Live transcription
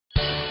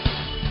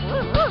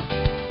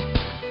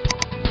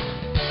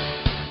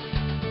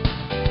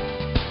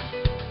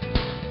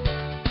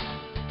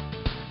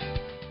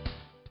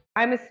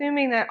I'm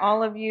assuming that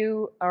all of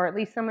you, or at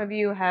least some of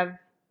you, have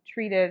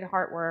treated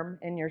heartworm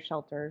in your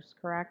shelters,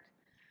 correct?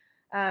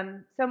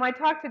 So my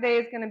talk today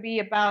is going to be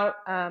about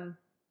the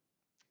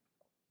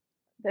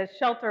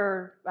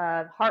shelter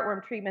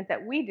heartworm treatment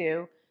that we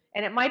do,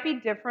 and it might be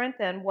different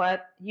than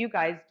what you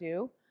guys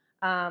do.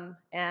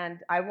 And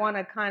I want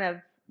to kind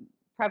of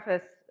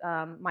preface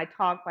my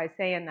talk by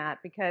saying that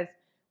because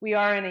we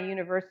are in a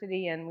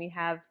university and we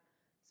have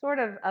sort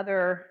of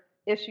other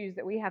issues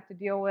that we have to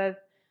deal with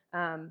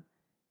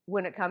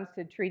when it comes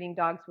to treating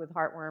dogs with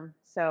heartworm.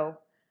 So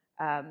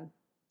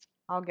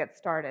I'll get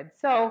started.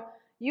 So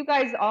you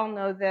guys all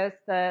know this,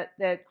 that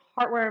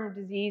heartworm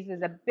disease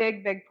is a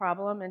big, big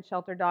problem in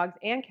shelter dogs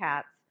and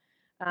cats.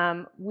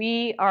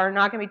 We are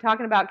not going to be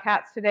talking about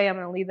cats today. I'm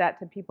going to leave that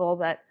to people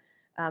that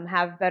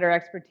have better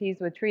expertise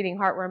with treating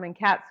heartworm in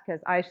cats,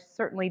 because I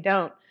certainly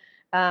don't.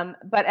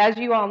 But as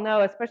you all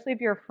know, especially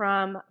if you're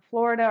from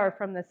Florida or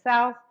from the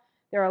South,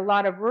 there are a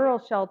lot of rural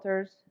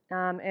shelters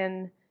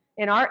in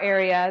our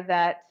area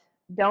that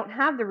don't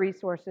have the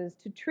resources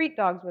to treat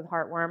dogs with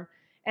heartworm,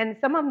 and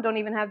some of them don't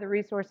even have the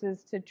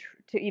resources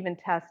to even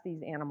test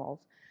these animals.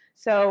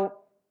 So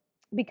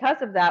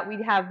because of that,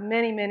 we have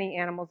many, many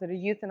animals that are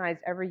euthanized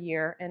every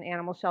year in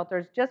animal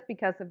shelters just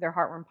because of their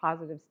heartworm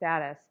positive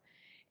status.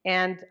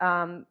 And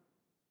to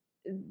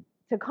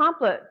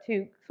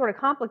sort of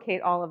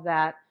complicate all of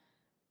that,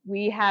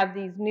 we have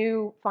these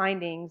new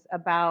findings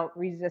about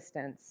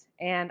resistance.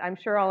 And I'm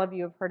sure all of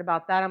you have heard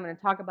about that. I'm going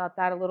to talk about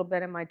that a little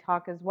bit in my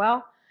talk as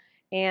well.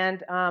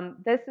 And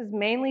this is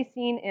mainly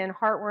seen in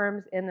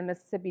heartworms in the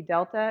Mississippi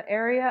Delta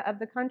area of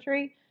the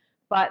country.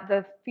 But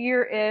the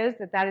fear is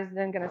that that is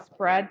then going to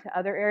spread to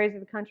other areas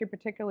of the country,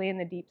 particularly in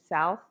the Deep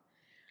South.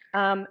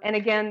 And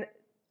again,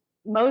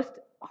 most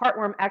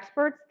heartworm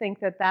experts think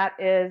that that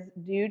is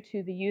due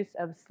to the use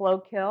of slow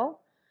kill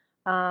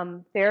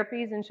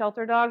therapies in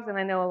shelter dogs, and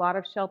I know a lot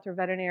of shelter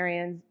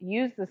veterinarians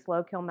use the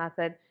slow kill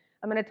method.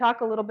 I'm going to talk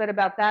a little bit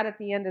about that at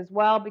the end as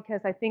well, because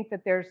I think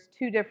that there's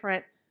two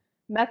different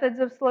methods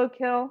of slow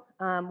kill.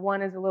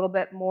 One is a little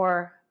bit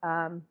more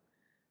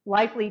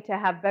likely to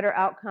have better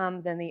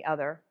outcome than the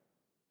other.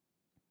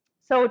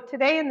 So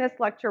today in this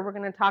lecture, we're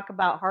going to talk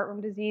about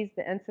heartworm disease,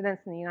 the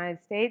incidence in the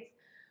United States.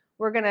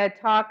 We're going to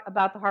talk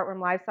about the heartworm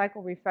life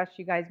cycle, refresh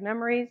you guys'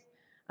 memories.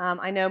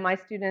 I know my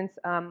students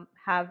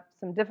have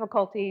some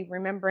difficulty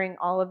remembering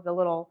all of the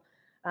little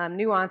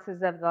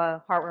nuances of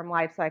the heartworm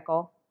life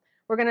cycle.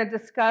 We're going to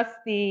discuss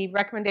the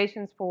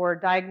recommendations for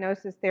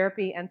diagnosis,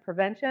 therapy, and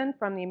prevention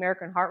from the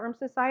American Heartworm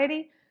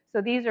Society.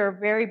 So these are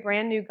very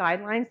brand new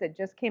guidelines that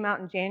just came out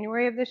in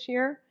January of this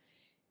year.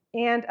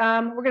 And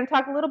we're going to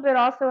talk a little bit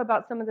also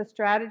about some of the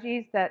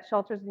strategies that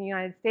shelters in the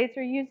United States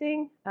are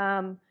using.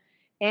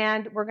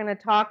 And we're going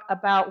to talk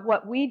about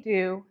what we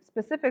do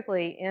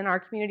specifically in our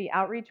community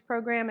outreach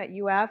program at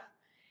UF.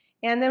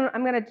 And then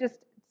I'm going to just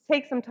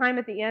take some time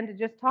at the end to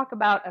just talk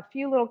about a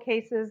few little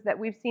cases that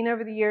we've seen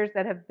over the years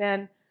that have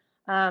been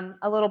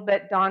a little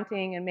bit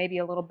daunting and maybe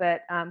a little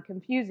bit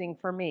confusing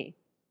for me.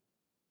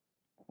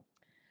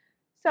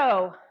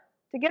 So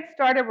to get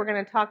started, we're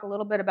going to talk a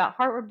little bit about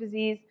heartworm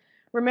disease.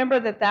 Remember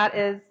that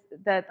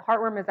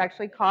heartworm is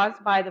actually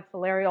caused by the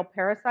filarial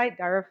parasite,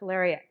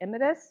 Dirofilaria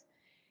immitis.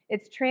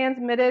 It's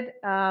transmitted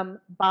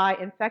by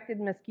infected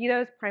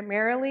mosquitoes,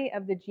 primarily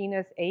of the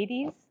genus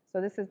Aedes.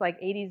 So this is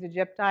like Aedes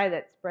aegypti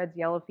that spreads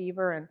yellow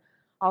fever and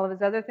all of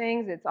its other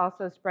things. It's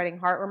also spreading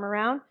heartworm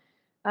around.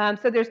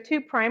 So there's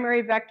two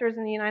primary vectors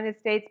in the United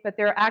States, but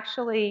there are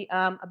actually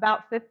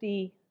about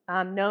 50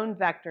 known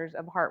vectors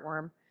of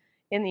heartworm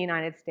in the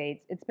United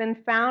States. It's been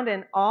found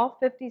in all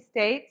 50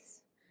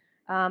 states,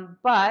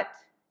 but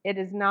it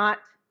is not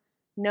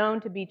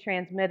known to be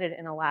transmitted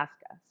in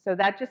Alaska. So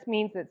that just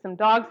means that some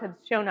dogs have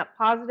shown up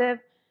positive,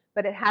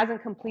 but it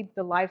hasn't completed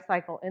the life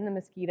cycle in the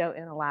mosquito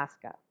in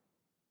Alaska.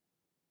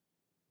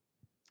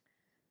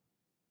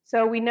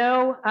 So we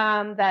know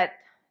that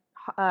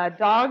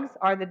dogs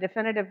are the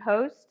definitive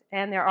host,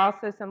 and there are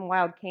also some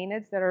wild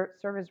canids that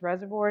serve as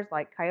reservoirs,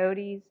 like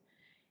coyotes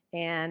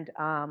and,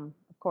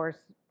 of course,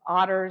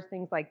 otters,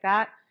 things like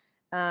that.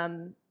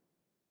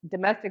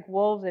 Domestic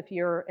wolves, if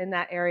you're in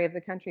that area of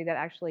the country that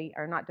actually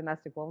are not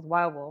domestic wolves,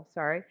 wild wolves,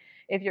 sorry.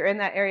 If you're in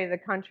that area of the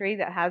country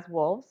that has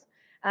wolves.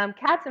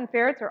 Cats and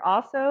ferrets are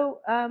also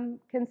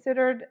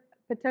considered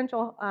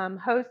potential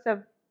hosts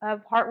of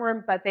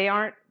heartworm, but they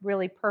aren't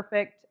really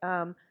perfect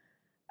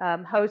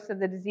hosts of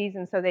the disease,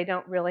 and so they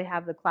don't really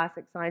have the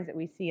classic signs that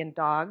we see in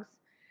dogs.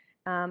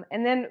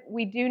 And then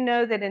we do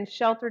know that in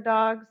shelter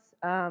dogs,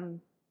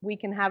 we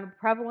can have a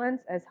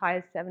prevalence as high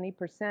as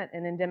 70%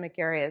 in endemic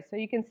areas. So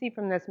you can see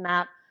from this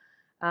map,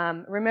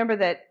 remember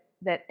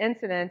that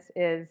incidence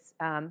is,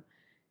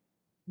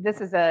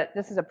 this is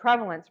a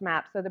prevalence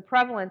map. So the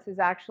prevalence is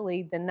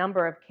actually the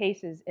number of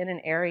cases in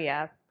an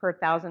area per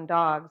 1,000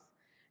 dogs,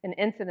 and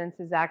incidence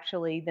is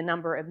actually the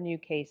number of new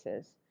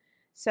cases.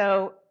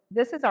 So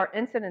this is our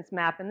incidence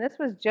map, and this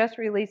was just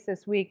released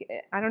this week.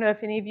 I don't know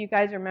if any of you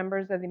guys are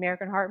members of the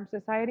American Heartworm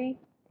Society.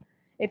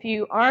 If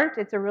you aren't,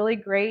 it's a really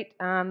great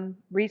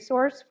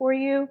resource for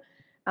you.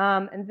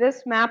 And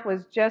this map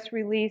was just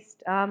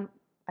released, I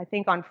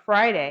think, on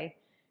Friday.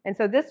 And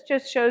so this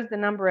just shows the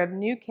number of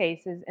new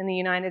cases in the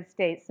United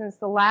States since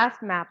the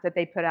last map that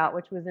they put out,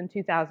 which was in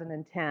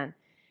 2010.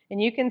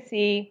 And you can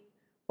see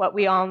what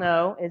we all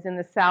know is in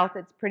the south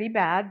it's pretty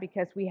bad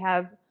because we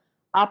have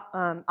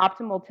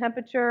optimal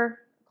temperature,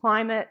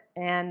 climate,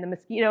 and the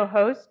mosquito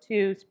host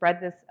to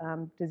spread this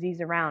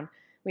disease around.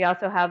 We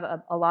also have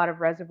a lot of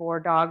reservoir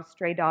dogs,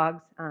 stray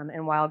dogs,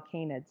 and wild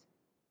canids.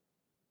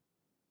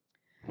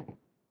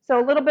 So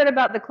a little bit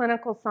about the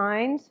clinical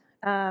signs.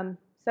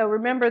 So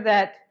remember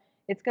that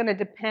it's going to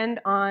depend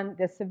on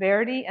the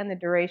severity and the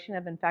duration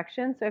of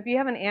infection. So if you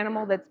have an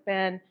animal that's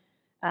been,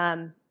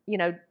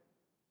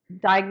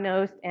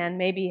 diagnosed and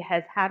maybe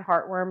has had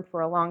heartworm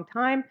for a long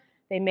time,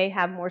 they may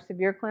have more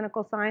severe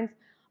clinical signs.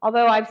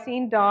 Although I've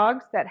seen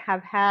dogs that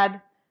have had,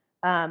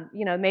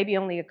 maybe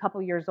only a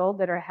couple years old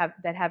that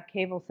have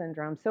cavul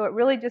syndrome. So it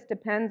really just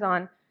depends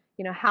on,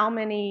 how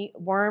many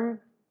worms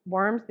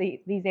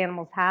these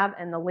animals have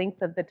and the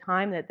length of the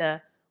time that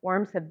the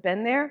worms have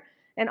been there.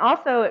 And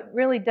also, it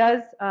really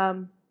does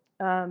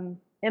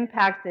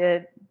impact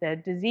the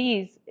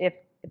disease if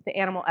the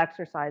animal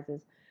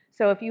exercises.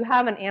 So if you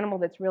have an animal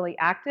that's really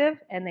active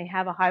and they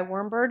have a high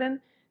worm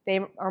burden, they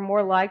are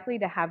more likely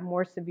to have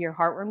more severe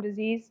heartworm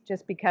disease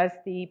just because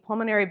the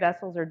pulmonary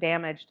vessels are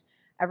damaged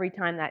every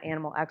time that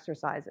animal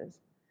exercises.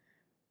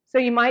 So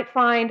you might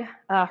find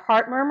a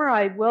heart murmur.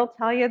 I will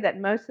tell you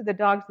that most of the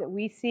dogs that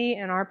we see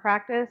in our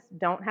practice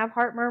don't have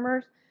heart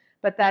murmurs,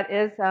 but that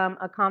is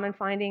a common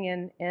finding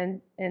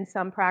in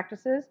some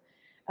practices.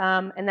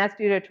 And that's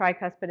due to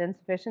tricuspid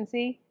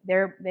insufficiency.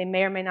 They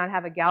may or may not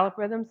have a gallop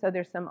rhythm, so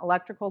there's some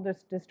electrical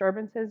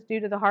disturbances due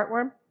to the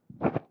heartworm.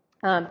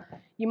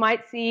 You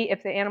might see,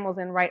 if the animal's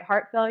in right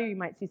heart failure, you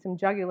might see some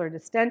jugular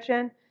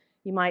distension.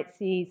 You might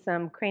see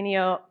some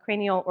cranial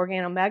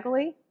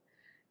organomegaly.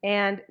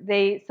 And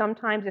they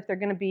sometimes, if they're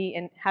going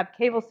to have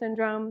cavul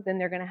syndrome, then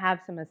they're going to have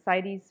some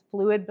ascites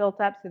fluid built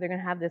up, so they're going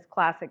to have this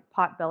classic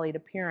pot-bellied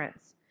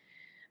appearance.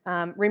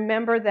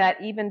 Remember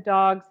that even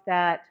dogs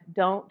that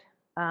don't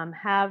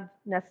have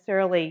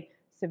necessarily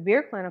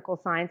severe clinical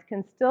signs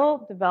can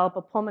still develop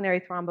a pulmonary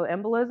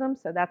thromboembolism.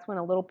 So that's when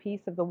a little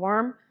piece of the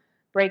worm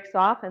breaks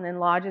off and then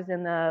lodges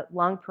in the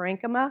lung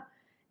parenchyma,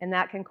 and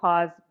that can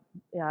cause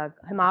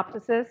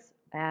hemoptysis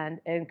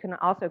and can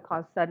also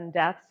cause sudden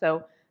death.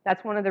 So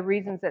that's one of the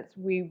reasons that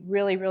we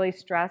really, really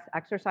stress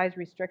exercise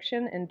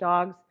restriction in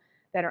dogs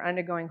that are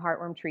undergoing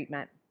heartworm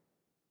treatment.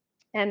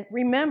 And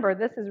remember,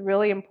 this is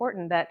really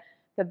important, that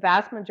the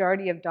vast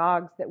majority of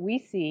dogs that we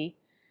see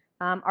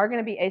are going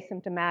to be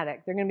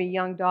asymptomatic. They're going to be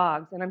young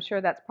dogs, and I'm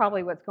sure that's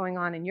probably what's going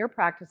on in your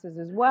practices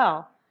as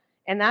well.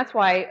 And that's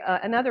why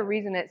another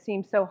reason it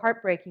seems so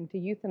heartbreaking to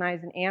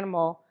euthanize an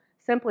animal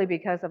simply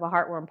because of a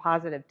heartworm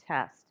positive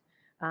test,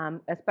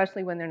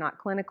 especially when they're not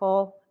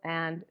clinical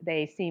and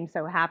they seem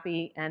so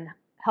happy and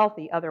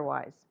healthy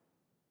otherwise.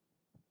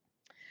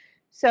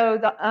 So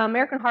the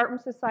American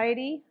Heartworm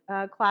Society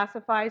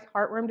classifies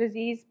heartworm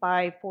disease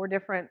by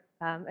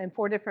in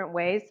four different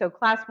ways. So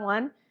class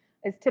 1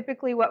 is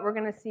typically what we're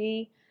going to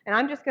see, and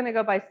I'm just going to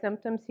go by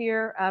symptoms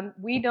here.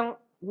 We don't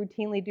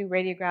routinely do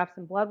radiographs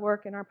and blood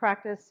work in our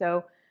practice,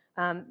 so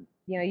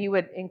you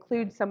would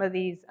include some of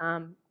these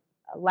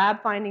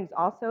lab findings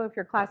also if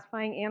you're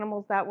classifying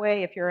animals that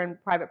way, if you're in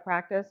private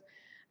practice.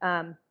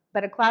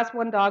 But a class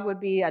 1 dog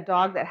would be a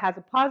dog that has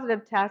a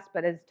positive test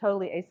but is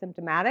totally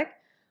asymptomatic.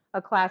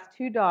 A class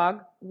 2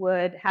 dog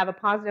would have a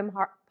positive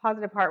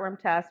heartworm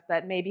test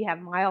but maybe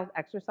have mild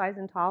exercise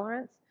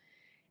intolerance.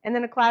 And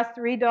then a class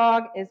 3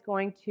 dog is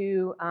going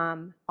to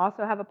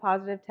also have a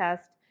positive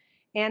test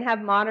and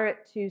have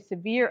moderate to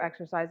severe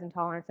exercise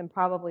intolerance and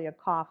probably a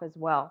cough as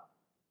well.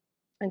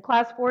 And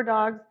class 4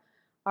 dogs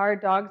are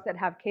dogs that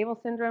have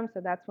cavul syndrome,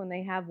 so that's when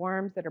they have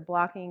worms that are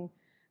blocking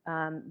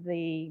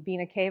the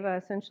vena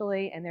cava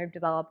essentially, and they've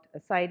developed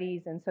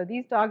ascites. And so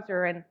these dogs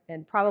are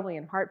probably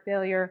in heart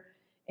failure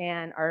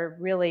and are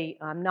really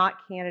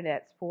not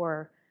candidates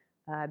for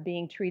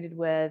being treated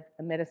with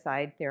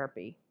imidazole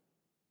therapy.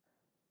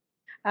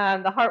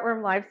 The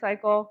heartworm life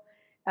cycle,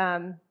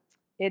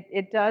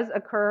 it does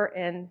occur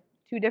in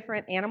 2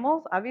 different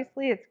animals.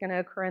 Obviously, it's going to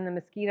occur in the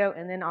mosquito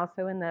and then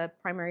also in the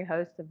primary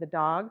host of the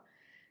dog.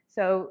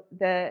 So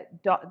the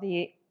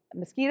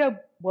mosquito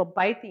will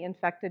bite the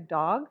infected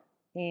dog,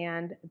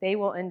 and they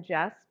will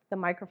ingest the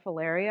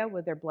microfilaria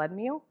with their blood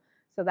meal.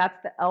 So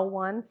that's the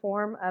L1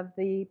 form of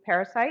the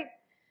parasite.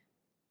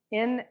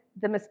 In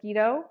the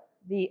mosquito,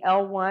 the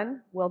L1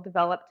 will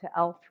develop to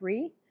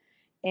L3,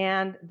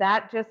 and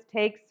that just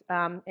takes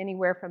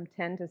anywhere from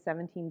 10 to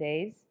 17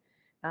 days.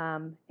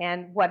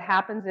 And what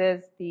happens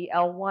is the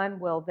L1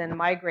 will then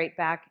migrate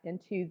back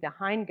into the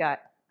hindgut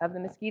of the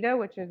mosquito,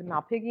 which are the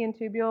Malpighian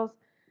tubules.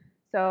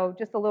 So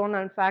just a little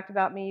known fact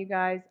about me, you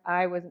guys,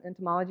 I was an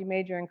entomology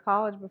major in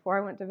college before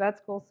I went to vet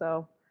school,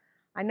 so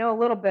I know a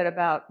little bit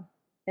about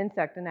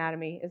insect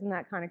anatomy. Isn't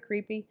that kind of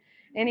creepy?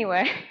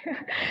 Anyway,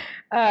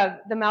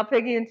 the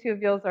Malpighian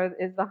tubules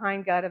is the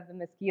hindgut of the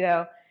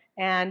mosquito,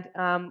 and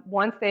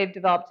once they've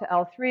developed to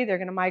L3, they're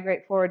going to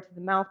migrate forward to the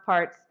mouth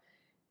parts,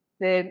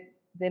 The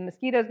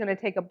mosquito is going to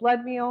take a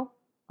blood meal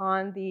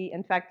on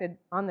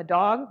the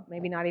dog,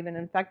 maybe not even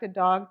an infected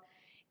dog,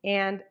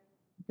 and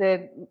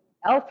the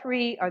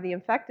L3 are the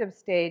infective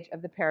stage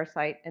of the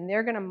parasite, and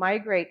they're going to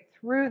migrate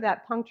through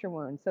that puncture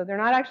wound. So they're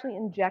not actually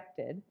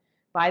injected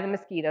by the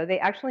mosquito. They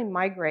actually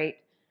migrate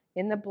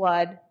in the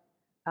blood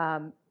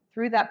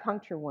through that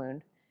puncture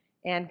wound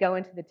and go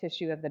into the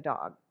tissue of the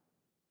dog.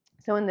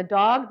 So in the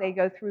dog, they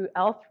go through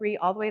L3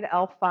 all the way to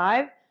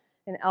L5,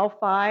 and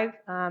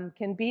L5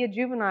 can be a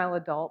juvenile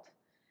adult,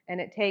 and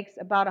it takes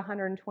about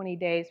 120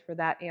 days for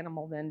that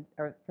animal then,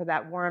 or for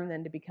that worm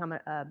then to become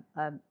a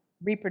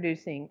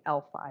reproducing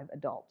L5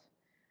 adult.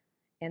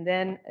 And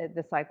then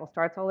the cycle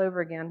starts all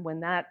over again.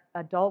 When that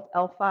adult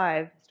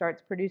L5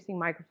 starts producing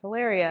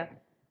microfilaria,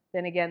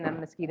 then again the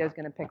mosquito is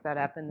going to pick that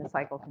up and the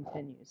cycle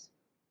continues.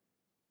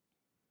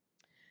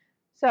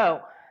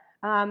 So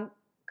a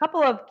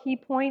couple of key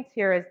points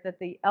here is that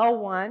the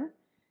L1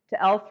 to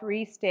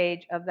L3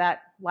 stage of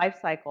that life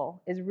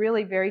cycle is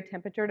really very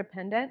temperature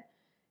dependent.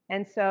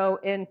 And so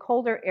in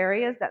colder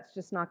areas, that's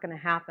just not going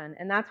to happen.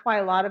 And that's why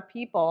a lot of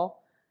people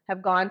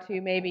have gone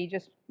to maybe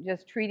just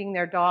treating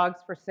their dogs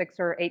for 6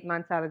 or 8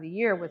 months out of the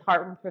year with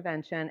heartworm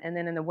prevention, and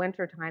then in the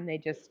winter time they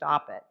just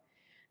stop it.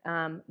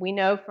 We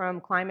know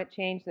from climate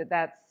change that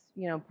that's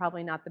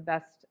probably not the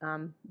best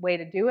way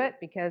to do it,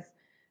 because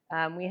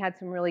we had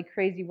some really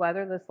crazy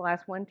weather this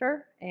last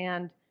winter,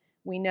 and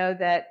we know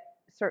that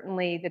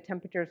certainly the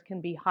temperatures can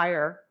be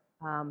higher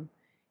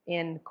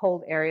in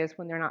cold areas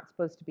when they're not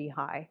supposed to be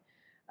high.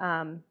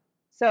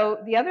 So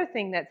the other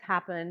thing that's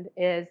happened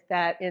is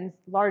that in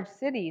large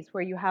cities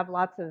where you have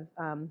lots of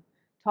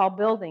tall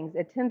buildings,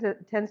 it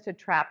tends to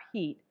trap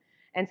heat.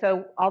 And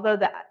so although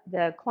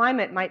the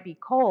climate might be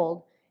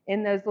cold,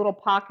 in those little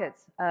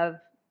pockets of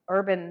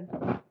urban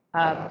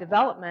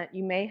development,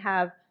 you may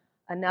have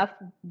enough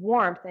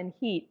warmth and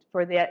heat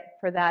for that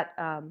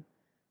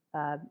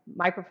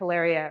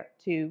microfilaria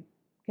to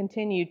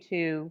continue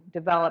to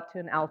develop to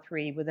an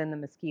L3 within the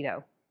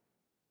mosquito.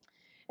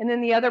 And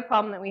then the other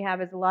problem that we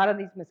have is a lot of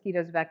these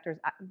mosquito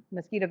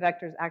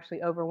vectors actually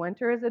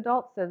overwinter as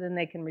adults, so then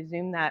they can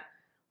resume that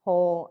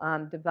whole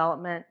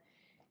development.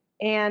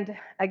 And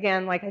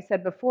again, like I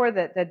said before,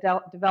 that the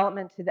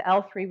development to the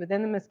L3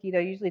 within the mosquito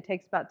usually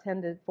takes about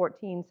 10 to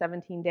 14,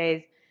 17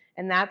 days,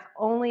 and that's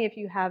only if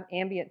you have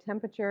ambient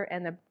temperature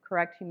and the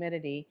correct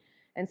humidity.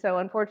 And so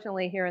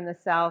unfortunately here in the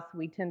South,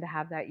 we tend to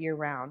have that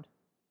year-round.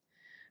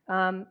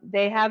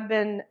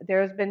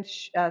 There's been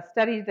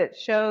studies that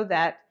show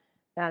that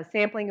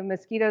sampling of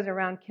mosquitoes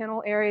around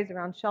kennel areas,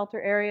 around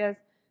shelter areas,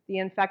 the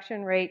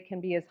infection rate can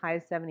be as high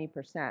as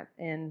 70%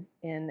 in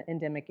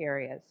endemic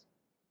areas.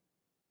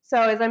 So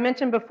as I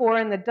mentioned before,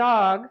 in the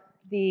dog,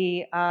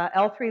 the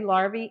L3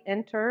 larvae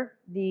enter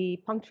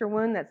the puncture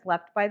wound that's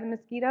left by the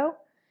mosquito,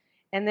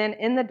 and then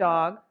in the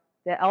dog,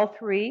 the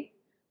L3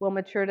 will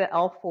mature to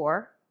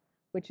L4,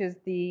 which is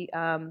the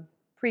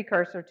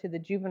precursor to the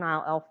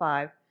juvenile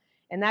L5,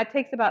 and that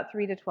takes about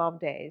 3 to 12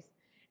 days.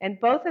 And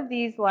both of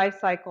these life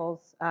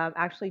cycles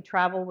actually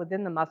travel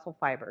within the muscle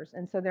fibers,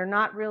 and so they're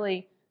not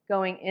really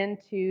going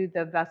into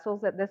the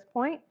vessels at this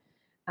point.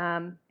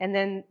 And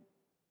then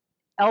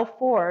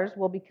L4s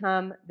will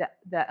become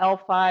the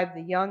L5,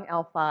 the young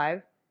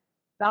L5,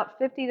 about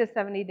 50 to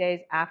 70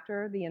 days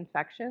after the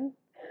infection.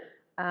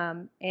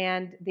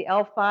 And the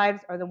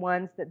L5s are the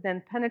ones that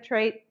then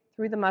penetrate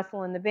through the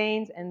muscle and the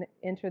veins and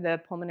enter the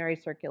pulmonary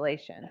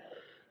circulation.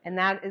 And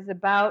that is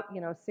about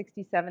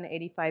 67 to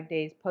 85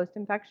 days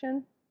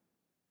post-infection.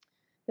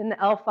 Then the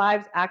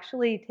L5s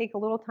actually take a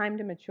little time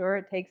to mature.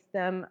 It takes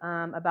them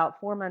about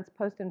 4 months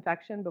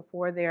post-infection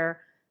before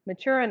they're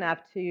mature enough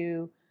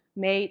to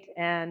mate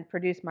and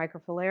produce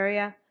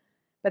microfilaria.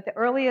 But the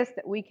earliest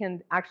that we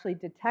can actually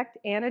detect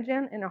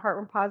antigen in a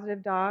heartworm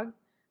positive dog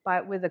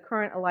with the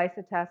current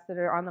ELISA tests that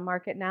are on the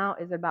market now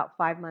is about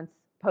 5 months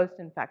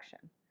post-infection.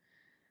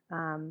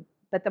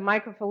 But the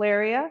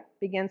microfilaria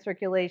begins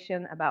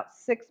circulation about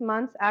 6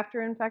 months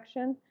after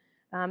infection.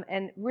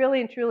 And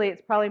really and truly,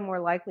 it's probably more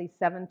likely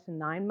 7 to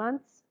 9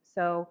 months.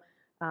 So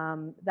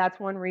that's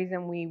one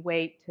reason we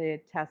wait to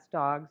test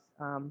dogs,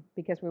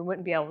 because we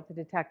wouldn't be able to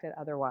detect it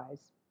otherwise.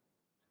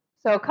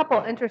 So a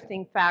couple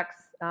interesting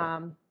facts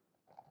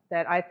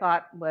that I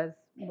thought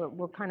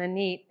were kind of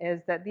neat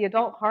is that the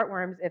adult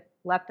heartworms, if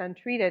left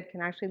untreated,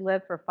 can actually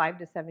live for 5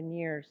 to 7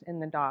 years in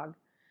the dog.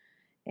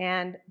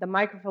 And the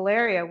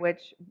microfilaria,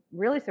 which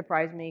really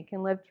surprised me,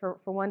 can live for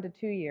 1 to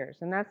 2 years,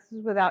 and that's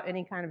without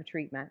any kind of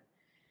treatment.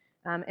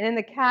 And in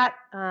the cat,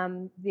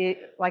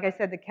 like I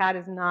said, the cat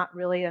is not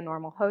really a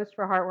normal host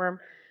for heartworm.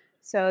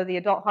 So the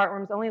adult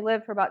heartworms only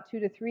live for about 2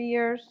 to 3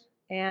 years,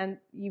 and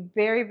you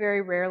very,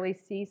 very rarely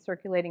see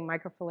circulating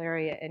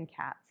microfilaria in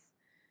cats.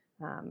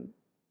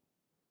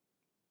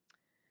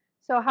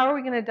 So how are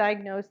we going to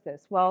diagnose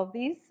this? Well,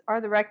 these are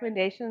the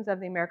recommendations of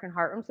the American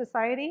Heartworm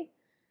Society.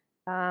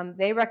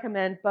 They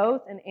recommend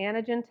both an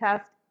antigen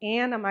test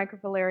and a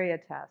microfilaria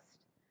test.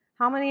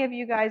 How many of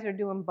you guys are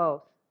doing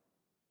both?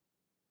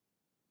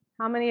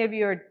 How many of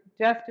you are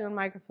just doing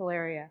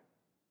microfilaria?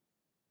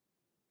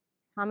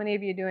 How many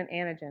of you are doing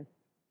antigen?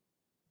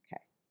 Okay.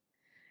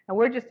 And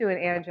we're just doing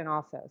antigen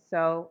also.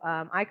 So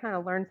I kind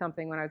of learned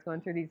something when I was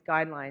going through these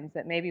guidelines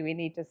that maybe we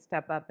need to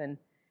step up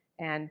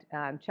and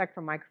check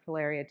for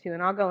microfilaria too.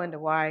 And I'll go into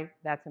why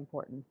that's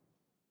important.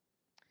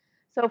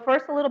 So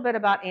first, a little bit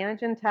about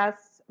antigen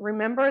tests.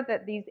 Remember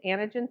that these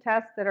antigen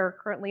tests that are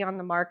currently on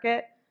the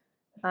market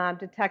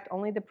detect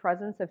only the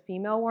presence of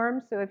female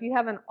worms. So if you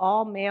have an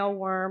all-male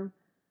worm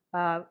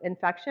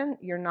infection,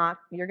 you're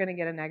going to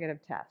get a negative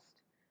test.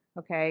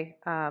 Okay.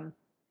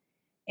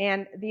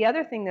 And the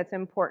other thing that's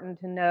important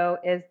to know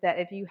is that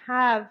if you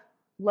have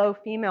low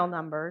female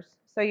numbers,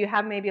 so you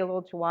have maybe a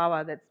little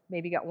chihuahua that's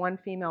maybe got 1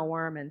 female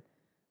worm and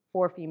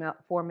 4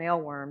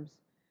 male worms,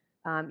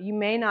 you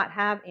may not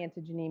have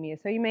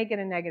antigenemia, so you may get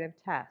a negative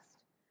test.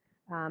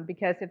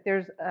 Because if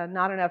there's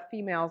not enough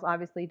females,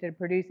 obviously, to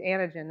produce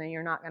antigen, then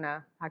you're not going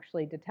to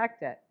actually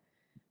detect it.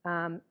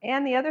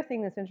 And the other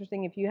thing that's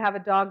interesting, if you have a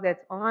dog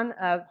that's on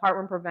a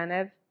heartworm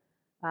preventive,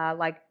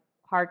 like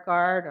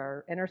HeartGuard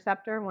or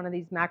Interceptor, one of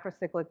these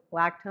macrocyclic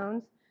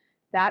lactones,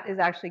 that is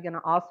actually going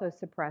to also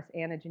suppress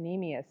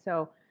antigenemia.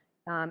 So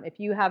if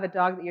you have a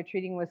dog that you're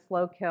treating with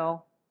slow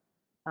kill,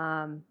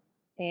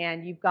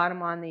 and you've got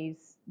them on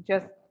these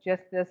just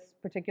this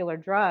particular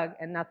drug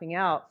and nothing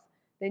else,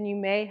 then you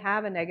may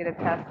have a negative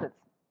test that's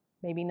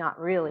maybe not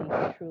really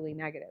truly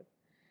negative.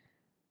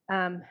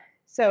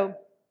 So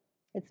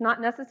it's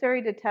not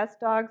necessary to test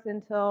dogs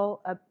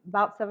until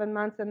about 7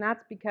 months, and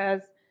that's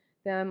because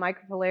the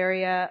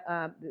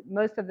microfilaria,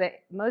 most of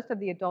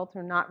the adults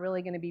are not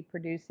really going to be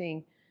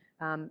producing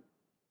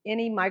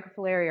any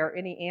microfilaria or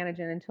any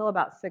antigen until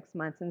about 6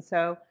 months. And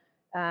so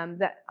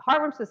the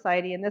Heartworm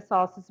Society, and this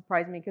also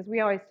surprised me because we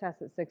always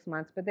test at 6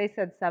 months, but they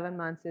said 7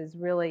 months is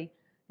really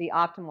the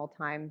optimal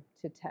time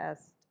to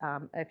test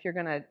if you're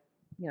going to,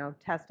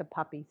 test a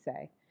puppy,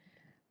 say.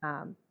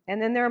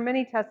 And then there are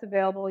many tests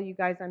available. You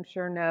guys, I'm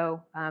sure,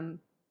 know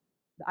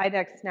the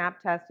IDEXX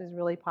SNAP test is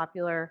really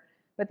popular,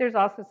 but there's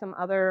also some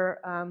other,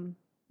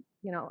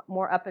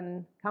 more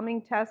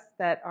up-and-coming tests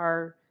that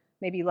are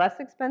maybe less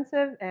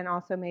expensive and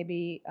also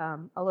maybe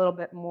a little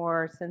bit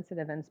more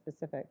sensitive and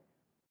specific.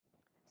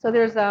 So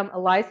there's a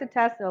ELISA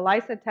test. The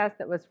ELISA test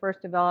that was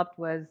first developed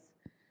was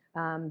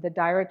the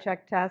DiroCheck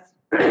test,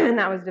 and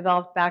that was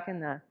developed back in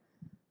the,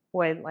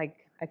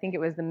 I think it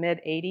was the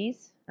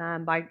mid-'80s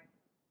by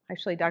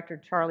actually Dr.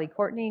 Charlie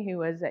Courtney, who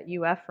was at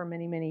UF for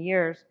many, many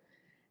years.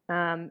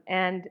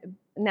 And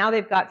now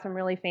they've got some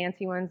really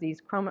fancy ones,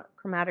 these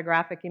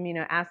chromatographic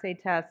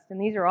immunoassay tests,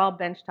 and these are all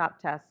benchtop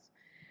tests.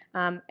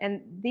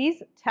 And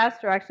these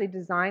tests are actually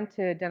designed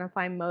to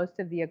identify most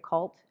of the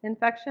occult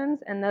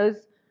infections, and those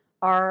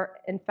are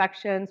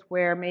infections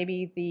where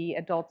maybe the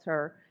adults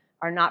are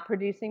not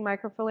producing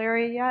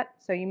microfilaria yet,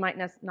 so you might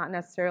not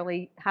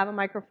necessarily have a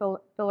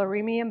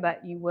microfilarium,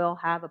 but you will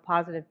have a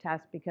positive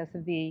test because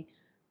of the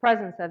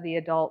presence of the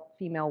adult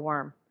female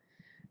worm.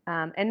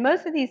 And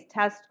most of these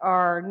tests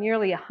are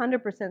nearly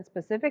 100%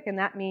 specific, and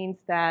that means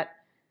that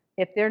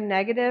if they're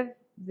negative,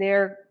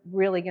 they're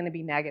really going to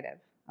be negative,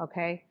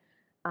 okay?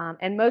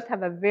 And most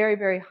have a very,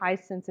 very high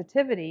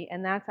sensitivity,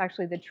 and that's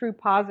actually the true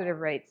positive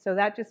rate. So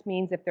that just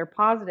means if they're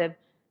positive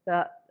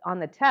on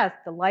the test,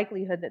 the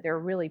likelihood that they're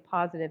really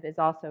positive is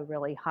also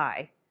really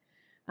high.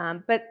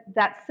 But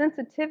that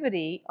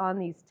sensitivity on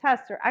these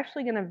tests are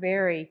actually going to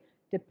vary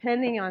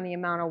depending on the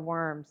amount of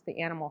worms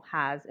the animal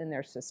has in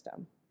their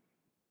system.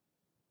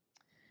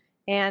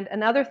 And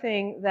another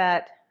thing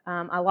that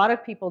a lot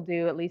of people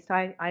do, at least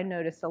I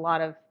noticed a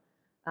lot of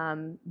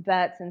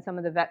vets and some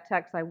of the vet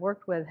techs I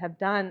worked with have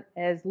done,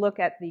 is look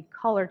at the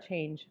color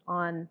change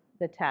on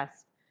the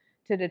test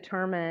to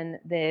determine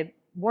the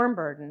worm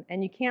burden.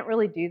 And you can't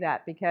really do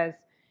that because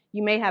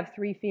you may have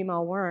 3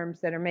 female worms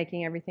that are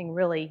making everything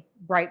really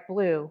bright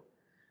blue,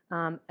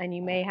 and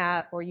you may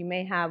have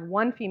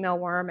 1 female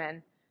worm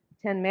and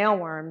 10 male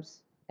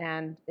worms,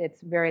 and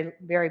it's very,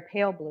 very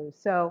pale blue.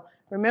 So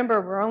remember,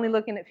 we're only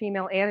looking at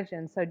female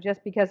antigens, so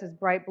just because it's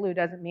bright blue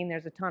doesn't mean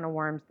there's a ton of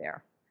worms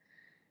there.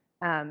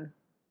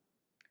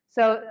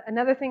 So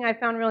another thing I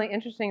found really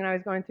interesting when I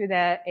was going through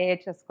the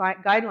AHS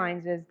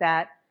guidelines is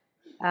that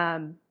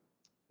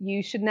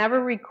you should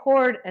never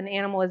record an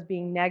animal as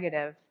being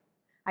negative.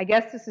 I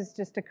guess this is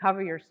just to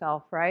cover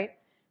yourself, right?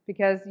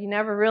 Because you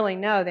never really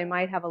know. They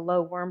might have a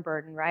low worm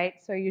burden, right?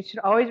 So you should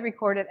always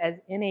record it as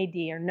NAD,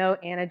 or no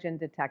antigen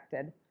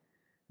detected,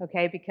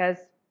 okay? Because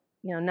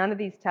none of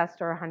these tests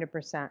are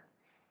 100%.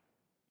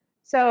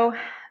 So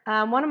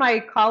one of my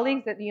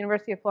colleagues at the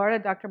University of Florida,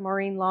 Dr.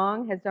 Maureen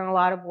Long, has done a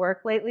lot of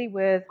work lately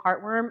with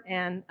heartworm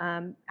and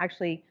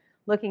actually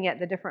looking at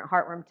the different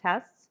heartworm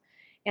tests.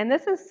 And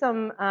this is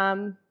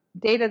some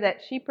data that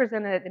she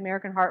presented at the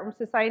American Heartworm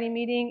Society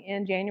meeting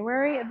in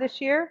January of this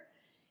year.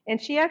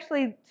 And she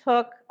actually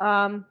took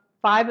 5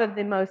 of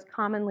the most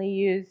commonly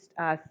used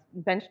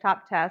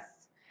benchtop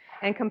tests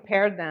and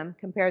compared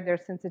their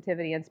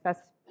sensitivity and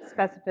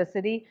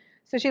specificity.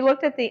 So she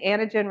looked at the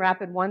antigen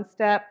rapid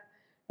one-step,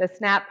 the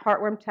SNAP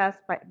heartworm test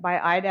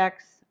by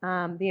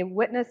IDEXX, the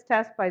witness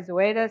test by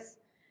Zoetis,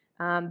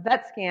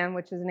 VetScan,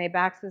 which is an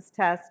Abaxis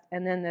test,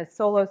 and then the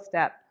solo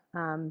step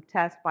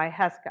test by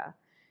Heska.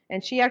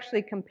 and she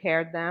actually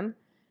compared them.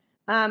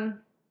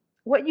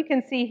 What you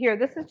can see here,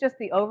 this is just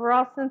the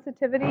overall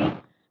sensitivity.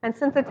 And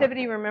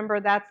sensitivity, remember,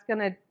 that's going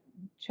to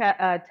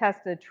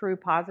test the true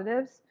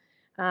positives.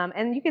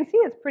 And you can see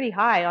it's pretty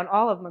high on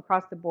all of them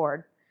across the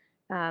board.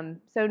 So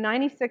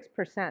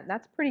 96%,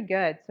 that's pretty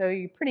good. So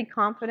you're pretty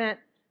confident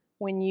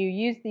when you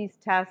use these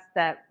tests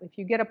that if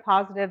you get a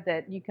positive,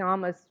 that you can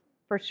almost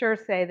for sure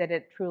say that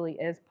it truly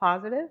is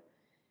positive.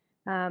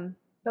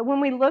 But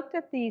when we looked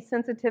at the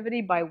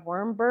sensitivity by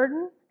worm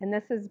burden, and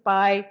this is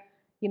by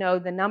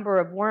the number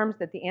of worms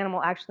that the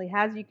animal actually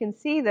has, you can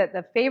see that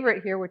the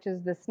favorite here, which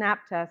is the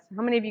SNAP test.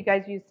 How many of you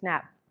guys use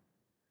SNAP?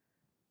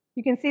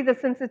 You can see the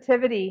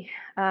sensitivity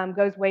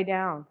goes way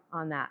down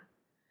on that.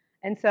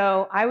 And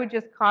so I would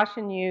just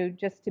caution you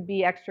just to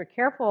be extra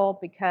careful,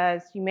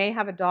 because you may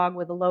have a dog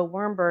with a low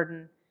worm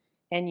burden,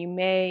 and you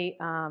may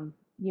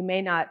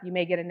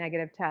get a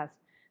negative test.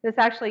 This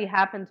actually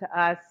happened to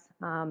us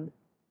a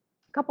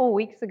couple of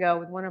weeks ago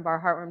with one of our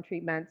heartworm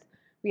treatments.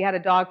 We had a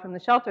dog from the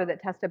shelter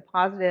that tested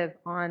positive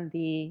on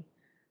the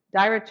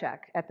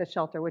DiRA-Check at the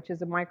shelter, which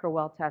is a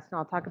micro-well test, and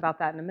I'll talk about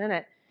that in a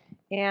minute,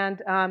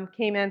 and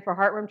came in for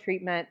heartworm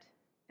treatment,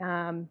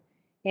 and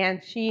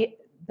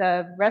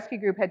the rescue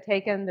group had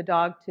taken the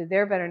dog to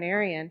their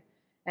veterinarian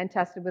and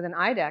tested with an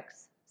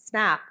IDEX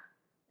SNAP,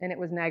 and it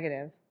was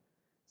negative.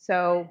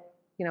 So,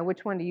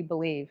 which one do you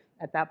believe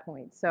at that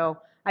point? So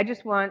I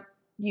just want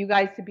you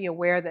guys to be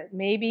aware that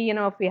maybe,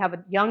 if we have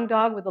a young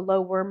dog with a low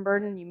worm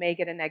burden, you may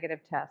get a negative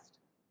test.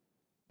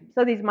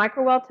 So these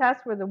micro-well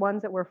tests were the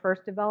ones that were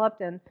first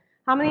developed. And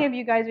how many of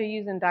you guys are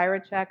using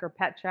DiRA-Check or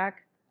PetCheck?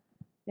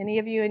 Any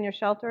of you in your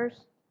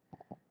shelters?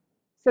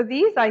 So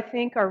these, I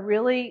think, are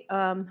really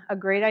a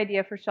great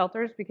idea for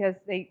shelters, because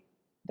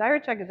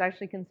DiRA-Check is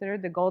actually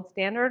considered the gold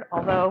standard,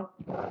 although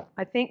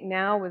I think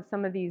now with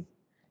some of these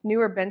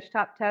newer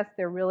benchtop tests,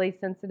 they're really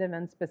sensitive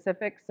and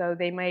specific, so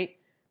they might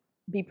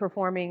be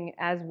performing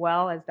as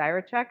well as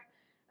DiRA-Check.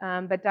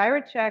 But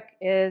DiRA-Check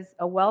is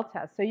a well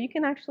test, so you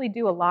can actually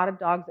do a lot of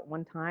dogs at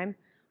one time.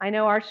 I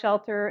know our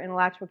shelter in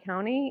Alachua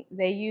County,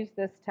 they use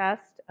this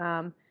test,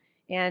 and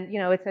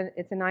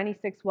it's a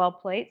 96 well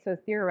plate, so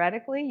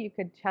theoretically you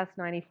could test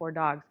 94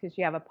 dogs, because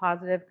you have a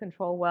positive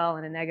control well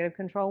and a negative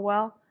control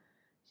well.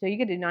 So you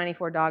could do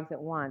 94 dogs at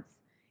once.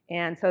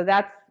 And so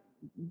that's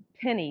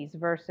pennies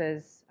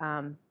versus,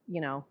 I don't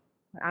know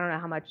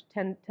how much,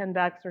 10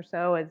 bucks or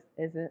so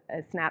as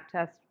a SNAP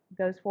test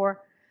goes for.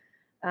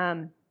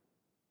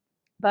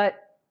 But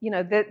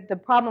the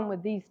problem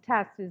with these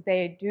tests is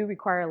they do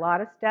require a lot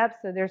of steps,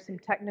 so there's some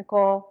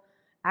technical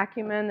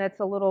acumen that's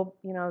a little,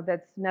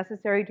 that's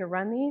necessary to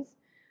run these.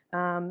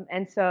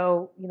 And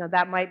so,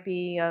 that might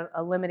be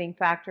a limiting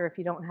factor if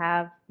you don't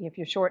have, if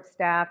you're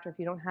short-staffed, or if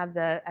you don't have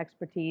the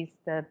expertise,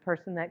 the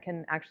person that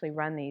can actually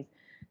run these.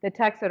 The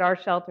techs at our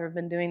shelter have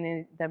been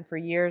doing them for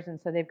years, and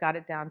so they've got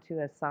it down to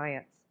a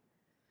science.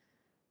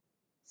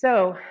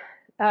 So,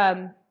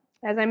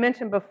 as I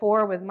mentioned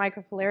before with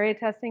microfilaria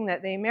testing,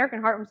 that the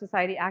American Heartworm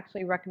Society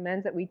actually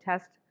recommends that we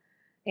test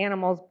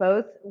animals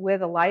both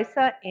with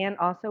ELISA and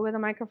also with a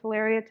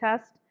microfilaria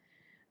test.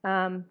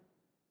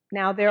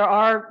 Now, there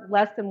are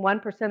less than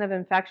 1% of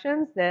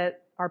infections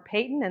that are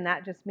patent, and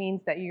that just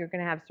means that you're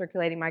going to have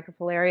circulating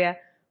microfilaria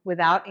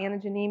without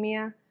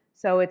antigenemia.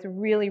 So it's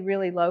really,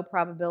 really low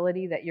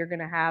probability that you're going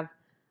to have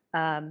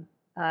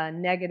a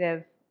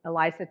negative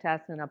ELISA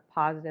test and a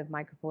positive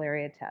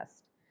microfilaria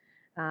test.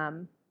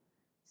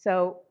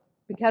 So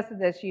because of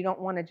this, you don't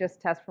want to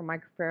just test for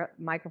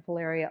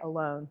microfilaria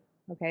alone,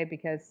 okay?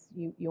 Because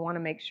you want to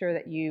make sure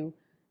that you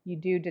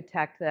do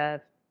detect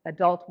the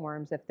adult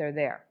worms if they're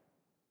there.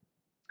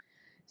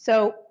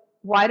 So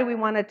why do we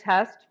want to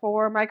test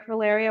for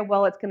microfilaria?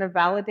 Well, it's going to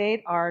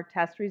validate our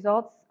test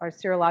results, our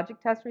serologic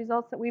test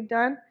results that we've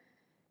done.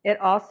 It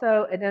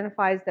also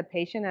identifies the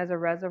patient as a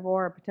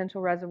reservoir, a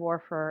potential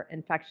reservoir for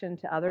infection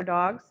to other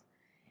dogs.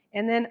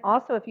 And then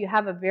also, if you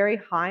have a very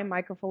high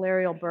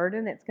microfilarial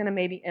burden, it's going to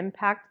maybe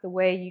impact the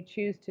way you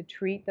choose to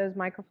treat those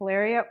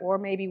microfilaria, or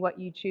maybe what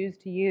you choose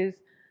to use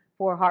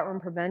for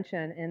heartworm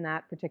prevention in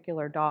that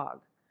particular dog.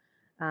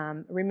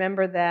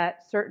 Remember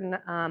that certain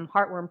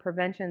heartworm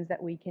preventions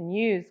that we can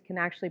use can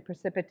actually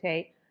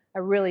precipitate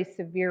a really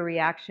severe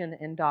reaction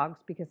in dogs,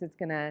 because it's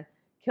going to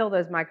kill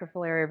those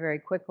microfilaria very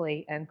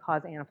quickly and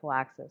cause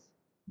anaphylaxis.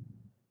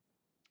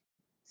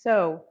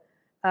 So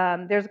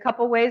there's a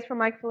couple ways for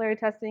microfilaria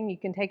testing. You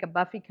can take a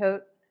buffy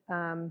coat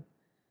and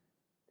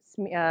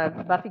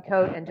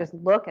just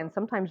look, and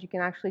sometimes you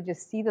can actually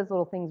just see those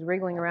little things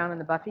wriggling around in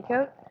the buffy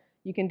coat.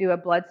 You can do a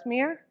blood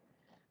smear.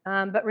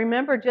 But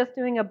remember, just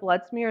doing a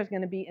blood smear is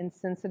going to be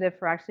insensitive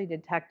for actually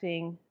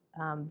detecting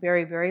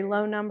very, very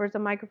low numbers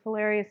of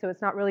microfilaria, so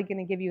it's not really going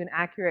to give you an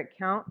accurate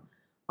count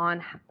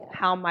on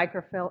how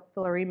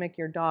microfilariemic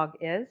your dog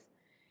is.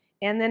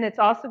 And then it's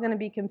also going to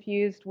be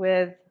confused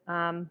with,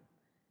 and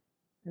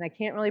I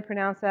can't really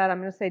pronounce that, I'm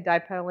going to say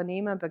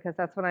dipetalonema because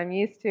that's what I'm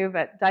used to,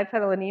 but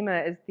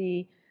dipetalonema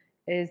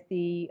is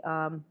the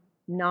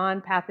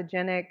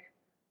non-pathogenic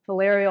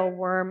filarial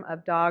worm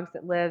of dogs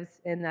that lives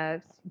in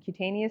the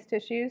cutaneous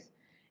tissues.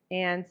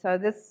 And so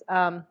this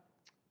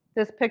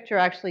This picture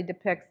actually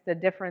depicts the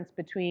difference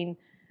between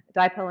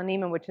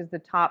dipelonema, which is the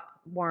top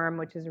worm,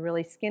 which is a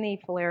really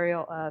skinny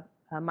filarial,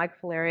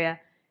 microfilaria,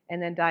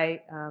 and then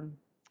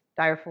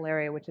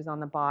diarfilaria, which is on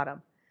the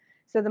bottom.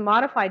 So the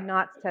modified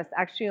Knots test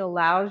actually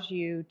allows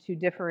you to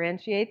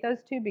differentiate those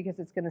two because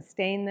it's going to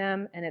stain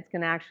them and it's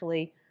going to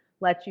actually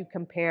let you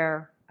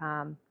compare,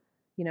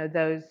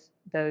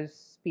 those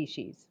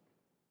species.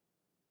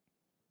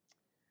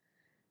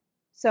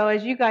 So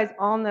as you guys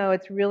all know,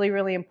 it's really,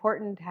 really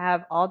important to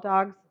have all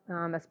dogs,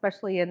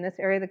 especially in this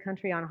area of the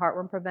country, on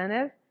heartworm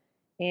preventive.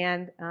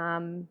 And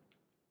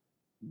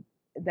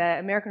the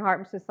American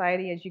Heartworm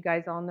Society, as you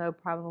guys all know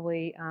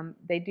probably,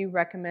 they do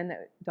recommend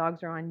that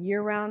dogs are on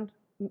year-round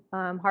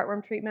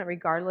heartworm treatment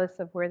regardless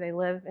of where they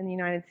live in the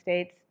United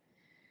States.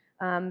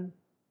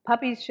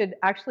 Puppies should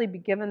actually be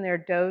given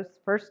their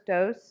first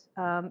dose,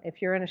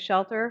 if you're in a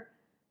shelter,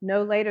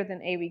 no later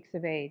than 8 weeks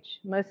of age.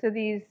 Most of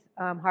these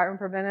heartworm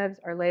preventives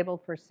are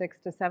labeled for 6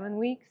 to 7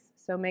 weeks,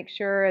 so make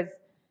sure as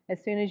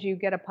soon as you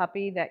get a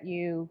puppy that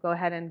you go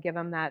ahead and give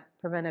them that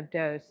preventive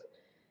dose.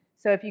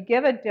 So if you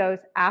give a dose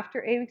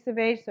after 8 weeks of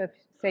age, so if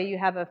say you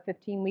have a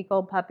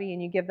 15-week-old puppy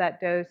and you give that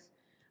dose,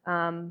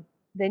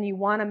 then you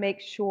want to make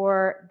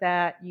sure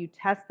that you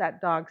test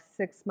that dog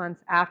 6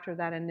 months after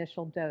that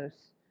initial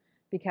dose.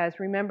 Because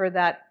remember,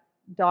 that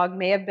dog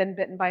may have been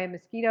bitten by a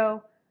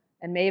mosquito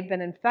and may have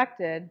been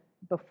infected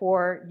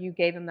before you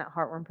gave him that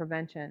heartworm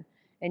prevention.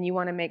 And you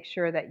want to make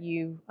sure that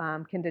you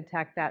can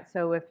detect that.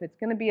 So if it's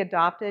going to be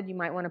adopted, you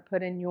might want to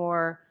put in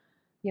your,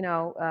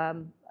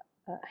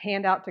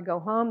 handout to go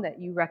home that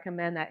you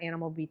recommend that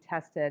animal be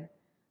tested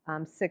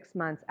 6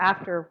 months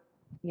after,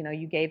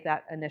 you gave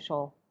that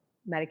initial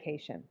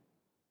medication.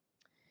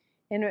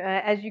 And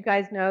as you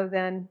guys know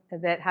then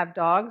that have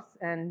dogs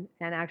and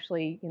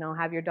actually,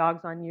 have your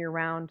dogs on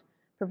year-round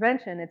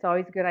prevention, it's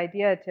always a good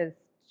idea to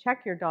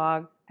check your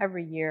dog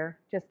every year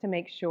just to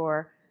make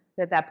sure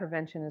that that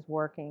prevention is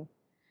working.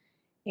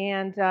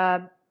 And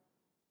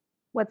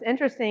what's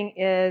interesting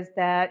is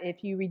that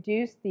if you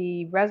reduce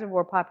the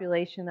reservoir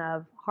population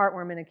of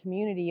heartworm in a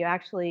community, you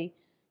actually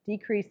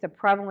decrease the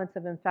prevalence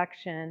of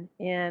infection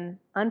in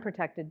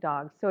unprotected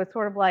dogs. So it's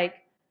sort of like,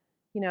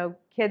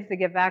 kids that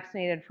get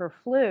vaccinated for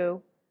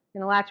flu.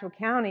 In Alachua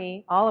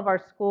County, all of our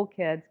school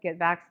kids get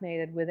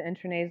vaccinated with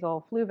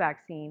intranasal flu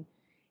vaccine.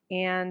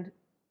 And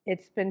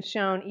it's been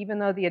shown, even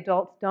though the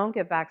adults don't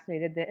get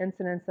vaccinated, the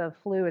incidence of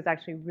flu is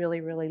actually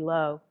really, really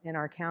low in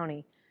our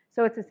county.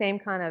 So it's the same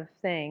kind of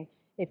thing.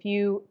 If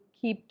you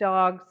keep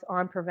dogs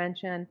on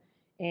prevention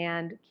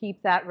and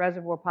keep that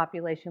reservoir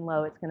population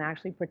low, it's going to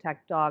actually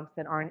protect dogs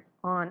that aren't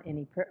on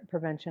any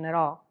prevention at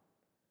all.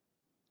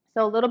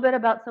 So a little bit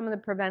about some of the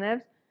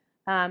preventives.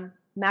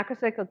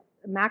 Macrocyclic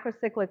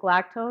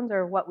lactones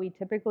are what we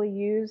typically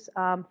use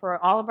for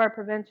all of our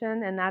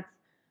prevention, and that's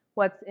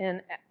what's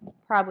in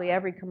probably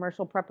every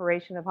commercial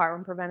preparation of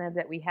heartworm preventive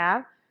that we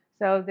have.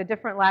 So the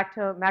different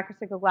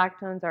macrocyclic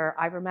lactones are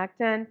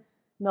ivermectin,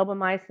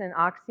 milbemycin,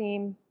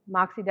 oxime,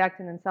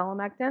 moxidectin, and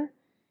selamectin.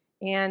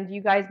 And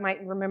you guys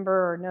might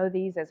remember or know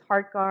these as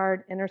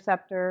HeartGuard,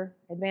 Interceptor,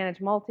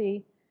 Advantage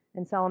Multi,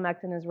 and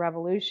selamectin is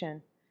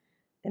Revolution.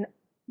 And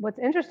what's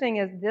interesting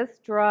is this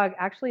drug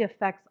actually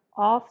affects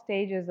all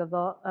stages of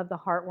the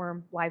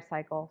heartworm life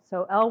cycle.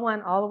 So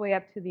L1 all the way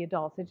up to the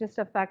adults. It just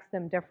affects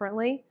them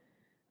differently.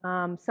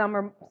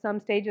 Some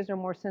stages are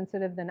more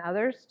sensitive than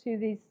others to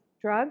these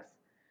drugs.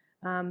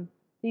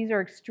 These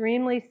are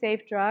extremely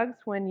safe drugs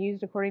when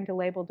used according to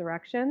label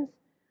directions.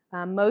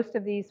 Most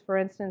of these, for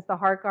instance, the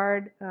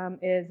HeartGuard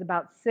is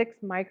about 6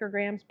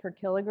 micrograms per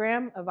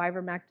kilogram of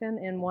ivermectin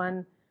in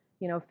one,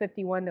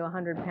 51 to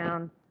 100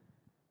 pound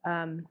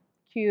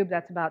cube.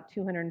 That's about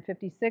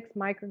 256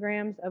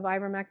 micrograms of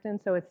ivermectin.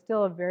 So it's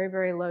still a very,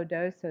 very low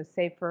dose, so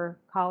safe for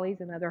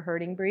collies and other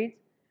herding breeds.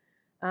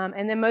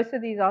 And then most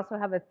of these also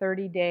have a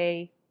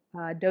 30-day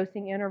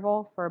dosing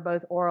interval for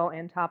both oral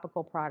and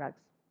topical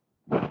products.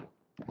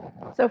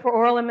 So for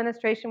oral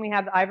administration, we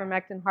have the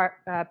ivermectin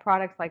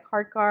products like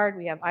HeartGuard,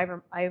 we have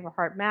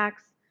Iverheart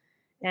Max,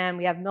 and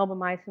we have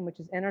milbemycin, which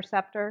is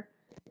Interceptor.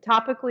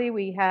 Topically,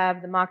 we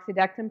have the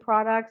moxidectin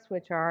products,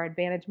 which are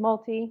Advantage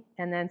Multi,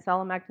 and then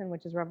selamectin,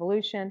 which is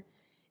Revolution.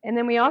 And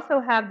then we also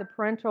have the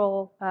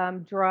parenteral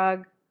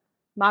drug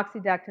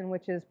moxidectin,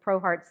 which is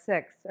ProHeart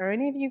 6. Are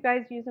any of you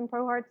guys using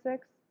ProHeart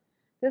 6?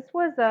 This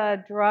was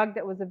a drug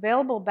that was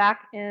available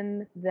back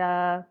in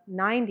the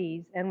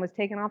 90s and was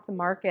taken off the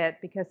market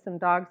because some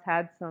dogs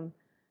had there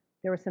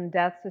were some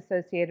deaths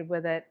associated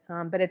with it.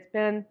 But it's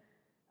been,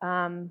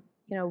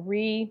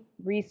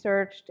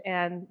 researched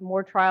and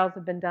more trials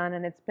have been done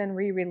and it's been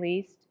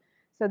re-released.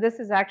 So this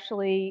is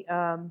actually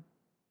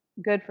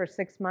good for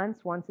 6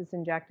 months once it's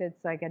injected.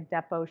 It's like a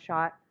depot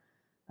shot.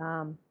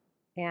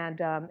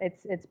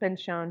 It's been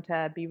shown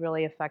to be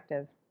really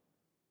effective.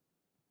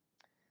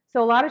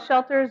 So a lot of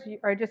shelters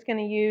are just going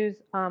to use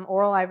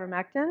oral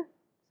ivermectin,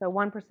 so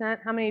 1%.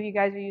 How many of you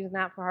guys are using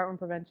that for heartworm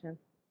prevention?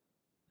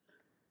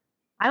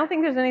 I don't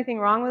think there's anything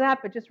wrong with that,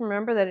 but just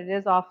remember that it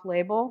is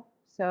off-label.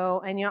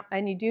 So, and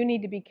you do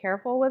need to be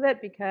careful with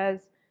it because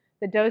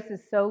The dose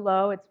is so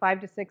low, it's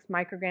 5 to 6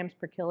 micrograms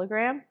per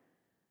kilogram.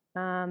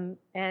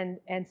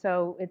 And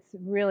so it's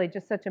really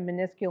just such a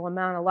minuscule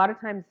amount. A lot of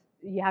times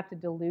you have to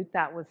dilute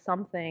that with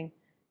something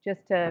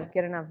just to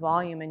get enough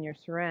volume in your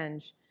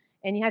syringe.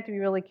 And you have to be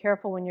really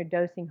careful when you're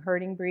dosing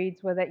herding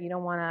breeds with it. You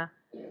don't want to,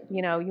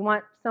 you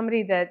want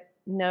somebody that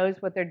knows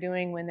what they're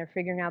doing when they're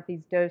figuring out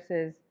these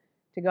doses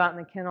to go out in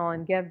the kennel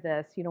and give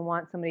this. You don't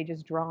want somebody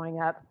just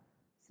drawing up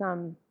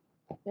some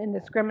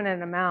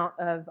indiscriminate amount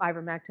of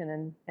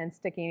ivermectin and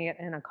sticking it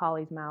in a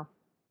collie's mouth.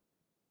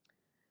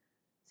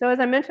 So as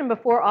I mentioned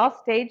before, all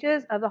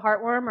stages of the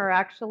heartworm are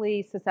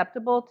actually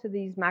susceptible to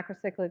these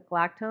macrocyclic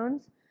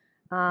lactones.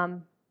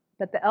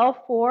 But the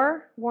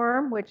L4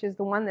 worm, which is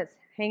the one that's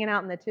hanging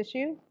out in the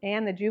tissue,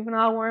 and the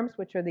juvenile worms,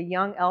 which are the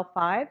young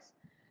L5s,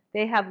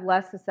 they have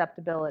less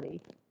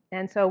susceptibility.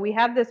 And so we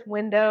have this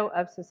window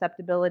of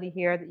susceptibility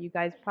here that you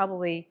guys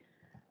probably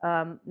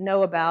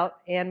know about.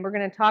 And we're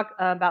going to talk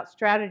about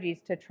strategies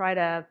to try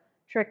to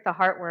trick the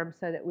heartworm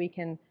so that we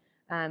can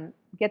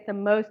get the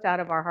most out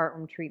of our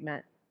heartworm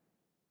treatment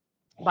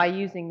by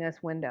using this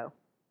window.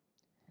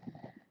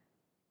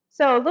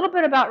 So a little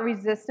bit about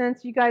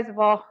resistance. You guys have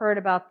all heard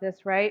about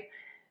this, right?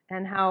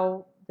 And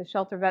how the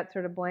shelter vets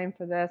are to blame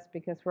for this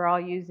because we're all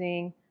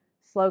using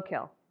slow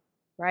kill,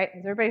 right?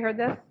 Has everybody heard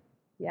this?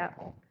 Yeah.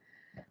 Well,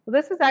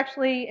 this is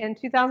actually in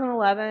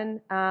 2011,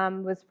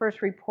 was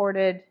first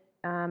reported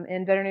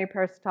in veterinary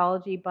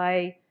parasitology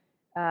by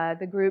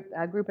the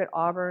group at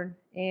Auburn.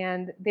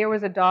 And there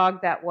was a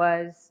dog that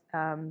was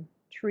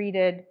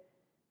treated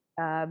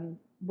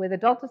with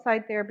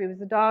adulticide therapy. It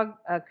was a dog,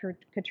 a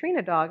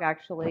Katrina dog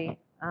actually,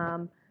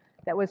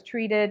 that was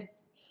treated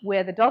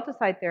with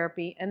adulticide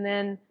therapy, and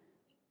then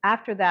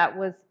after that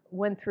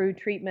went through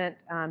treatment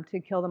to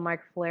kill the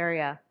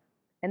microfilaria.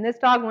 And this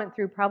dog went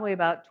through probably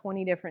about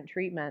 20 different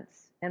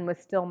treatments and was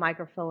still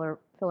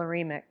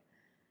microfilariemic.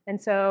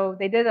 And so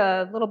they did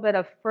a little bit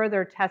of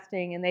further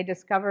testing, and they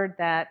discovered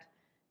that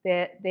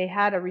they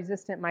had a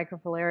resistant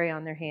microfilaria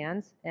on their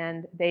hands,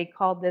 and they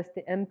called this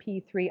the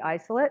MP3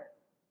 isolate.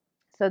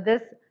 So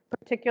this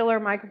particular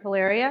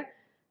microfilaria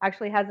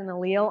actually has an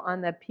allele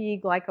on the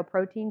P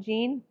glycoprotein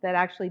gene that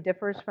actually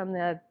differs from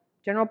the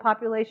general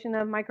population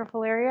of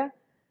microfilaria.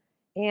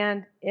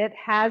 And it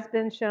has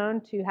been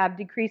shown to have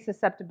decreased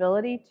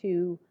susceptibility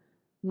to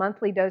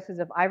monthly doses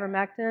of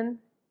ivermectin,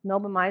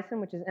 milbemycin,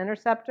 which is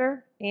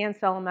interceptor, and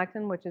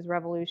selamectin, which is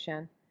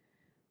revolution.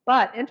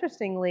 But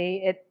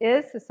interestingly, it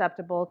is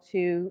susceptible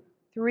to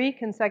 3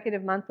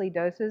 consecutive monthly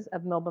doses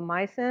of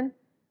milbemycin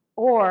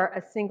or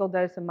a single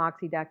dose of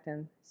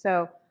moxidectin.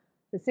 So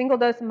the single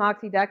dose of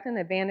moxidectin,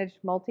 Advantage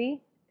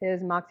Multi,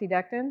 is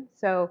moxidectin.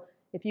 So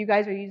if you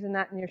guys are using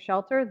that in your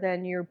shelter,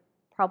 then you're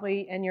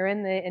probably, and you're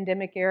in the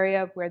endemic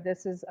area where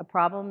this is a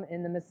problem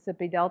in the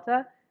Mississippi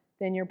Delta,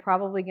 then you're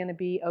probably going to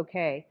be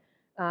okay.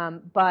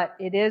 But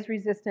it is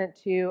resistant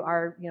to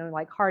our,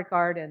 like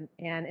HeartGuard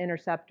and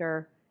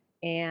Interceptor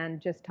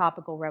and just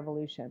topical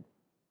Revolution.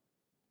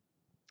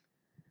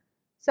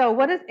 So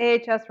what does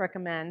AHS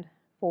recommend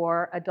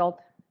for adult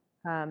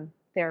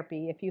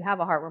therapy if you have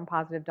a heartworm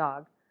positive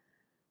dog?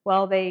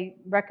 Well, they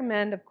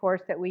recommend, of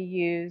course, that we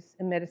use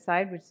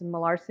imiticide, which is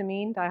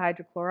melarsamine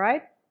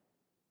dihydrochloride.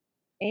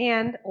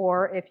 And,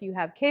 or if you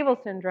have cable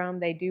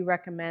syndrome, they do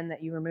recommend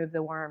that you remove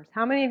the worms.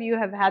 How many of you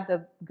have had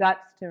the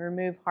guts to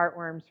remove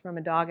heartworms from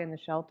a dog in the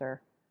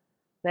shelter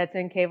that's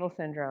in cable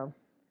syndrome?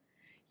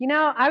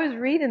 I was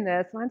reading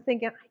this and I'm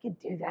thinking, I could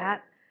do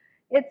that.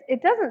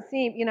 It doesn't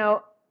seem,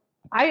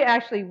 I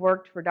actually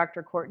worked for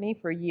Dr. Courtney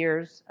for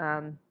years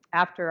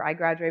after I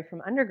graduated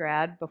from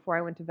undergrad, before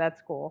I went to vet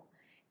school.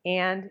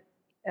 And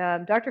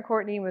Dr.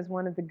 Courtney was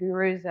one of the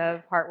gurus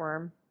of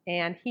heartworm.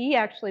 And he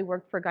actually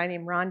worked for a guy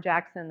named Ron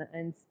Jackson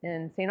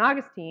in St.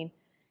 Augustine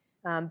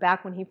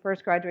back when he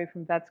first graduated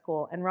from vet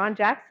school. And Ron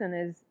Jackson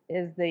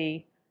is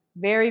the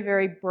very,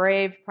 very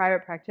brave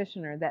private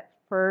practitioner that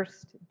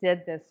first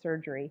did this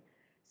surgery.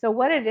 So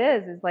what it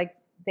is like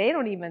they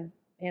don't even,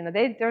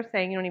 they're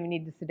saying you don't even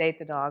need to sedate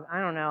the dog.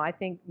 I don't know. I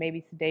think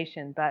maybe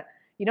sedation, but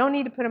you don't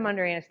need to put them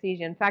under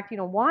anesthesia. In fact, you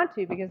don't want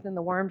to, because then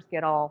the worms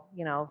get all,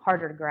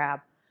 harder to grab.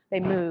 They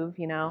move,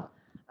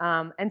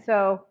 and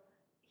so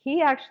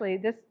he actually,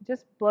 this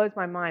just blows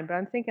my mind, but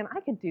I'm thinking I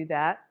could do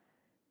that.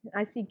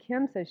 I see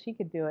Kim says she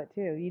could do it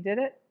too. You did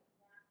it?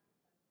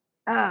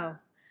 Oh,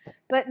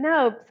 but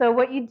no. So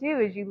what you do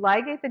is you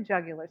ligate the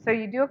jugular. So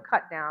you do a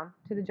cut down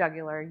to the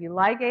jugular. You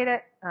ligate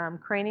it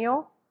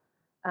cranial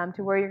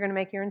to where you're going to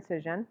make your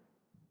incision.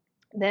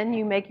 Then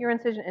you make your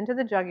incision into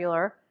the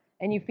jugular,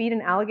 and you feed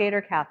an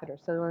alligator catheter.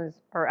 So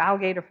or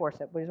alligator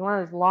forceps, which is one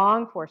of those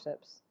long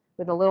forceps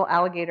with the little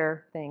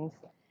alligator things,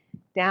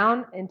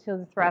 down into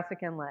the thoracic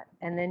inlet,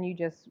 and then you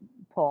just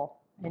pull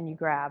and you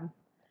grab.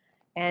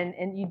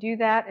 And you do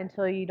that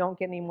until you don't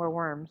get any more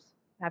worms.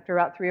 After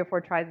about 3 or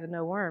 4 tries with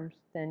no worms,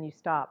 then you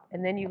stop.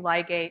 And then you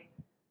ligate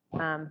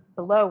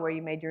below where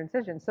you made your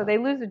incision. So they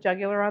lose the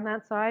jugular on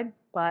that side,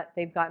 but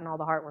they've gotten all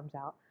the heartworms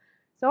out.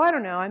 So I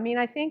don't know.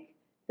 I think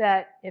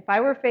that if I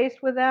were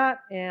faced with that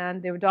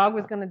and the dog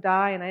was going to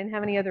die and I didn't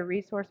have any other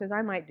resources,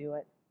 I might do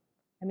it.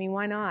 I mean,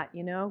 why not?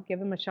 You know, give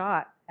them a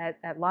shot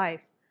at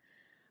life.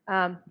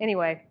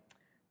 Anyway,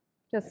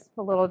 just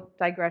a little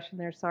digression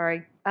there,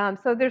 sorry.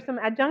 So there's some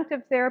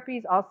adjunctive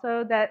therapies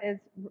also that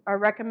are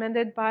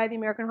recommended by the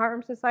American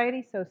Heartworm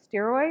Society, so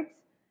steroids.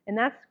 And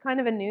that's kind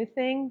of a new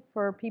thing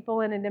for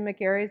people in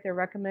endemic areas. They're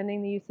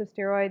recommending the use of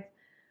steroids.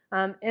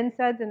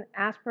 NSAIDs and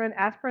aspirin.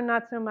 Aspirin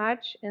not so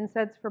much.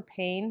 NSAIDs for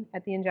pain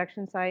at the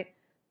injection site.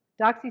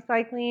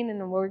 Doxycycline,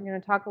 and we're going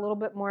to talk a little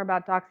bit more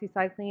about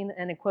doxycycline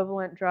and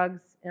equivalent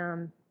drugs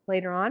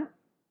later on.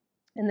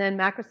 And then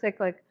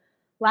macrocyclic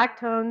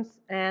lactones,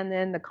 and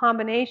then the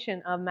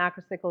combination of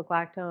macrocyclic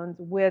lactones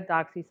with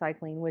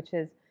doxycycline, which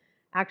is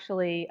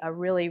actually a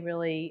really,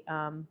 really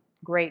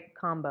great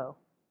combo.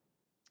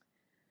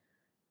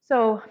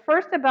 So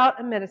first about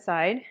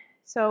amiticide.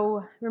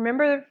 So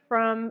remember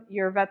from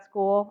your vet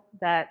school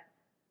that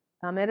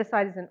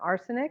amiticide is an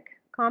arsenic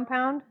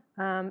compound,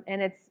 and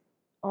it's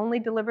only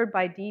delivered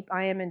by deep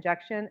IM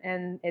injection,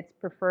 and it's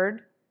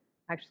preferred.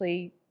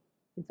 Actually,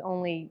 it's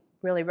only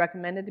really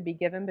recommended to be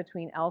given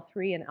between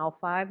L3 and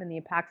L5 in the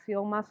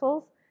epaxial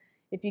muscles.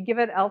 If you give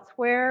it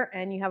elsewhere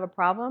and you have a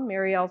problem,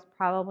 Muriel's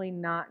probably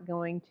not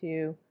going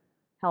to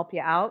help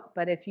you out.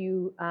 But if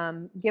you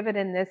give it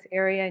in this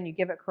area and you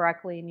give it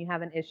correctly and you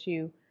have an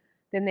issue,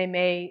 then they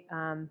may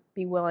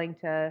be willing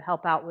to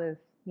help out with,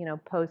 you know,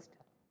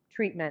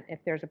 post-treatment if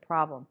there's a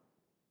problem.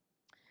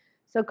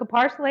 So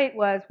caparsolate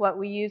was what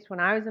we used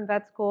when I was in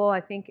vet school. I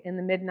think in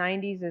the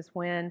mid-90s is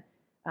when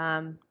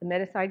the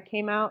amiticide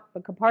came out.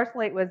 But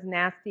caparsolate was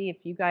nasty. If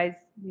you guys,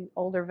 the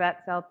older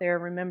vets out there,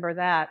 remember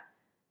that.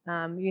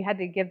 You had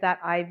to give that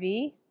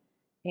IV.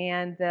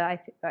 And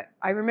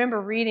I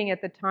remember reading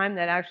at the time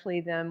that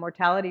actually the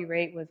mortality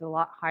rate was a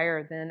lot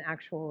higher than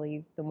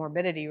actually the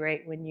morbidity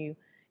rate when you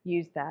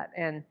use that.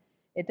 And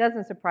it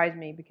doesn't surprise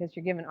me because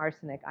you're given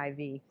arsenic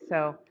IV.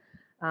 So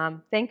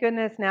thank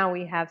goodness now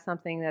we have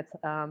something that's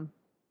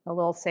a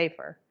little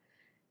safer.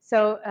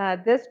 So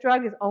this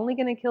drug is only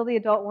going to kill the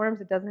adult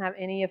worms. It doesn't have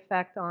any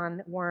effect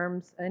on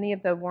worms, any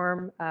of the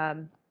worm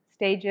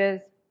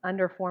stages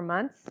under 4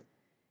 months.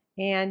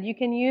 And you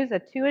can use a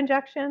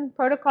 2-injection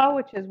protocol,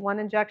 which is 1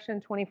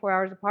 injection 24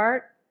 hours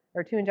apart,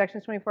 or 2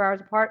 injections 24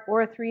 hours apart,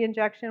 or a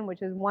 3-injection,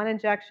 which is 1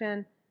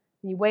 injection,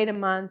 you wait a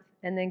month,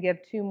 and then give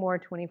 2 more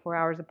 24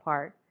 hours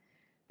apart.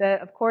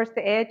 Of course,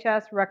 the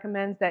AHS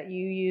recommends that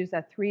you use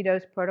a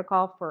 3-dose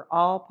protocol for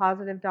all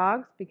positive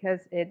dogs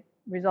because it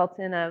results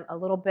in a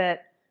little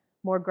bit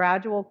more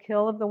gradual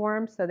kill of the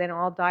worms so they don't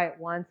all die at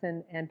once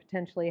and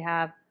potentially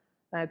have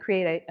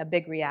create a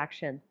big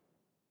reaction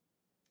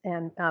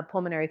and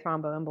pulmonary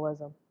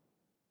thromboembolism.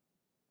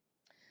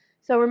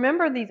 So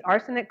remember, these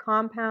arsenic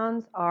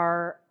compounds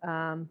are,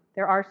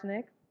 they're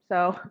arsenic,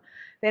 so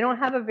they don't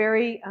have a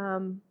very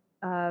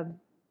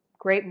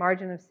great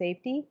margin of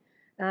safety.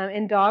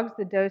 In dogs,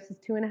 the dose is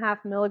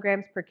 2.5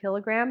 milligrams per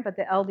kilogram, but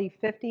the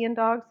LD50 in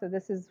dogs, so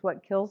this is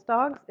what kills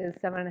dogs, is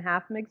 7.5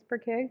 mg per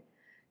kg.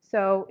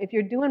 So if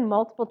you're doing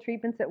multiple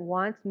treatments at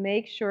once,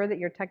 make sure that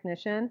your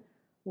technician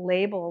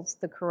labels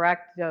the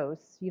correct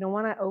dose. You don't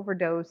want to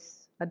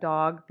overdose a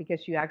dog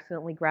because you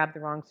accidentally grab the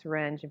wrong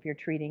syringe if you're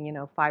treating, you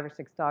know, 5 or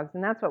 6 dogs.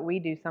 And that's what we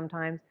do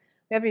sometimes.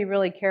 We have to be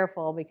really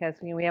careful because,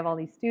 you know, we have all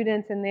these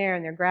students in there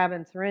and they're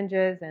grabbing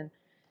syringes. And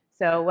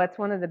so what's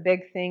one of the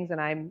big things that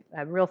I'm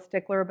a real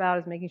stickler about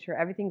is making sure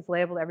everything's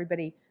labeled.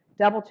 Everybody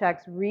double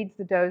checks, reads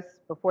the dose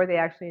before they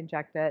actually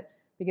inject it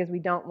because we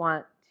don't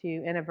want to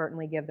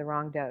inadvertently give the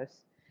wrong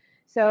dose.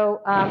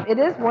 So it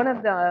is one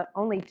of the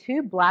only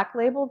 2 black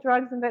label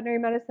drugs in veterinary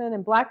medicine,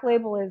 and black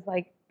label is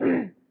like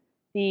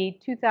the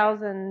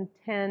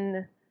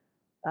 2010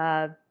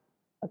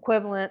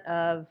 equivalent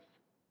of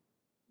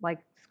like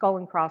skull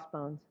and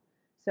crossbones.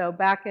 So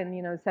back in,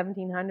 you know, the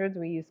 1700s,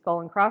 we used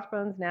skull and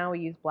crossbones. Now we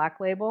use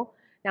black label.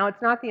 Now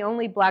it's not the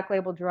only black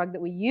label drug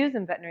that we use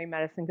in veterinary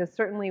medicine because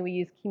certainly we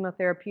use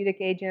chemotherapeutic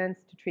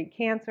agents to treat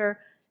cancer,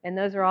 and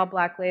those are all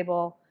black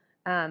label.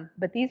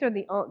 But these are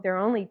there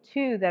are only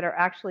 2 that are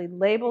actually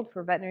labeled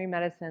for veterinary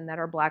medicine that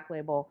are black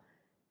label.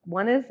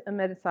 One is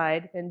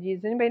amiticide, and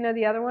does anybody know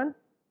the other one?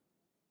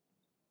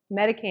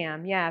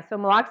 Medicam, yeah. So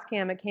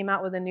meloxicam, it came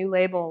out with a new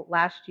label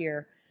last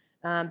year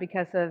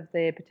because of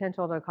the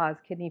potential to cause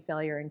kidney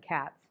failure in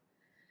cats.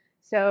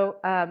 So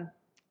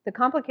the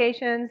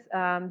complications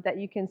that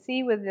you can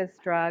see with this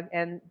drug,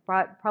 and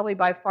probably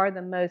by far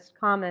the most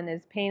common,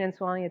 is pain and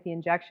swelling at the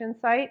injection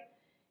site.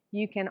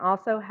 You can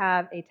also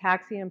have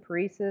ataxia and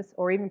paresis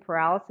or even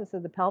paralysis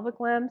of the pelvic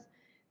limbs.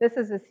 This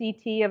is a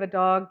CT of a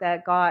dog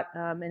that got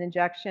an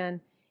injection.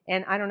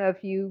 And I don't know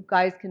if you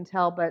guys can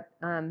tell, but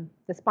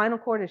the spinal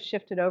cord is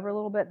shifted over a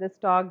little bit. This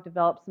dog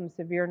developed some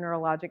severe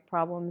neurologic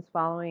problems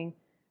following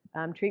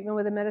treatment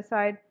with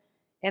amiticide.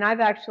 And I've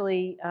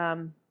actually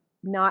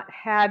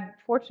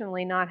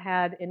fortunately not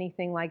had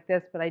anything like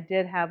this, but I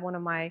did have one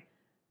of my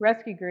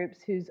rescue groups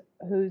whose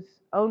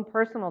own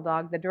personal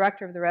dog, the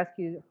director of the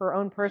rescue, her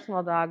own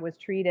personal dog was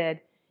treated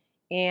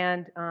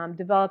and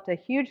developed a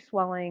huge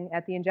swelling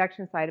at the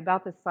injection site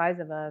about the size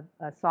of a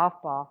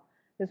softball.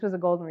 This was a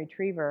golden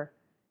retriever.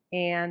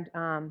 And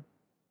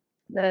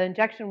The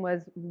injection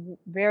was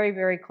very,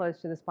 very close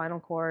to the spinal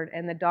cord,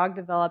 and the dog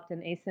developed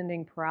an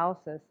ascending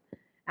paralysis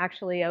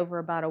actually over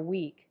about a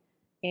week,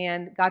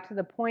 and got to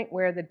the point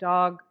where the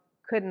dog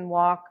couldn't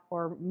walk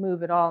or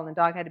move at all, and the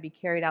dog had to be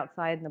carried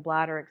outside and the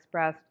bladder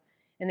expressed,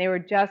 and they were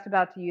just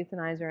about to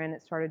euthanize her, and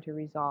it started to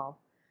resolve.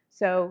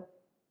 So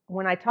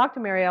when I talked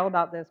to Marielle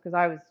about this, because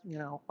I was,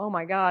 oh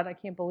my God, I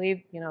can't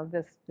believe,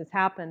 this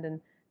happened,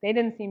 and they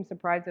didn't seem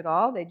surprised at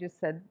all. They just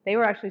said they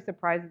were actually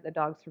surprised that the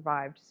dog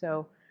survived.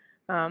 So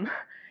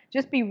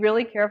just be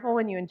really careful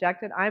when you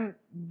inject it. I'm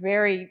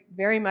very,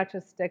 very much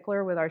a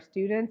stickler with our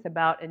students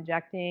about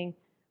injecting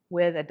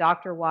with a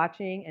doctor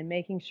watching and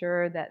making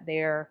sure that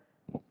they're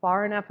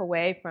far enough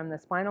away from the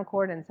spinal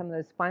cord and some of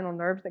those spinal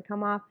nerves that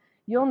come off.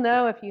 You'll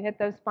know if you hit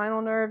those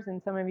spinal nerves,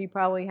 and some of you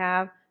probably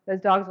have,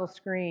 those dogs will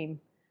scream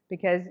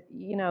because,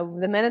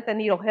 the minute the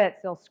needle hits,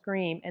 they'll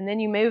scream. And then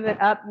you move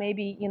it up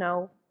maybe,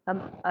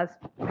 a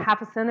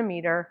half a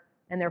centimeter,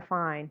 and they're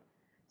fine.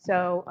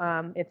 So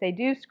if they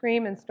do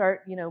scream and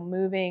start,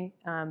 moving,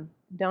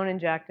 don't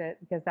inject it,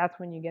 because that's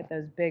when you get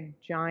those big,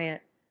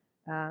 giant,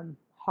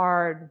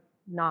 hard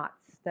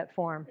knots that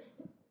form.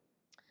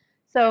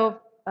 So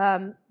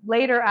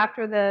later,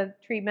 after the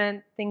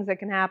treatment, things that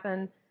can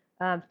happen,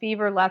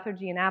 fever,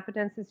 lethargy, and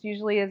appetence. This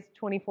usually is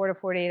 24 to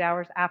 48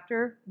 hours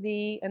after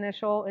the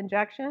initial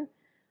injection.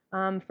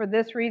 For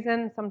this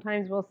reason,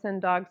 sometimes we'll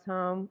send dogs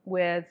home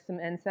with some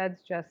NSAIDs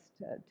just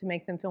to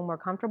make them feel more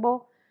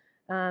comfortable.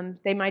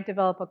 They might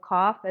develop a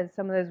cough as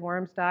some of those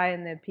worms die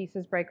and the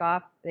pieces break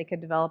off. They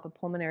could develop a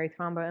pulmonary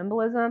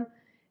thromboembolism.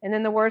 And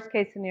then the worst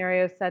case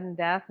scenario is sudden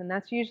death, and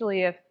that's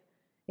usually if,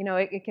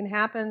 it can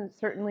happen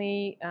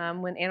certainly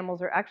when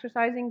animals are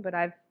exercising, but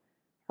I've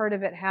heard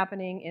of it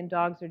happening in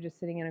dogs that are just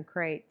sitting in a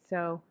crate.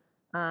 So,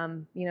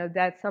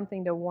 that's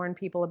something to warn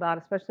people about,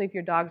 especially if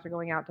your dogs are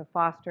going out to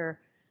foster.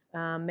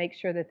 Make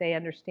sure that they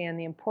understand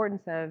the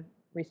importance of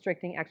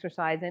restricting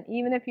exercise, and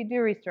even if you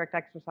do restrict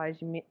exercise,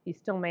 you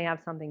still may have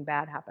something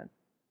bad happen.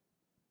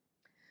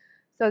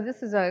 So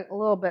this is a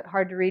little bit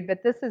hard to read,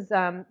 but this is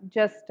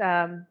just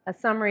a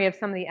summary of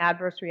some of the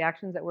adverse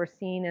reactions that we're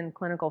seeing in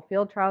clinical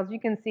field trials. You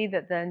can see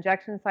that the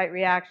injection site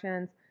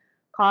reactions,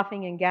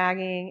 coughing and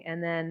gagging,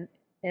 and then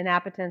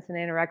inappetence and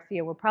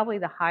anorexia were probably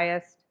the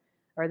highest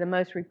or the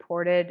most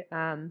reported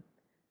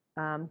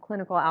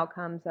clinical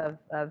outcomes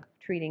of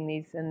treating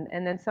these,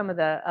 and then some of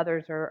the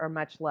others are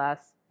much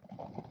less.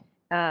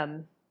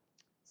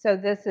 So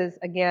this is,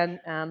 again,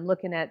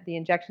 looking at the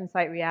injection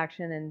site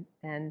reaction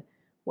and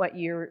what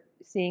you're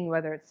seeing,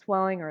 whether it's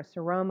swelling or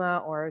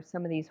seroma or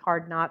some of these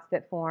hard knots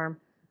that form,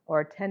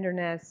 or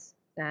tenderness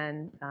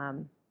and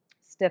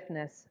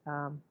stiffness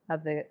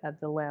of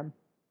the limb.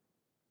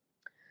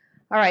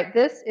 All right,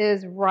 this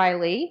is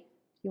Riley.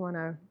 If you want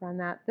to run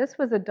that. This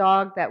was a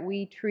dog that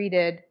we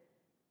treated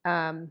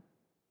about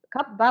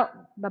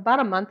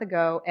a month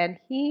ago, and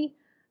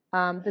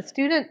the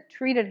student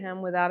treated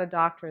him without a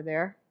doctor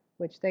there,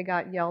 which they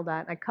got yelled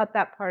at. I cut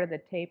that part of the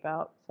tape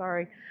out,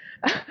 sorry.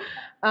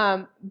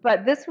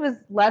 But this was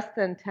less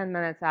than 10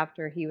 minutes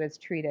after he was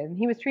treated, and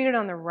he was treated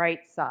on the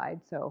right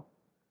side, so.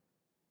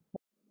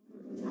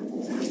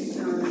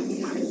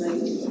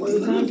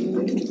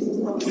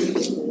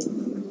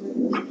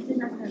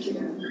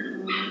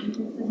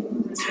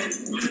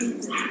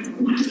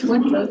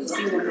 What dose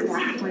do you want to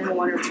have? 0.01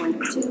 or 0.2?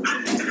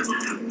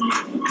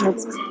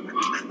 That's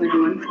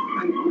 0.01.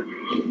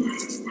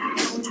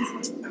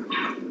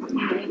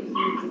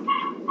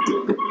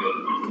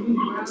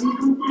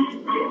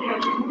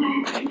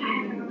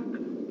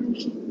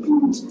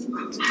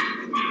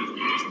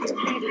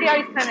 You see how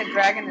he's kind of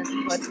dragging his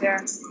foot there?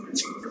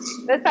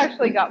 This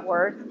actually got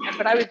worse,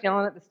 but I was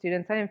yelling at the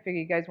students. I didn't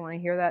figure you guys want to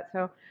hear that.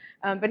 So,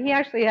 but he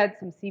actually had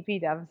some CP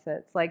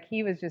deficits. Like,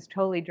 he was just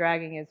totally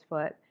dragging his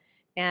foot.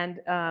 And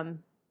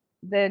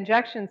the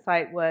injection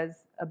site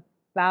was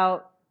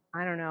about,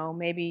 I don't know,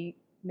 maybe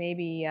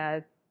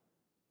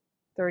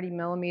 30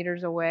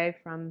 millimeters away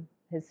from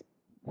his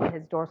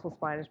dorsal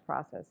spinous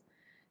process.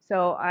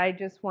 So I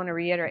just want to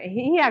reiterate,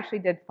 he actually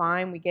did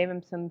fine. We gave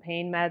him some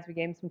pain meds, we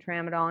gave him some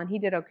tramadol, and he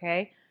did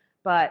okay.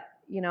 But,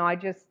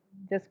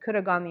 this could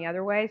have gone the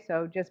other way,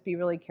 so just be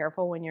really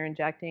careful when you're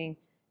injecting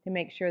to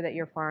make sure that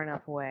you're far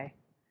enough away.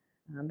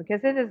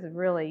 Because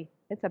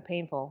it's a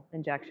painful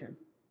injection.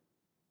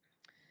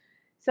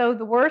 So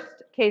the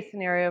worst case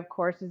scenario, of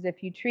course, is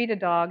if you treat a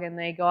dog and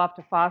they go off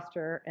to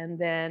foster, and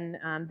then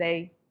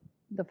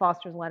the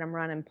fosters let them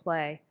run and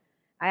play.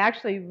 I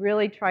actually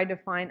really tried to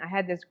find, I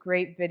had this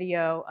great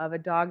video of a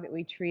dog that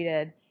we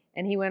treated,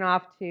 and he went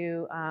off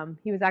to,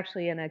 he was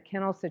actually in a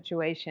kennel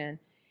situation,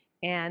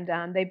 and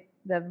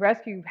the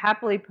rescue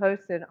happily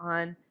posted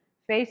on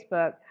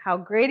Facebook how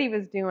great he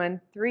was doing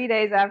 3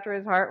 days after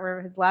his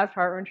last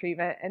heartworm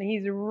treatment, and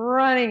he's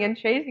running and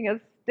chasing a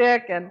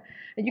stick, and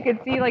you could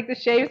see like the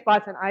shave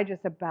spots, and I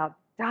just about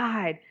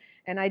died.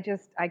 And I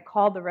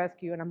called the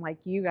rescue, and I'm like,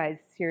 you guys,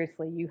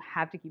 seriously, you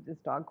have to keep this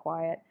dog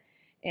quiet.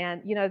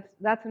 And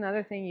that's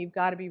another thing you've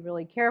got to be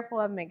really careful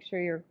of. Make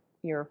sure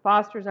your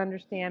fosters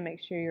understand,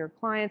 make sure your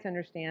clients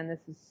understand.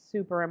 This is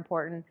super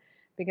important,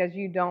 because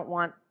you don't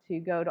want to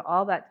go to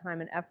all that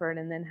time and effort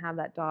and then have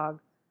that dog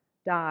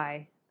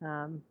die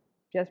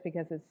just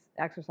because it's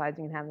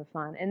exercising and having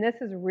fun. And this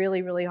is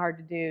really, really hard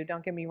to do.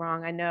 Don't get me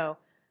wrong, I know.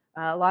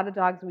 A lot of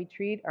dogs we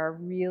treat are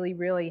really,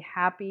 really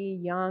happy,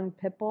 young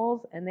pit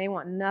bulls, and they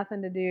want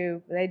nothing to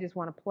do. They just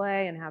want to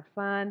play and have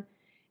fun.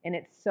 And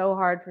it's so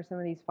hard for some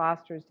of these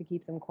fosters to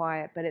keep them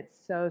quiet, but it's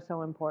so,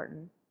 so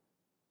important.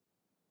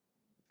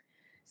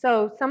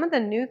 So some of the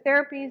new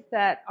therapies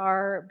that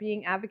are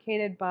being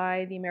advocated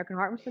by the American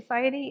Heartworm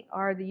Society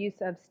are the use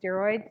of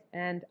steroids.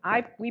 And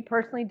we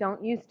personally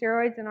don't use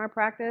steroids in our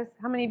practice.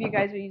 How many of you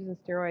guys are using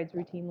steroids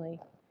routinely?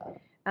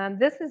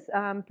 This is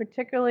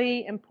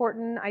particularly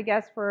important, I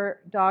guess, for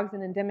dogs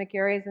in endemic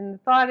areas. And the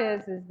thought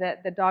is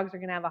that the dogs are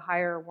going to have a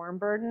higher worm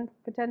burden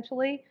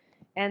potentially,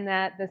 and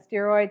that the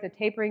steroids, a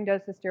tapering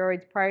dose of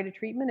steroids prior to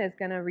treatment is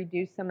going to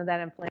reduce some of that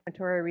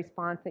inflammatory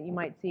response that you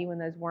might see when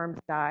those worms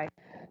die.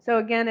 So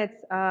again,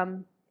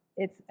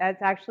 it's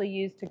actually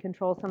used to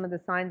control some of the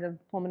signs of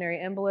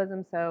pulmonary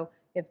embolism. So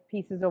if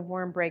pieces of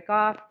worm break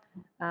off,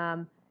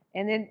 and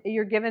then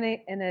you're given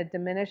it in a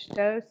diminished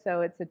dose,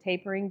 so it's a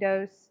tapering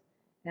dose.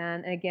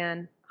 And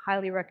again,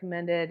 highly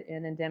recommended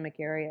in endemic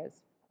areas.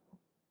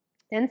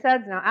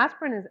 NSAIDs, now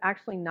aspirin is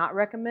actually not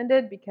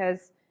recommended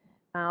because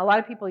a lot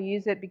of people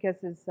use it because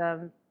it's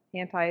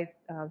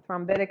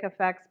anti-thrombotic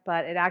effects,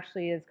 but it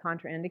actually is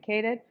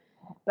contraindicated.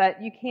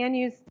 But you can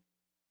use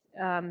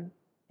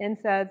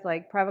NSAIDs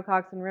like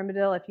Previcox and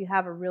Rimadyl if you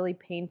have a really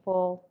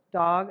painful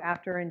dog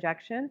after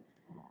injection.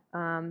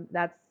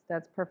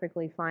 That's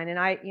perfectly fine.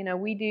 And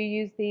we do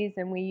use these,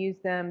 and we use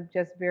them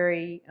just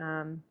very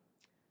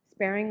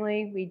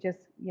sparingly. We just,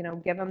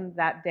 give them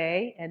that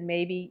day, and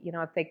maybe,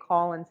 if they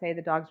call and say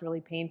the dog's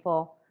really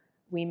painful,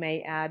 we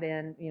may add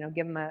in,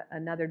 give them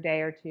another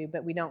day or two,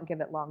 but we don't give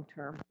it long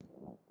term.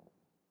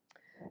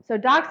 So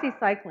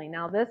doxycycline,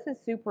 now this is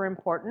super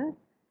important.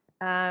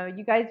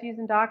 You guys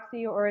using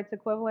doxy or its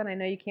equivalent? I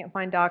know you can't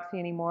find doxy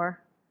anymore.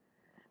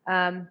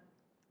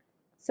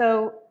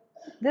 So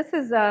this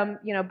is,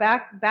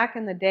 back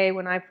in the day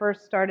when I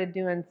first started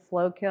doing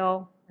slow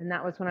kill, and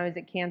that was when I was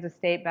at Kansas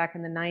State back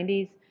in the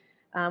 90s.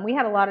 We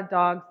had a lot of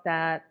dogs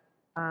that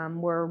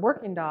were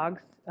working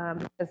dogs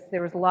because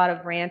there was a lot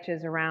of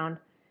ranches around.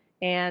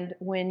 And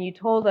when you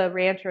told a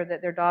rancher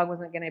that their dog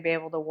wasn't going to be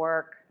able to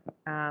work,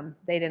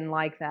 they didn't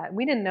like that.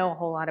 We didn't know a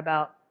whole lot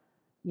about,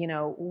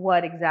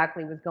 what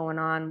exactly was going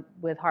on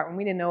with heartworm.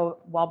 We didn't know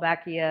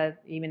Wolbachia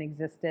even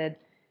existed.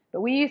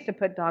 But we used to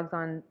put dogs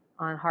on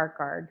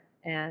HeartGuard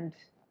and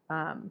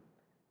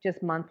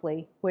just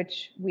monthly,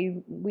 which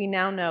we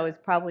now know is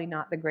probably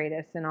not the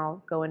greatest, and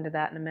I'll go into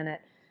that in a minute.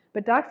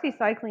 But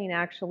doxycycline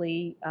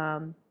actually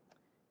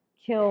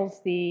kills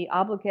the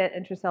obligate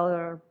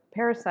intracellular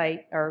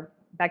parasite or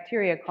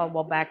bacteria called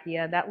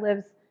Wolbachia that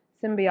lives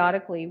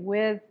symbiotically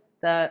with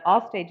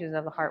all stages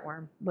of the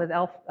heartworm, with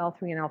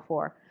L3 and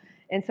L4.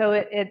 And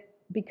so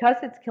because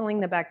it's killing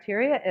the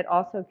bacteria, it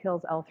also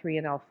kills L3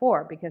 and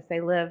L4 because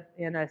they live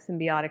in a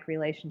symbiotic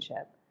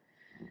relationship.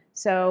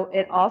 So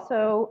it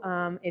also,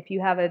 if you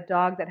have a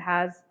dog that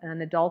has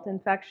an adult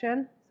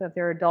infection, so if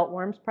there are adult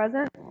worms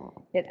present,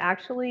 it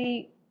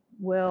actually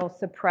will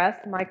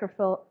suppress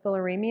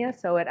microfilariemia,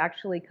 so it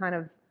actually kind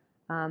of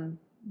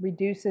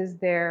reduces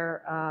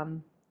their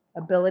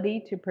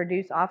ability to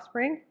produce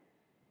offspring.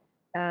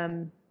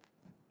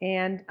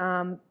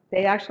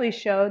 They actually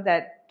showed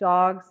that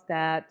dogs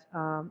that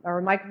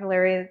or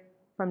microfilaria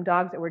from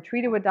dogs that were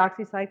treated with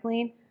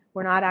doxycycline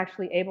were not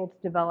actually able to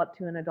develop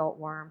to an adult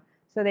worm.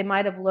 So they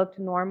might have looked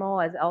normal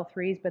as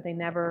L3s, but they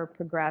never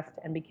progressed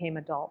and became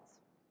adults.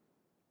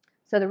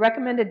 So the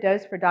recommended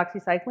dose for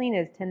doxycycline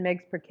is 10 mg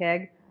per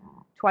kg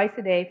twice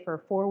a day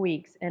for 4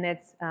 weeks, and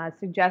it's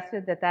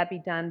suggested that that be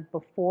done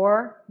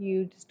before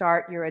you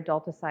start your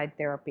adulticide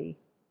therapy.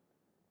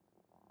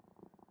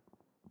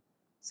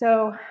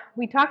 So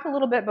we talked a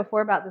little bit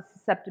before about the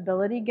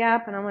susceptibility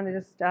gap, and I want to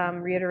just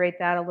reiterate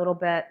that a little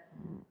bit.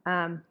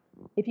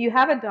 If you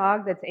have a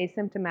dog that's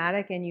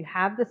asymptomatic and you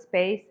have the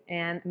space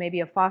and maybe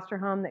a foster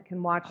home that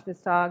can watch this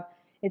dog,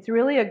 it's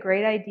really a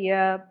great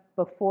idea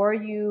before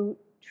you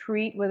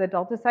treat with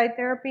adulticide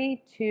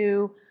therapy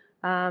to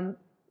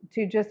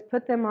just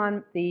put them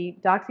on the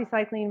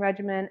doxycycline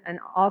regimen and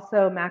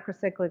also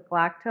macrocyclic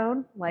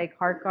lactone like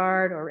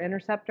HeartGuard or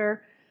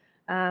Interceptor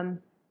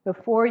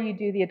before you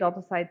do the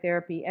adulticide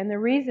therapy. And the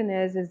reason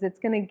is it's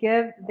going to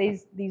give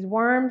these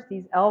worms,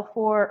 these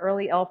L4,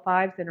 early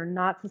L5s that are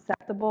not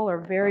susceptible or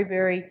very,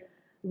 very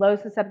low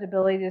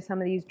susceptibility to some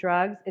of these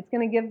drugs, it's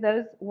going to give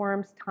those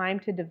worms time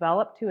to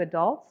develop to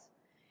adults.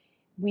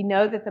 We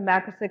know that the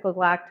macrocyclic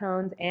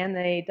lactones and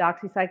the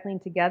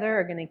doxycycline together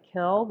are going to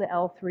kill the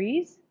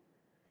L3s,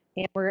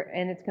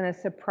 and it's going to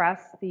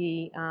suppress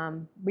the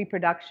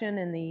reproduction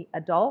in the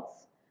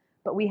adults.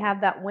 But we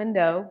have that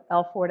window,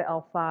 L4 to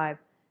L5.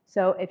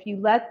 So if you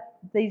let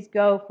these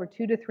go for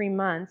 2 to 3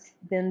 months,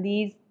 then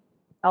these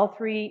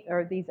L3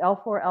 or these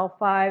L4,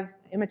 L5,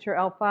 immature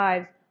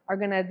L5s are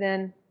going to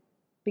then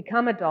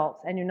become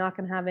adults, and you're not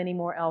going to have any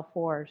more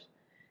L4s.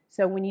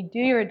 So when you do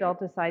your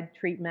adulticide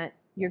treatment,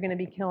 you're going to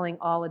be killing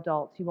all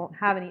adults. You won't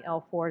have any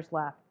L4s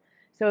left.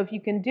 So if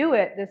you can do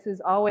it, this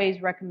is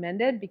always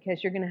recommended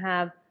because you're going to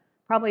have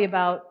probably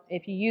about,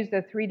 if you use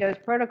the 3-dose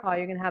protocol,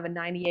 you're going to have a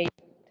 98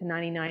 to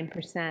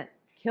 99%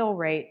 kill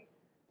rate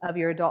of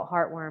your adult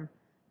heartworm,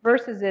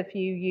 versus if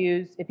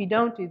you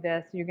don't do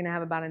this, you're going to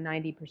have about a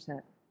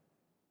 90%.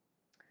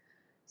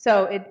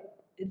 So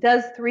it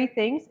does 3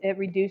 things. It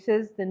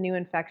reduces the new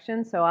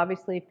infection. So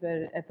obviously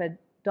if a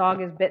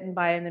dog is bitten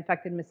by an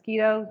infected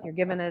mosquito, you're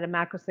giving it a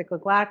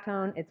macrocyclic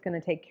lactone, it's going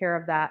to take care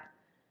of that.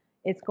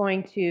 It's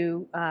going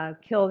to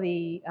kill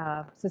the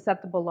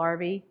susceptible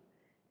larvae,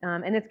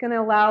 and it's going to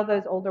allow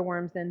those older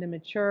worms then to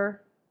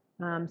mature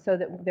so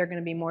that they're going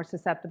to be more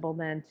susceptible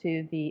then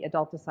to the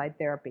adulticide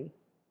therapy.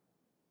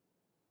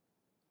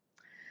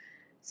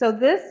 So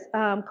this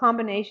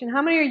combination,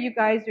 how many of you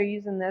guys are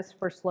using this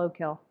for slow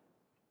kill?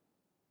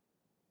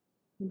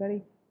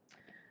 Anybody?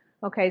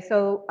 Okay,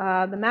 so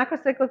the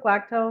macrocyclic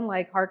lactone,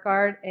 like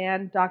Heartgard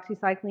and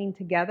doxycycline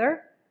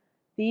together,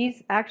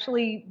 these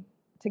actually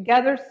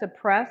together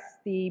suppress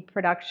the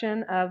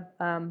production of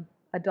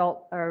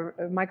adult or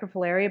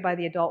microfilaria by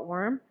the adult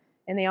worm,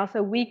 and they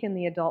also weaken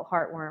the adult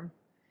heartworm.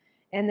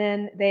 And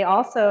then they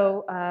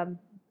also,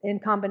 in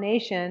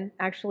combination,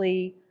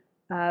 actually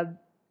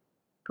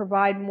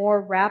provide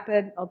more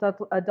rapid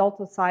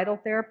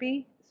adulticidal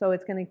therapy. So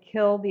it's going to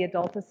kill the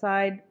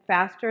adulticide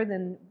faster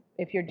than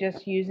if you're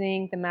just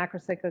using the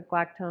macrocyclic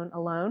lactone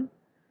alone.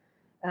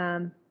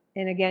 And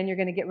again, you're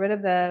going to get rid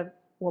of the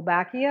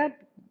Wolbachia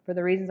for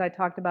the reasons I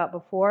talked about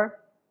before.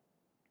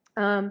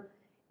 And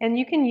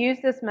you can use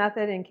this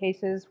method in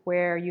cases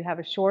where you have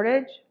a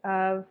shortage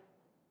of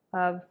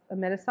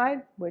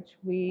amiticide, which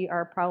we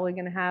are probably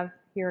going to have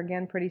here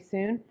again pretty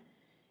soon.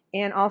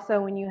 And also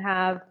when you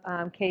have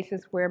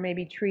cases where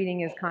maybe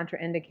treating is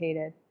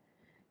contraindicated.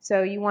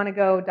 So you want to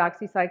go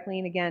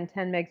doxycycline, again,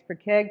 10 mg per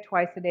kg,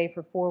 twice a day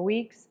for 4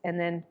 weeks, and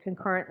then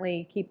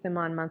concurrently keep them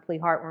on monthly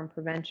heartworm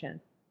prevention.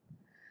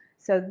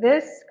 So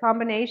this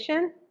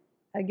combination,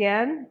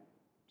 again,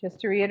 just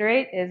to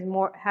reiterate,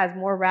 has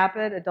more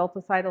rapid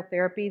adulticidal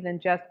therapy than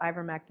just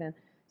ivermectin.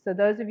 So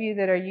those of you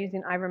that are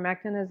using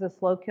ivermectin as a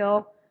slow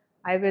kill,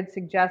 I would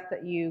suggest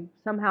that you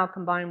somehow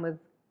combine with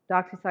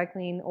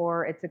doxycycline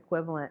or its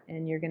equivalent,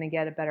 and you're going to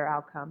get a better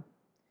outcome.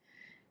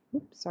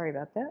 Oops, sorry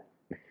about that.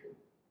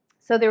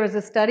 So there was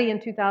a study in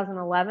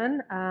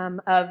 2011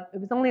 it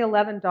was only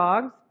 11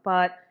 dogs,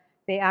 but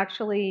they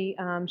actually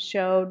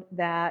showed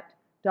that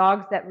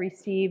dogs that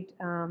received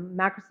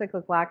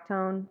macrocyclic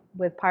lactone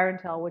with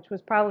Pyrantel, which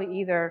was probably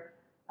either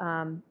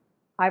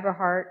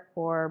Iberheart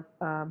or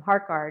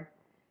Heartgard,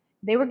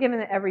 they were given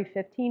it every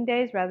 15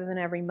 days rather than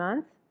every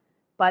month,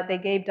 but they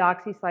gave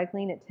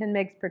doxycycline at 10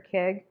 mg per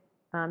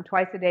kg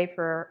twice a day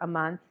for a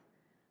month,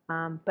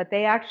 but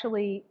they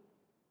actually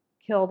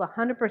killed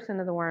 100%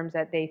 of the worms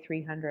at day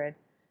 300.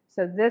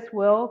 So this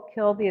will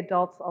kill the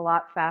adults a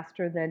lot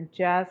faster than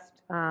just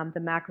the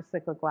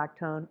macrocyclic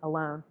lactone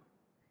alone.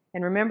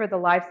 And remember, the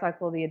life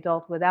cycle of the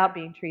adult without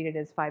being treated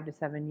is 5 to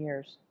 7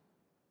 years.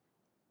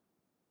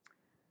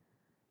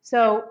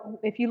 So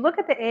if you look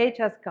at the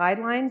AHS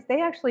guidelines,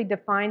 they actually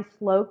define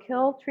slow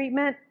kill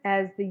treatment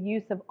as the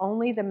use of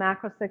only the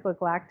macrocyclic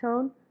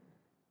lactone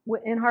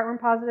in heartworm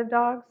positive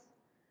dogs.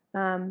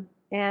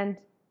 And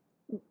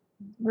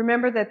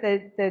remember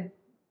that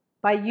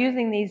by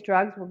using these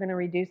drugs, we're going to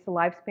reduce the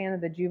lifespan of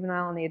the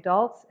juvenile and the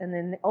adults, and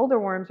then the older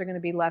worms are going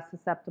to be less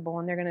susceptible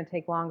and they're going to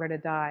take longer to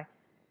die.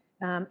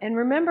 And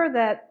remember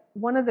that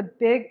one of the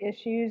big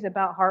issues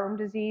about heartworm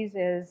disease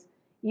is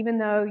even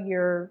though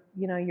you're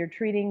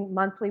treating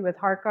monthly with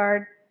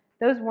Heartgard,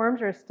 those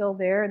worms are still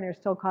there and they're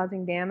still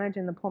causing damage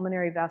in the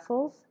pulmonary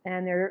vessels.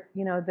 And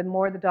the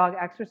more the dog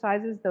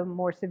exercises, the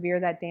more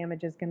severe that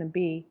damage is going to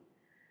be.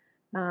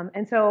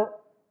 And so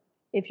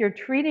if you're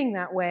treating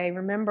that way,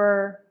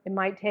 remember it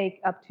might take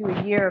up to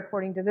a year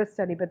according to this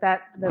study, but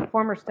the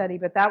former study,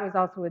 but that was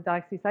also with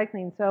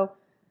doxycycline. So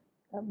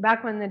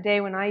back in the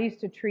day when I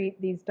used to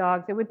treat these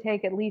dogs, it would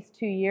take at least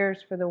 2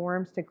 years for the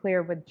worms to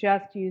clear with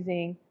just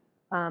using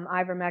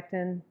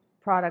ivermectin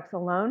products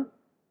alone.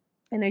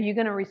 And are you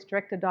going to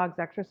restrict a dog's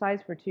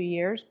exercise for 2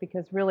 years?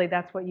 Because really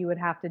that's what you would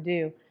have to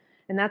do.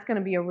 And that's going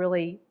to be a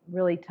really,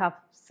 really tough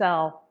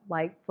sell,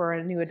 like for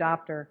a new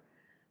adopter,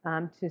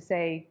 to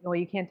say, well,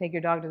 you can't take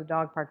your dog to the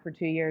dog park for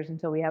 2 years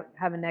until we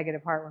have a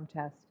negative heartworm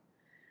test.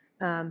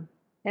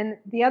 And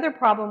the other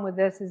problem with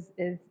this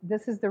is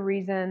this is the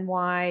reason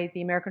why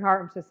the American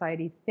Heartworm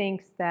Society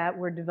thinks that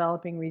we're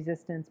developing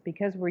resistance,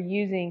 because we're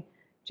using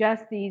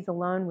just these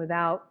alone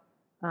without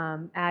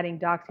adding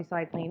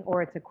doxycycline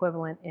or its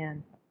equivalent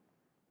in.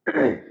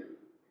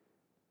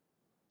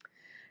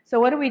 So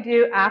what do we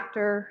do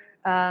after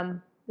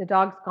the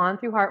dog's gone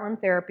through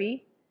heartworm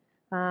therapy?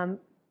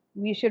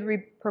 We should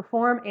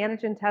perform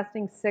antigen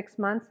testing 6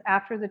 months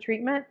after the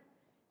treatment.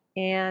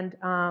 And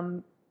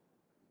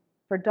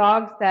for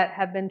dogs that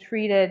have been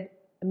treated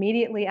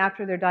immediately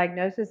after their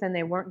diagnosis and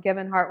they weren't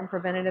given heartworm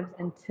preventatives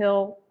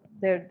until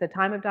the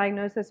time of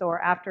diagnosis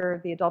or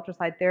after the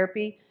adulticide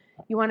therapy,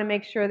 you want to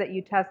make sure that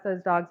you test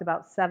those dogs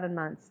about 7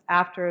 months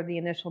after the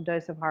initial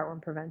dose of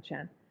heartworm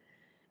prevention.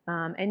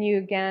 And you,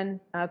 again,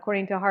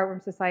 according to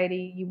Heartworm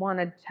Society, you want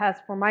to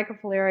test for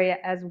microfilaria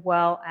as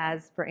well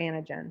as for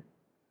antigen.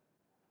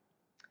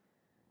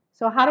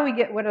 So how do we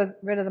get rid of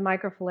the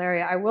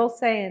microfilaria? I will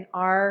say in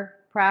our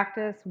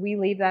practice, we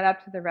leave that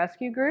up to the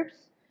rescue groups.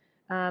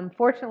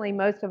 Fortunately,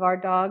 most of our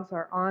dogs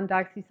are on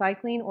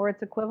doxycycline or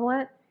its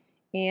equivalent,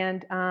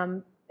 and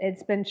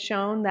it's been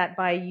shown that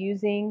by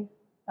using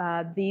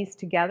these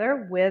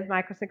together with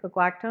microcyclic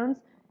lactones,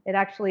 it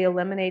actually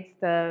eliminates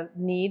the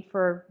need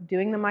for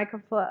doing the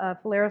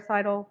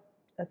microfilaricidal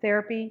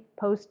therapy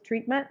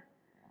post-treatment.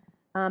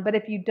 But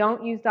if you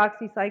don't use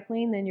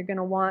doxycycline, then you're going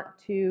to want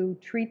to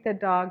treat the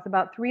dogs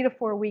about 3 to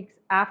 4 weeks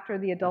after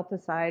the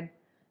adulticide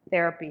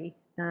therapy.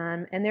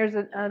 And there's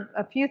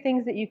a few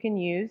things that you can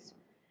use.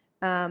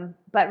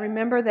 But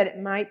remember that it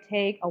might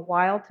take a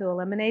while to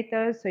eliminate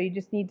those, so you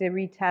just need to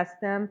retest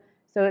them.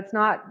 So it's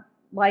not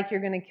like you're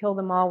going to kill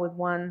them all with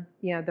one,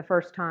 the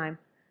first time.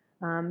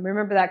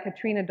 Remember that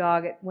Katrina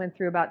dog, it went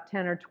through about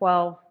 10 or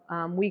 12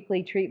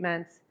 weekly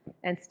treatments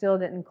and still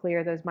didn't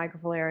clear those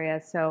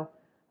microfilaria. So,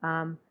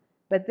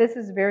 but this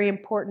is very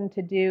important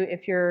to do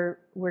if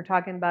we're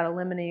talking about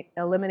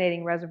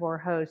eliminating reservoir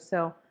hosts.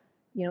 So,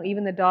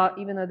 even though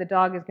the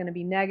dog is going to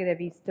be negative,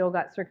 he's still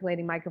got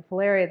circulating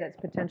microfilaria that's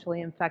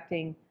potentially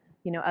infecting,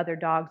 other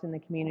dogs in the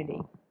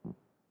community.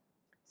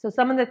 So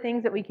some of the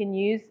things that we can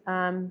use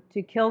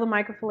to kill the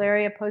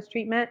microfilaria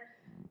post-treatment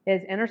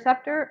is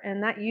Interceptor,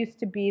 and that used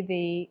to be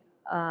the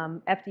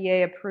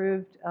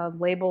FDA-approved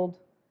labeled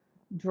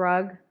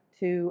drug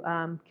to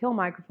kill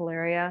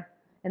microfilaria,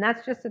 and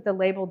that's just at the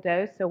labeled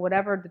dose. So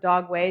whatever the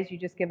dog weighs, you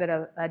just give it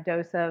a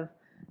dose of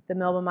the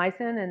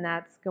milbemycin, and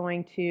that's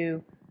going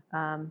to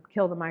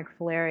kill the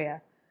microfilaria.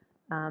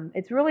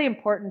 It's really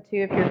important too,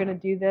 if you're going to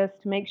do this,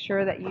 to make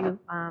sure that you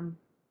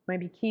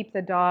maybe keep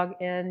the dog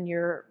in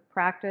your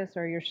practice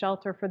or your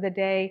shelter for the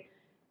day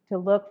to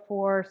look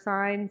for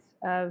signs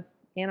of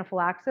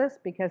anaphylaxis,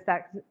 because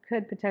that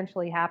could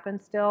potentially happen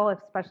still,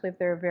 especially if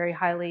they're very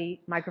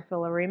highly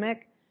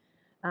microfilaric.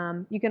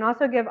 You can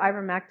also give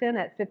ivermectin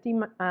at 50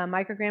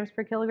 micrograms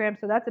per kilogram,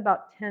 so that's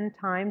about 10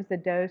 times the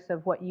dose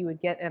of what you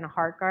would get in a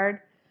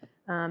Heartgard,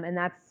 and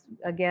that's,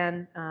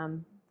 again,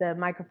 the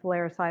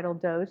microfilaricidal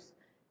dose.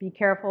 Be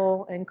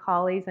careful in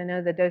collies. I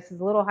know the dose is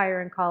a little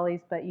higher in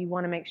collies, but you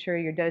want to make sure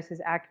your dose is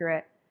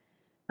accurate.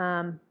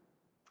 And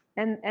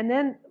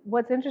then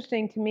what's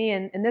interesting to me,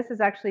 and this is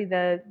actually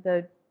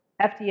the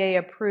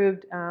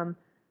FDA-approved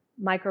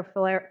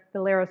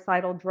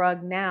microfilaricidal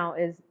drug now,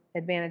 is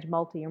Advantage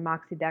Multi or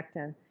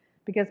moxidectin,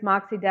 because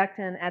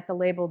moxidectin at the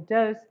labeled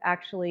dose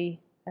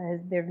actually,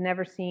 they've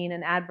never seen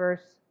an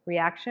adverse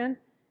reaction,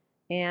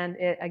 and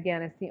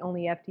again, it's the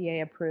only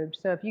FDA approved.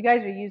 So if you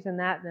guys are using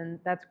that, then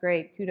that's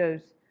great,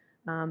 kudos,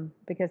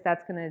 because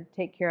that's going to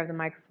take care of the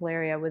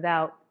microfilaria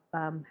without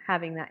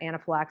having that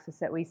anaphylaxis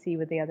that we see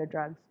with the other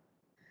drugs.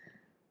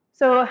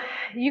 So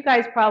you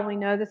guys probably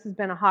know this has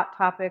been a hot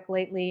topic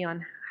lately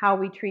on how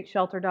we treat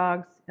shelter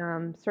dogs.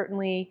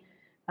 Certainly,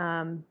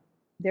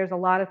 there's a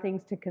lot of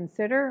things to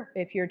consider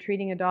if you're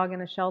treating a dog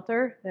in a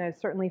shelter. There's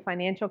certainly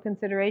financial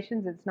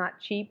considerations. It's not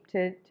cheap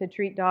to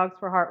treat dogs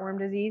for heartworm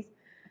disease.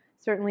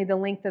 Certainly the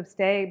length of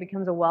stay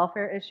becomes a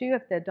welfare issue.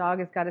 If the dog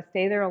has got to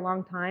stay there a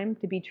long time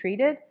to be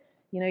treated,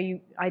 you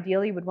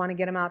ideally would want to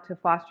get them out to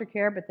foster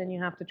care, but then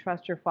you have to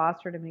trust your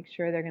foster to make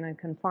sure they're going to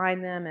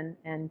confine them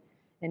and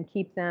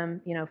keep them,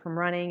 from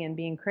running and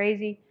being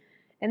crazy.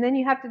 And then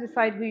you have to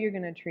decide who you're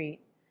going to treat.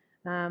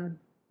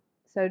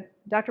 So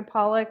Dr.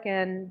 Pollock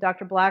and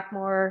Dr.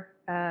 Blackmore,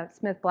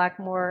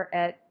 Smith-Blackmore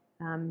at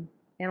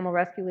Animal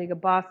Rescue League of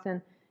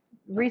Boston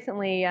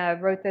recently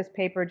wrote this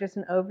paper, just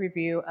an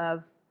overview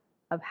of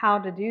how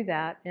to do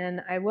that.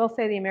 And I will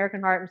say the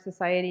American Heartworm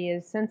Society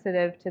is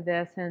sensitive to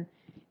this,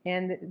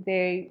 and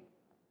they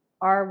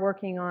are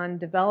working on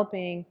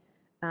developing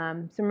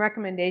some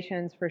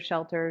recommendations for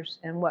shelters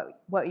and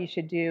what you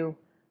should do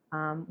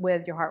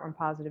with your heartworm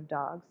positive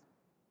dogs.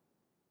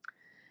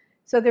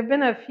 So there have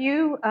been a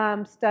few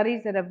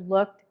studies that have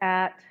looked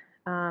at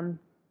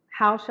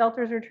how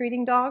shelters are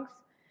treating dogs.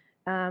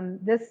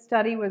 This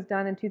study was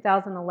done in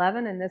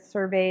 2011, and this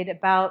surveyed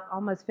about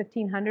almost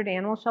 1,500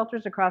 animal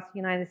shelters across the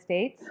United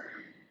States.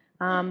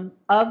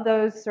 Of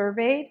those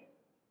surveyed,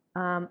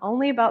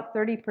 only about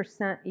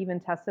 30% even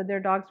tested their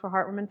dogs for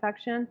heartworm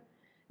infection.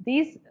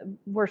 These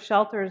were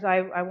shelters,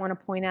 I want to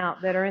point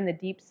out, that are in the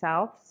deep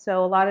south.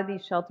 So a lot of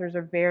these shelters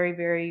are very,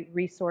 very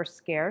resource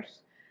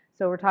scarce.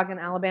 So we're talking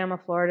Alabama,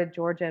 Florida,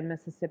 Georgia, and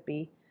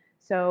Mississippi.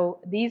 So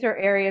these are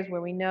areas where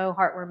we know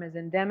heartworm is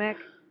endemic,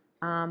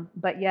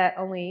 but yet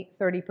only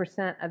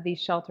 30% of these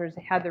shelters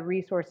had the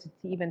resources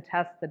to even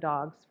test the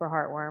dogs for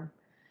heartworm.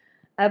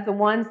 Of the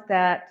ones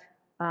that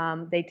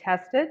they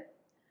tested,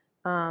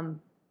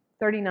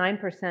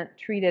 39%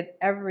 treated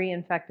every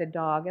infected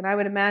dog. And I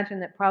would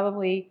imagine that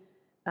probably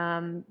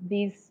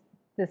this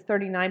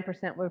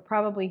 39% were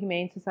probably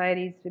humane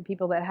societies, the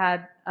people that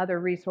had other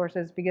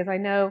resources, because I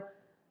know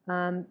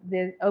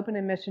the open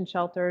admission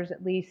shelters,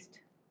 at least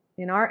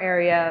in our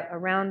area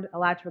around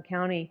Alachua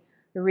County,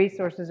 the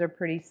resources are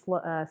pretty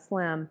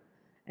slim.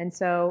 And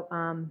so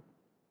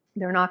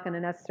they're not going to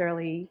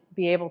necessarily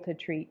be able to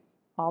treat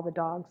all the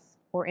dogs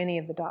or any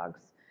of the dogs.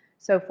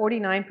 So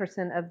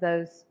 49% of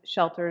those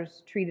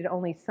shelters treated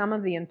only some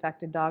of the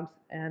infected dogs,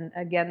 and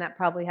again, that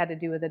probably had to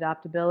do with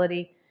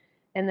adoptability,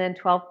 and then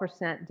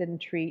 12% didn't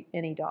treat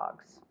any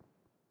dogs.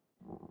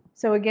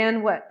 So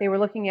again, what they were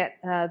looking at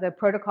the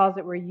protocols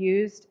that were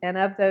used, and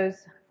of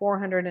those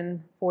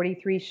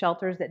 443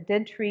 shelters that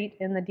did treat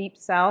in the Deep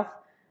South,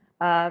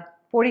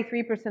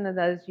 43% of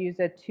those use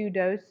a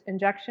 2-dose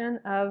injection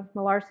of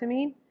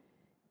melarsoline,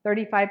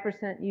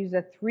 35% use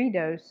a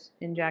 3-dose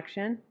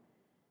injection,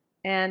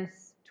 and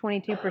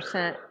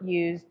 22%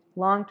 used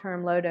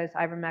long-term low-dose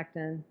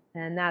ivermectin,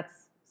 and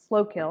that's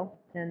slow kill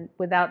and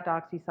without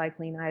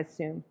doxycycline, I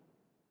assume.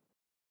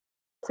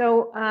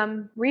 So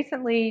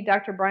recently,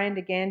 Dr. Brian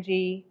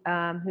DeGangi,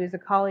 who's a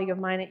colleague of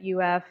mine at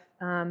UF,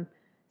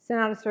 sent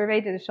out a survey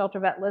to the Shelter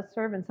Vet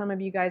Listserv, and some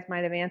of you guys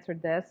might have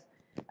answered this.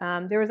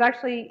 There was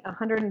actually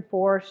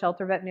 104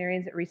 shelter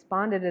veterinarians that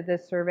responded to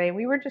this survey, and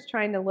we were just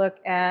trying to look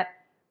at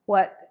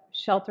what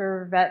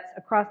shelter vets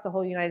across the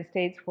whole United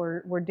States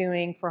were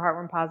doing for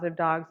heartworm-positive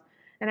dogs.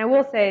 And I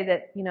will say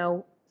that, you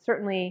know,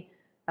 certainly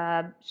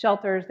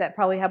shelters that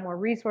probably have more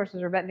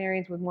resources or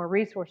veterinarians with more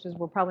resources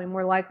were probably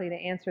more likely to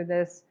answer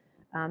this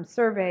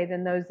survey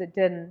than those that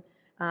didn't,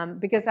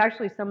 because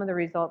actually some of the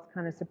results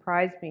kind of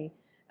surprised me.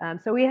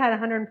 So we had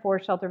 104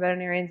 shelter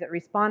veterinarians that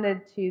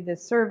responded to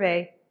this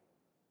survey,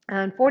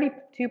 and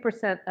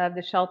 42% of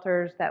the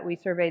shelters that we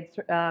surveyed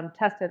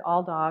tested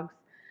all dogs.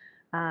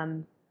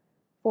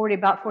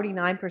 About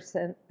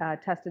 49%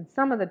 tested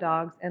some of the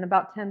dogs, and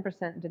about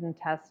 10% didn't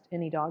test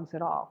any dogs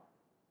at all.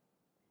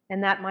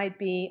 And that might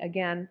be,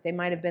 again, they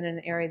might have been in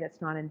an area that's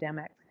not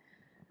endemic.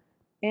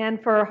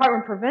 And for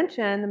heartworm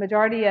prevention, the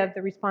majority of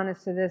the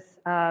respondents to this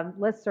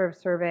listserv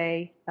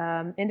survey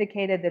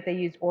indicated that they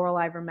used oral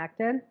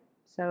ivermectin,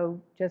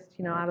 so just,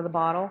 you know, out of the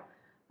bottle.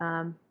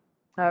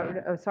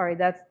 Sorry,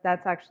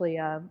 that's actually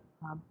a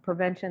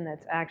prevention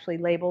that's actually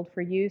labeled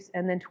for use,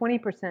 and then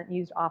 20%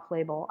 used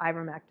off-label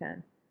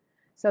ivermectin.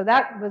 So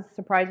that was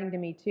surprising to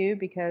me too,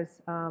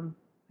 because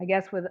I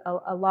guess with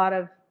a lot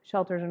of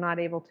shelters are not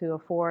able to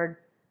afford,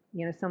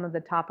 you know, some of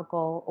the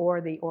topical or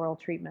the oral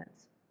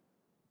treatments.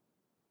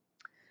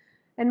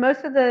 And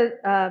most of the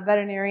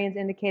veterinarians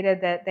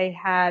indicated that they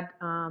had,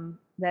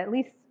 that at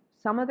least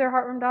some of their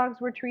heartworm dogs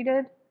were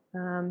treated,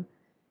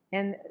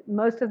 and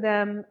most of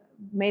them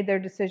made their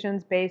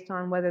decisions based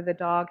on whether the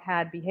dog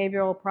had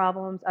behavioral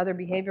problems, other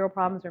behavioral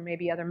problems, or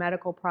maybe other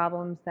medical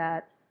problems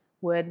that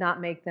would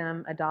not make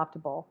them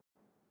adoptable.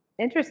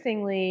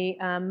 Interestingly,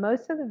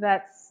 most of the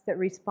vets that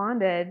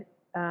responded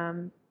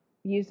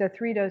used a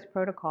 3-dose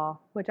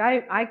protocol, which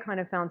I kind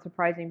of found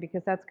surprising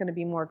because that's going to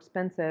be more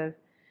expensive.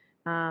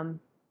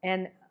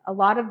 And a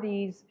lot of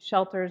these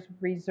shelters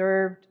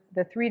reserved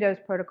the 3-dose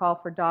protocol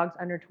for dogs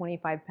under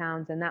 25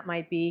 pounds, and that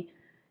might be,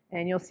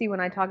 and you'll see when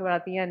I talk about it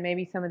at the end,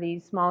 maybe some of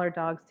these smaller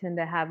dogs tend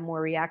to have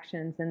more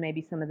reactions than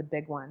maybe some of the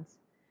big ones.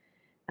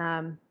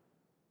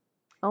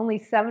 Only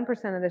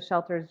 7% of the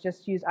shelters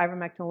just use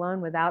ivermectin alone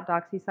without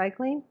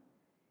doxycycline,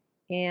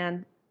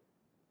 and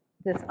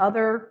this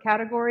other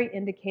category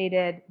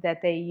indicated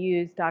that they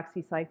use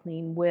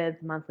doxycycline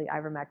with monthly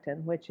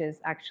ivermectin, which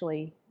is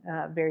actually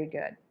very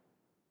good.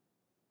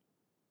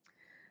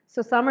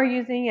 So some are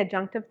using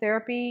adjunctive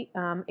therapy.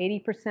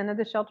 80% of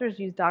the shelters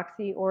use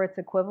doxy or its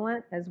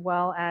equivalent, as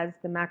well as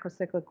the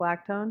macrocyclic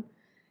lactone.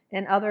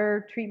 And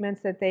other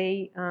treatments that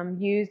they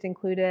used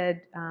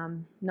included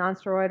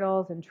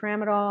nonsteroidals and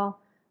tramadol.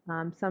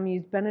 Some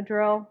used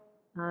Benadryl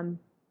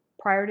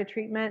prior to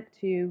treatment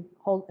to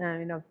hold,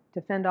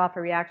 to fend off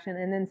a reaction,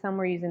 and then some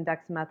were using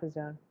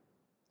dexamethasone.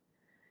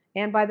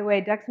 And by the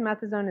way,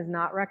 dexamethasone is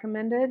not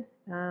recommended.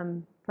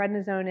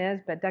 Prednisone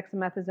is, but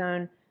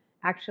dexamethasone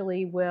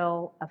actually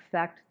will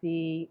affect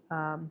the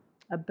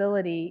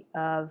ability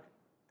of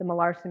the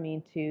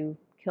melarsoline to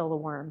kill the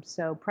worms.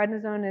 So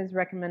prednisone is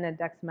recommended,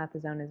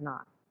 dexamethasone is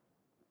not.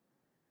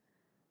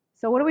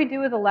 So what do we do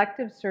with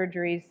elective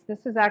surgeries?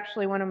 This is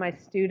actually one of my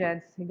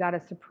students who got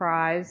a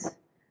surprise.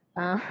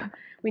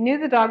 We knew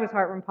the dog was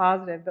heartworm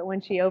positive, but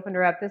when she opened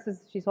her up,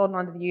 she's holding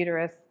onto the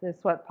uterus, this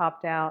is what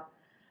popped out.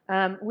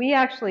 We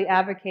actually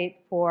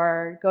advocate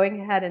for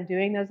going ahead and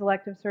doing those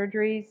elective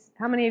surgeries.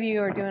 How many of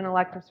you are doing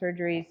elective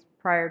surgeries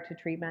prior to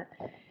treatment?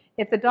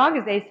 If the dog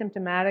is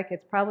asymptomatic,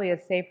 it's probably a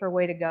safer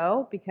way to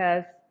go,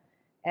 because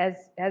as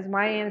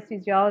my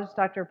anesthesiologist,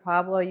 Dr.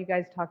 Pablo, you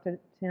guys talked to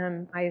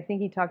him, I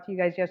think he talked to you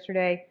guys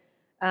yesterday,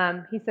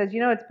 he says, you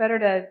know, it's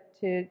better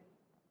to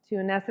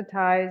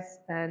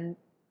anesthetize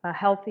a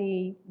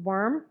healthy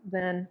worm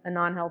than a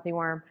non-healthy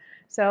worm.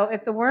 So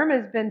if the worm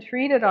has been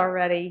treated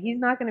already, he's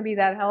not going to be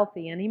that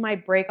healthy, and he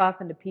might break off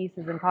into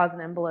pieces and cause an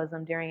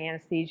embolism during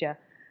anesthesia.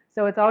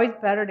 So it's always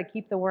better to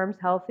keep the worms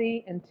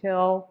healthy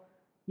until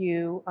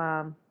you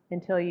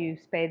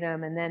spay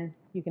them, and then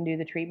you can do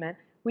the treatment.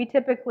 We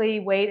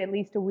typically wait at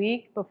least a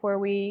week before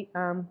we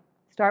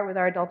start with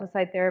our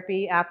adulticide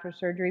therapy after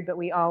surgery, but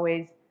we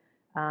always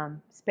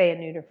spay and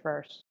neuter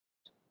first.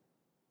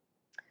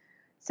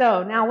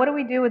 So now what do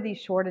we do with these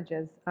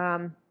shortages?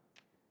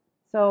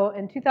 So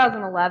in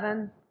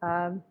 2011,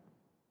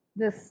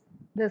 this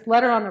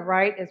letter on the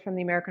right is from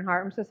the American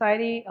Heartworm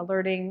Society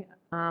alerting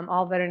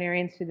all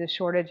veterinarians to the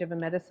shortage of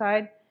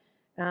amiticide.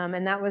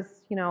 And that was,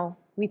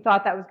 we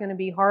thought that was going to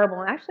be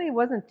horrible. And actually, it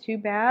wasn't too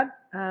bad.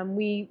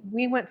 We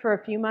went for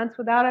a few months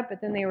without it, but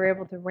then they were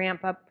able to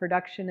ramp up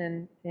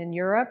production in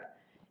Europe,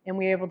 and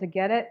we were able to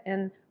get it.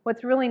 And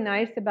what's really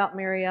nice about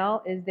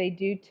Marielle is they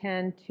do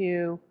tend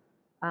to,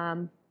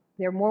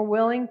 they're more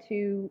willing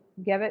to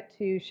give it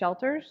to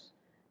shelters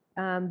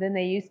than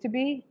they used to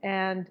be.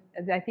 And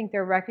I think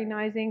they're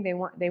recognizing they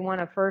want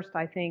to first,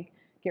 I think,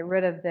 get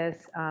rid of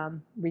this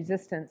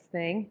resistance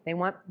thing. They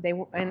want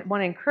to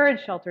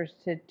encourage shelters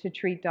to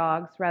treat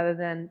dogs rather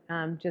than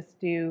just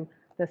do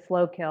the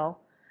slow kill.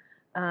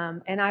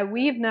 And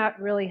we've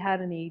not really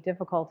had any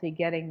difficulty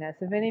getting this.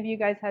 Have any of you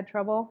guys had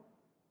trouble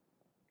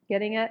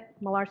getting it,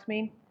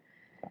 melarsoline?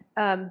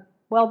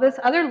 Well, this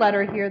other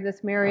letter here,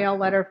 this Marielle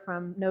letter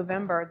from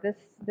November,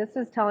 this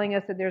is telling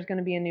us that there's going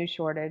to be a new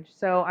shortage.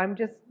 So I'm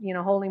just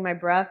holding my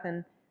breath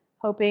and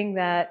hoping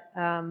that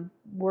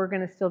we're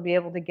going to still be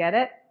able to get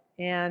it.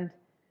 And,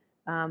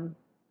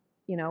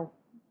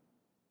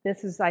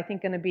 this is, I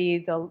think, going to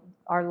be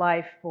our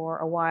life for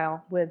a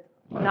while with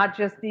not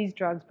just these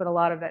drugs, but a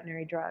lot of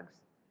veterinary drugs.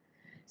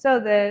 So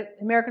the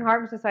American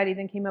Heartworm Society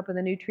then came up with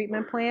a new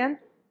treatment plan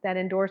that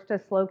endorsed a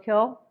slow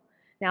kill.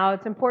 Now,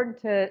 it's important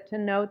to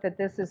note that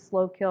this is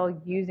slow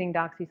kill using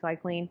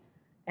doxycycline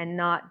and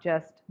not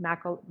just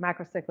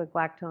macrocyclic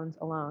lactones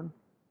alone.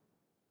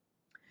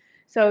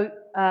 So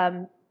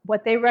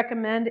what they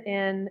recommend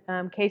in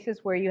cases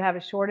where you have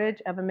a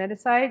shortage of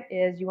amiticide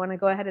is you want to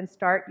go ahead and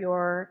start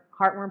your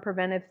heartworm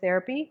preventive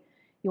therapy.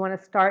 You want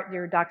to start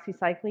your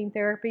doxycycline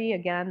therapy,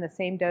 again, the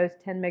same dose,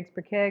 10 mg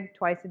per kg,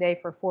 twice a day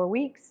for 4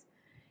 weeks.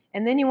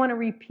 And then you want to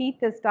repeat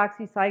this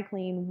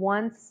doxycycline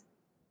once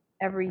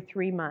every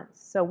 3 months.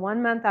 So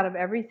 1 month out of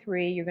every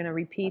 3, you're going to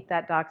repeat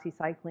that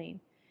doxycycline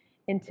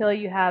until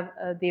you have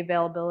the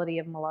availability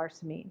of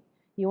melarsoline.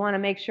 You want to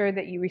make sure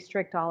that you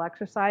restrict all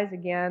exercise.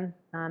 Again,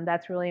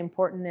 that's really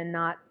important in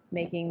not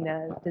making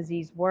the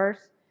disease worse.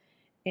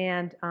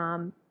 And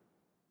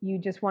you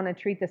just want to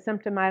treat the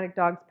symptomatic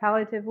dogs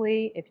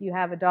palliatively. If you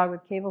have a dog with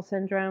cable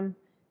syndrome,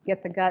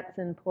 get the guts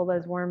and pull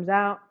those worms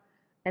out.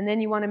 And then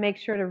you want to make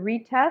sure to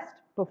retest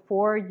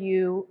before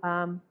you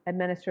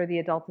administer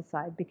the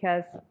adulticide,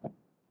 because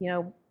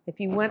if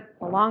you went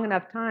a long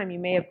enough time, you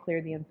may have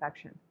cleared the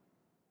infection.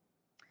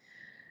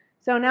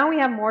 So now we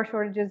have more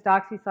shortages.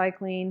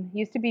 Doxycycline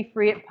used to be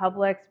free at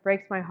Publix.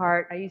 Breaks my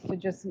heart. I used to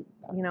just,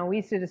 we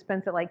used to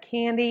dispense it like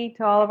candy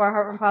to all of our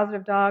heartworm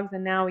positive dogs,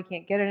 and now we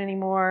can't get it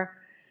anymore.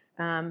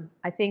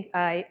 I think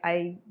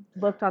I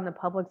looked on the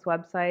Publix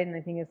website, and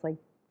I think it's like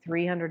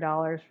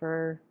 $300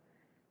 for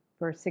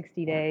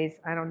 60 days.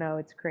 I don't know.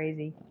 It's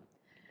crazy.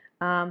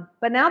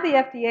 But now the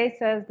FDA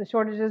says the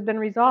shortage has been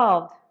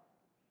resolved.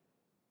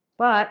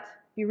 But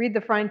if you read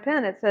the fine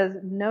print, it says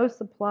no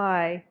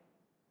supply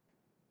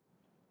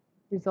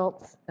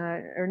results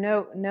or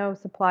no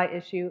supply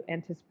issue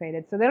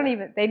anticipated. So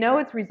they know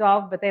it's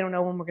resolved, but they don't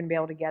know when we're going to be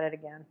able to get it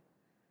again.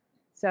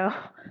 So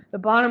the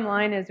bottom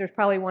line is there's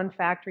probably one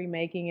factory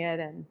making it,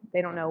 and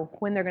they don't know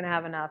when they're going to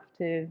have enough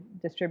to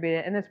distribute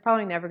it. And it's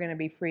probably never going to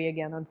be free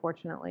again,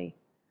 unfortunately.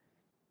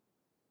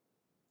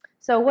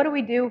 So what do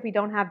we do if we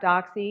don't have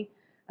doxy?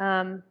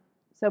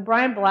 So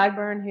Brian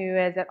Blackburn, who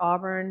is at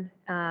Auburn,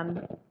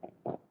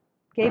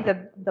 gave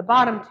the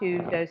bottom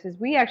 2 doses.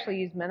 We actually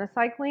use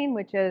minocycline,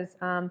 which is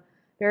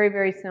very,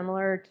 very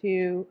similar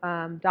to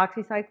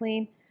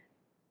doxycycline.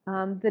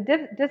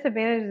 The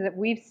disadvantages that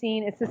we've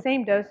seen, it's the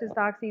same dose as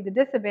doxy. The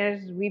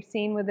disadvantages we've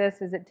seen with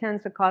this is it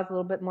tends to cause a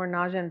little bit more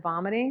nausea and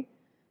vomiting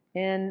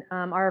in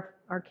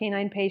our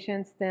canine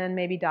patients than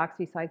maybe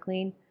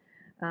doxycycline.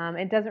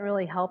 It doesn't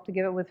really help to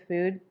give it with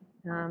food.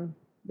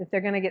 If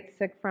they're going to get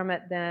sick from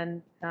it,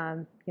 then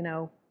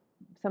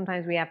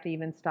sometimes we have to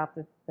even stop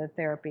the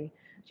therapy.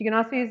 But you can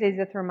also use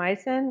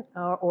azithromycin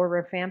or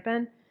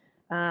rifampin.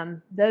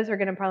 Those are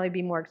going to probably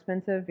be more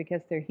expensive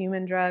because they're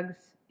human drugs,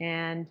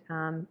 and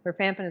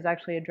rifampin is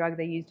actually a drug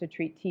they use to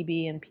treat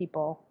TB in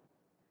people.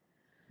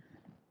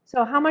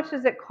 So how much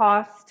does it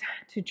cost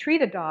to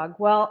treat a dog?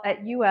 Well, at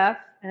UF,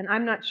 and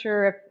I'm not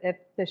sure if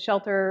the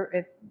shelter,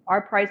 if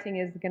our pricing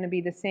is going to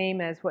be the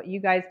same as what you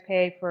guys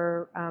pay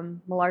for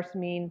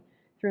melarsoline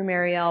through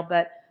Marielle,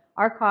 but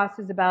our cost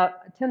is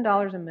about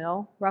 $10 a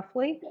mil,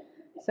 roughly.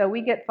 So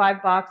we get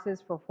 5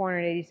 boxes for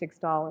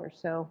 $486.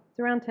 So it's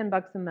around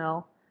 $10 a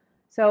mil.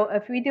 So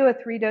if we do a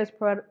 3-dose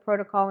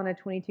protocol on a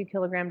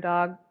 22-kilogram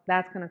dog,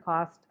 that's going to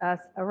cost us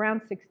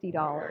around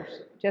 $60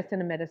 just in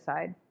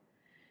amiticide.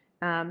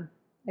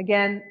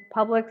 Again,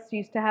 Publix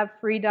used to have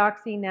free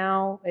doxy.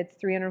 Now it's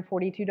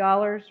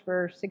 $342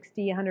 for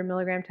 60, 100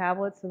 milligram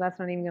tablets. So that's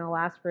not even going to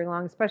last very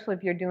long, especially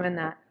if you're doing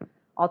that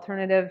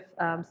alternative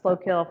slow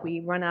kill if we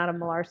run out of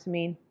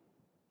melarsoline.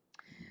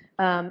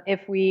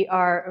 If we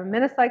are,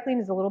 minocycline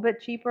is a little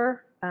bit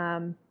cheaper.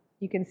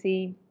 You can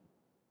see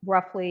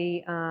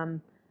roughly,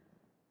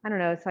 I don't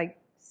know, it's like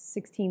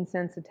 16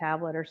 cents a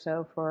tablet or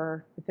so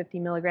for the 50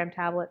 milligram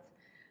tablets.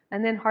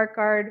 And then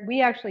HeartGuard,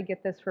 we actually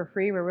get this for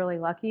free. We're really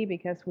lucky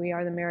because we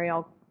are the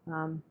Mariel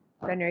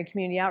Veterinary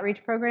Community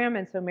Outreach Program,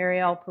 and so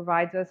Mariel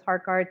provides us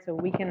HeartGuard so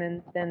we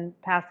can then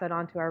pass that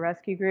on to our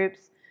rescue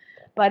groups.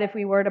 But if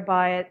we were to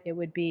buy it, it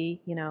would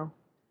be, you know,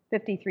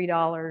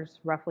 $53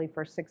 roughly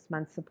for 6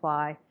 months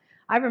supply.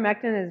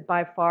 Ivermectin is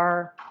by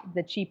far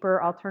the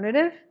cheaper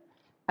alternative.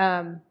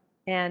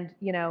 And,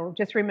 you know,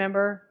 just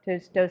remember to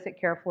dose it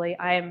carefully.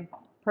 I am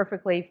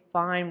perfectly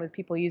fine with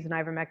people using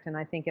ivermectin.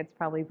 I think it's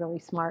probably really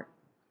smart.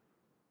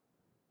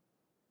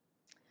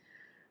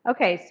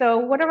 Okay, so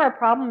what are our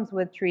problems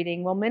with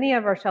treating? Well, many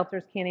of our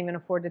shelters can't even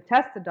afford to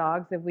test the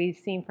dogs, as we've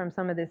seen from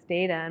some of this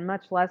data, and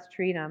much less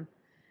treat them.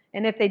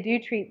 And if they do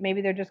treat,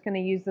 maybe they're just going to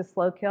use the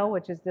slow kill,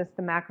 which is just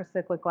the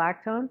macrocyclic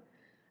lactone.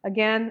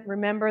 Again,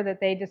 remember that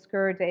they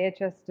discourage,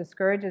 AHS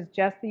discourages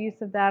just the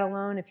use of that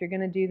alone. If you're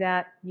going to do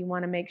that, you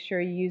want to make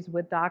sure you use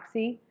with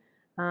doxy.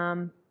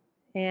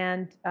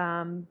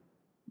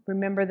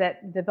 Remember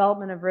that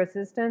development of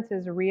resistance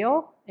is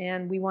real,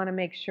 and we want to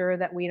make sure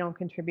that we don't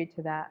contribute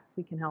to that if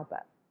we can help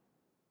it.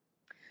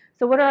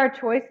 So what are our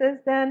choices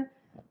then?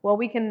 Well,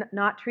 we can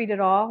not treat at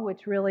all,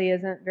 which really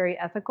isn't very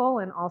ethical,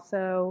 and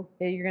also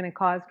you're going to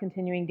cause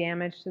continuing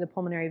damage to the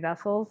pulmonary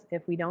vessels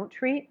if we don't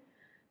treat.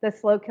 The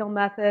slow kill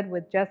method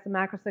with just the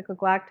macrocyclic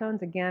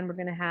lactones, again, we're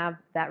going to have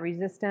that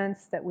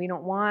resistance that we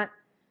don't want,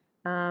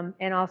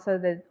 and also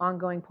the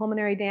ongoing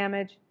pulmonary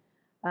damage.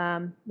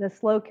 The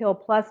slow kill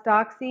plus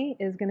doxy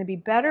is going to be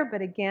better,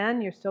 but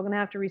again, you're still going to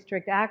have to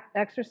restrict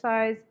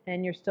exercise,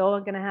 and you're still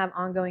going to have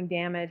ongoing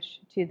damage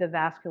to the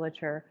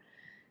vasculature.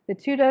 The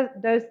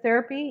two-dose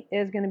therapy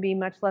is going to be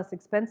much less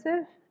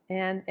expensive,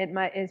 and it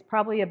is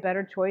probably a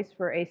better choice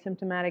for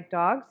asymptomatic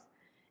dogs.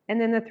 And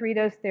then the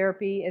 3-dose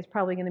therapy is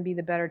probably going to be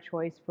the better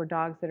choice for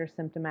dogs that are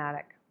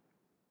symptomatic.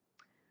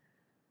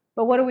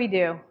 But what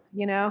do?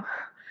 You know,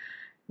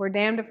 we're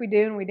damned if we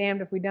do and we're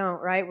damned if we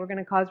don't, right? We're going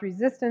to cause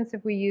resistance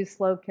if we use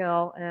slow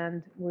kill,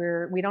 and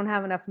we don't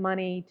have enough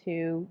money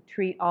to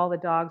treat all the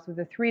dogs with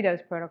a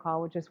 3-dose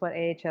protocol, which is what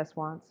AHS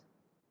wants.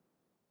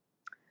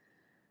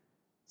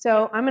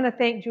 So I'm going to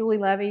thank Julie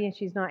Levy, and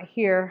she's not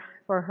here,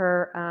 for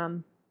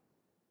her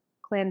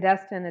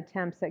clandestine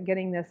attempts at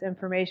getting this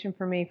information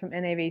for me from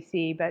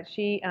NAVC. But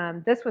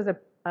this was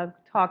a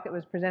talk that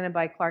was presented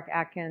by Clark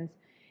Atkins,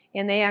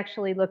 and they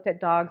actually looked at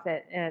dogs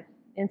at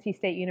NC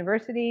State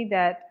University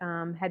that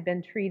had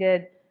been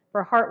treated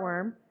for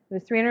heartworm. It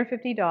was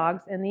 350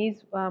 dogs, and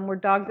these were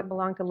dogs that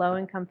belonged to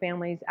low-income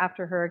families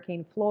after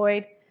Hurricane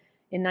Floyd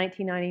in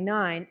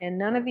 1999, and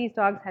none of these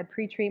dogs had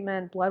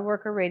pretreatment blood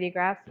work or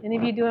radiographs. Any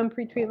of you doing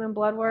pretreatment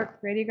blood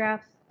work,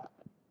 radiographs?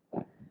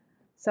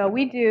 So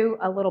we do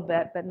a little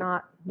bit, but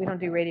we don't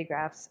do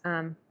radiographs.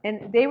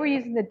 And they were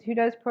using the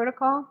 2-dose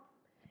protocol,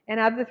 and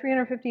out of the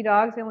 350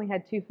 dogs, they only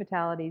had 2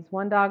 fatalities.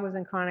 One dog was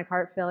in chronic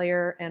heart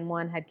failure, and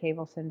one had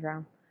Cable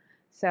syndrome.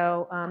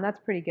 So that's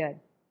pretty good.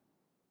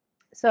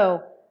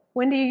 So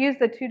when do you use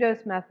the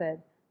 2-dose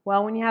method?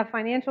 Well, when you have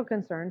financial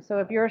concerns. So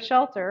if you're a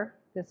shelter,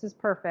 this is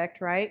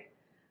perfect, right?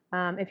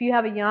 If you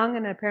have a young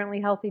and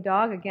apparently healthy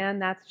dog, again,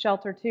 that's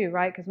shelter too,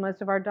 right? Because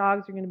most of our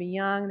dogs are going to be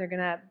young, they're going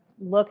to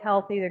look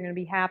healthy, they're going to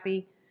be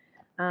happy.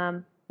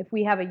 If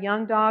we have a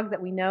young dog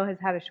that we know has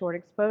had a short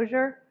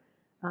exposure,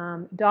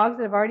 dogs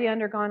that have already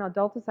undergone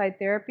adulticide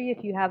therapy,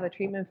 if you have a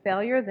treatment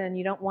failure, then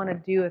you don't want to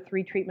do a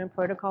 3-treatment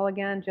protocol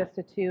again. Just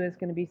a 2 is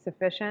going to be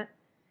sufficient.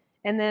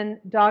 And then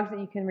dogs that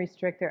you can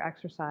restrict their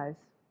exercise.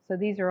 So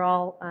these are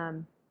all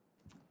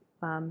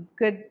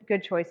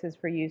good choices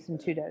for use in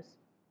 2-dose.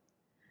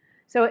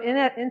 So in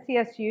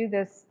NCSU,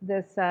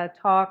 this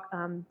talk,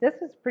 this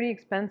is pretty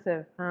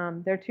expensive.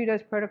 Their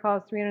 2-dose protocol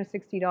is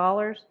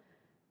 $360.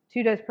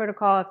 2-dose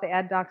protocol, if they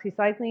add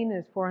doxycycline,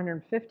 is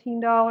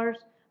 $415.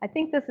 I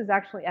think this is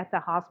actually at the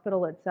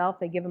hospital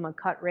itself. They give them a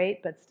cut rate,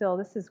 but still,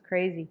 this is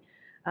crazy.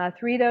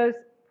 3-dose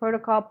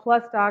protocol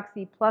plus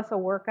doxy plus a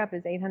workup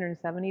is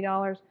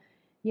 $870.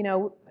 You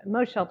know,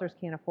 most shelters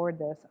can't afford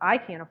this. I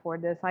can't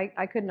afford this.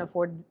 I couldn't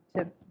afford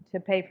to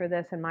pay for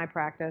this in my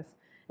practice.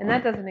 And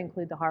that doesn't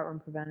include the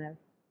heartworm preventive.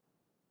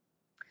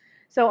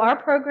 So our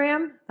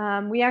program,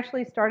 we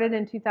actually started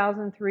in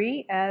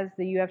 2003 as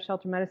the UF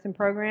Shelter Medicine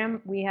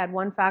program. We had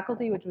 1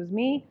 faculty, which was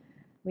me.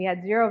 We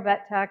had 0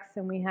 vet techs,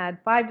 and we had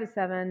 5 to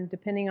 7,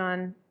 depending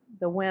on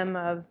the whim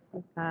of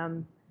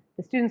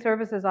the Student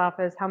Services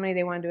Office, how many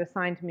they wanted to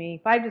assign to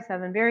me. 5 to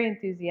 7 very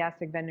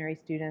enthusiastic veterinary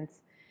students.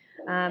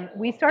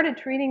 We started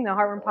treating the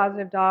heartworm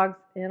positive dogs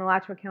in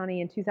Alachua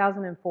County in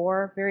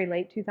 2004, very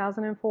late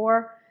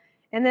 2004.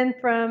 And then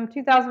from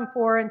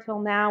 2004 until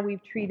now,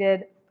 we've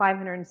treated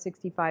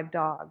 565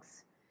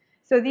 dogs.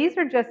 So these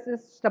are just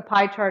a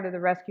pie chart of the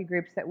rescue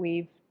groups that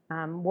we've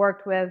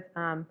worked with.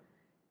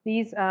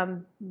 These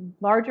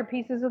larger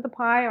pieces of the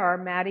pie are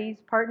Maddie's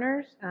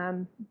partners.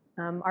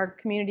 Our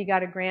community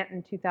got a grant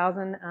in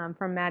 2000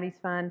 from Maddie's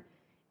fund.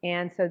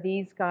 And so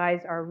these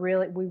guys are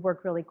we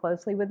work really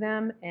closely with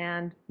them,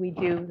 and we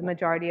do the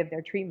majority of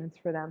their treatments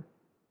for them.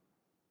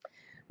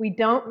 We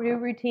don't do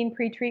routine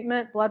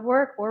pre-treatment blood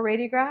work or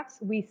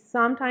radiographs. We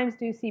sometimes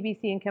do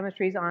CBC and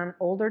chemistries on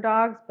older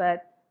dogs,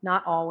 but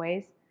not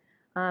always.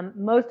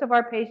 Most of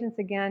our patients,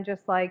 again,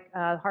 just like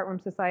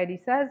Heartworm Society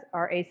says,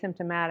 are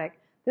asymptomatic.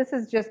 This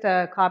is just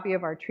a copy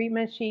of our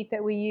treatment sheet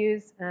that we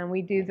use, and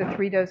we do the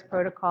 3-dose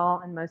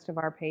protocol in most of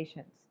our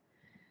patients.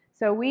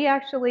 So we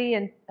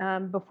actually,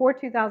 before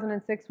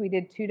 2006, we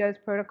did 2-dose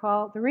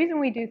protocol. The reason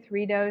we do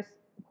 3-dose,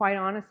 quite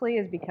honestly,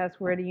 is because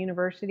we're at a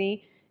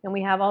university and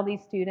we have all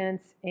these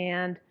students,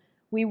 and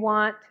we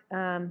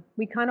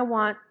kind of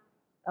want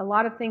a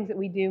lot of things that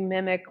we do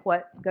mimic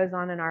what goes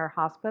on in our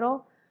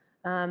hospital.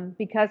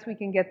 Because we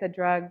can get the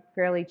drug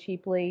fairly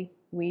cheaply,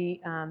 we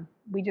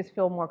just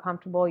feel more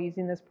comfortable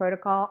using this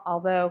protocol,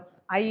 although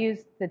I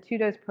used the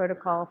 2-dose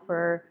protocol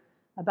for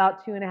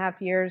about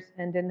 2.5 years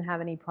and didn't have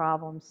any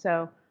problems.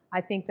 So I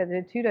think that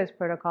the 2-dose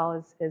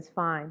protocol is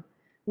fine.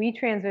 We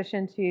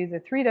transitioned to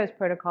the 3-dose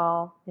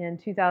protocol in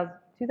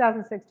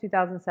 2006,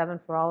 2007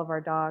 for all of our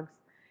dogs.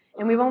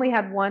 And we've only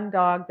had one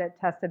dog that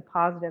tested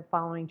positive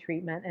following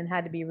treatment and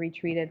had to be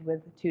retreated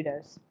with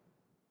 2-dose.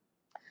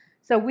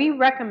 So we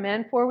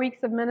recommend 4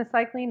 weeks of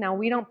minocycline. Now,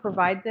 we don't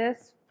provide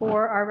this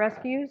for our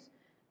rescues.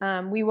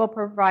 We will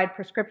provide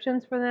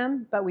prescriptions for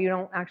them, but we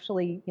don't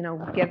actually,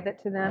 give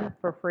it to them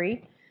for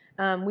free.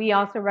 We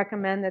also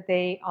recommend that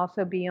they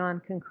also be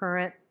on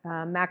concurrent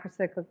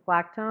macrocyclic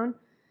lactone,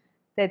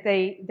 that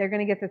they're going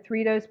to get the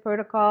 3-dose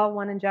protocol,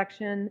 1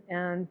 injection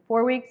in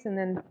 4 weeks, and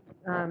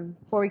then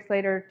 4 weeks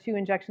later, 2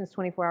 injections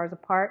 24 hours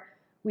apart.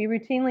 We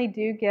routinely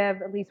do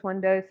give at least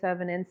 1 dose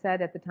of an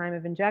NSAID at the time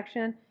of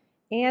injection,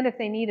 and if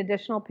they need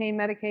additional pain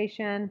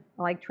medication,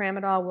 like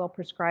tramadol, we'll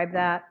prescribe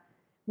that.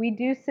 We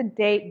do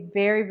sedate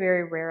very,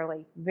 very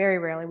rarely, very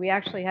rarely. We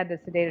actually had to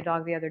sedate a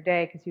dog the other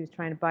day because he was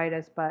trying to bite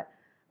us, but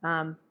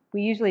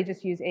we usually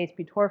just use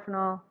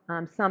ace-butorphanol,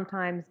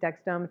 sometimes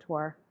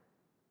dexdomitor.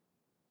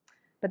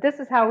 But this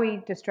is how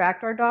we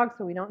distract our dogs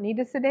so we don't need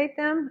to sedate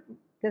them.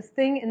 This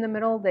thing in the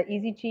middle, the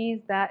Easy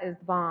Cheese, that is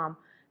the bomb.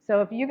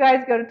 So if you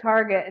guys go to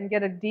Target and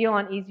get a deal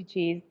on Easy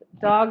Cheese,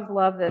 dogs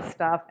love this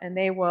stuff, and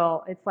they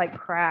will, it's like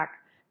crack.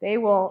 They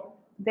will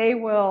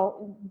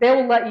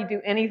let you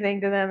do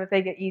anything to them if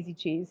they get Easy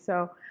Cheese.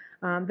 So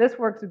this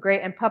works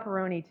great, and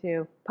pepperoni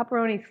too.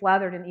 Pepperoni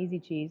slathered in Easy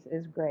Cheese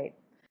is great.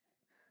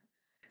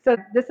 So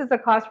this is the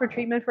cost for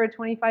treatment for a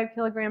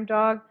 25-kilogram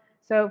dog.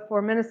 So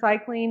for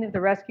minocycline, if the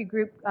rescue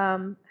group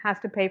has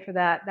to pay for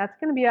that, that's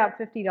going to be about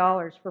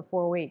 $50 for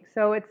 4 weeks.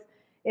 So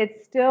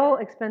it's still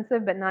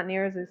expensive, but not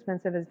near as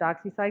expensive as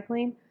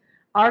doxycycline.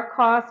 Our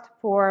cost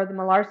for the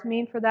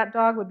melarsoline for that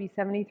dog would be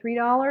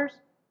 $73,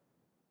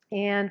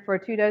 and for a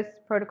 2-dose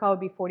protocol would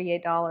be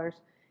 $48.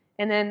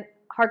 And then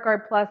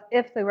HeartGuard Plus,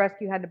 if the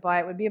rescue had to buy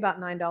it, would be about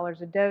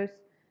 $9 a dose.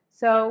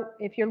 So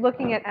if you're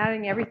looking at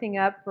adding everything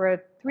up, for a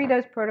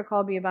 3-dose protocol,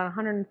 it'd be about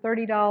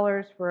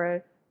 $130. For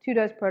a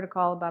 2-dose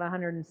protocol, about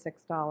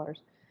 $106.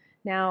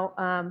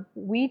 Now,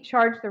 we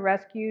charge the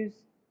rescues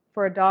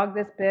for a dog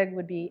this big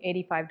would be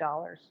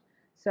 $85.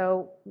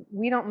 So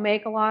we don't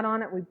make a lot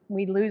on it.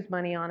 We lose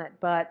money on it,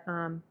 but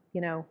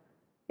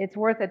it's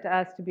worth it to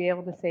us to be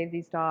able to save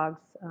these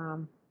dogs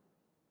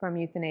from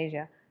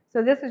euthanasia.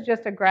 So this is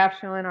just a graph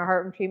showing our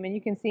heartworm treatment.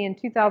 You can see in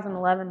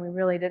 2011 we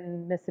really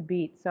didn't miss a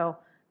beat. So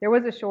there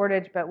was a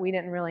shortage, but we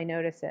didn't really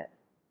notice it.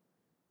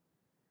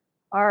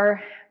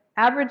 Our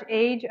average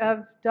age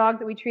of dog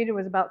that we treated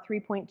was about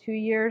 3.2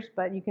 years,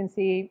 but you can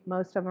see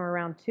most of them are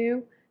around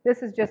 2.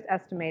 This is just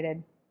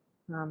estimated.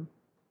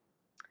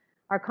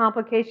 Our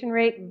complication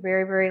rate,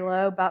 very, very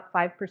low, about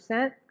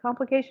 5%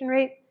 complication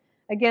rate.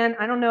 Again,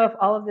 I don't know if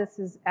all of this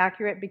is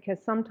accurate because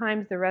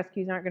sometimes the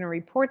rescues aren't going to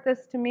report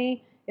this to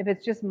me. If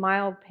it's just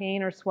mild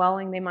pain or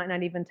swelling, they might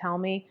not even tell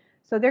me.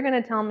 So they're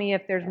going to tell me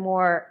if there's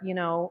more,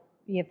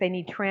 if they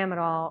need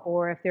tramadol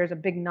or if there's a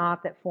big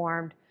knot that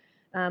formed.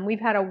 We've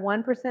had a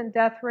 1%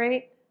 death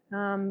rate,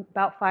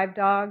 about 5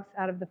 dogs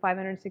out of the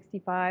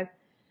 565.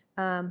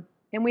 And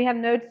we have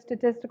no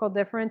statistical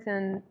difference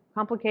in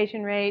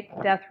complication rate,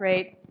 death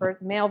rate for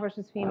male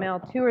versus female,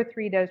 2 or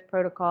 3 dose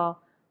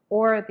protocol,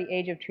 or at the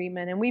age of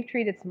treatment. And we've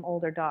treated some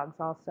older dogs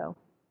also.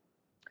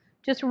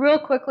 Just real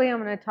quickly,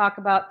 I'm going to talk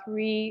about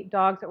 3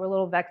 dogs that were a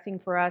little vexing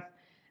for us.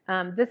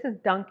 This is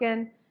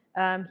Duncan.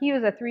 He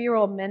was a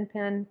 3-year-old Min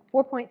Pin,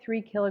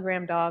 4.3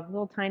 kilogram dog,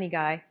 little tiny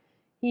guy.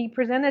 He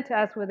presented to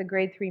us with a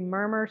grade 3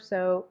 murmur,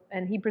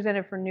 and he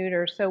presented for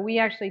neuter. So we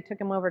actually took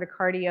him over to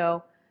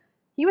cardio.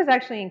 He was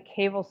actually in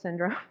Cavell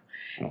syndrome.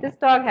 This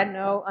dog had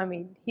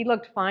he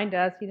looked fine to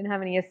us. He didn't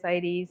have any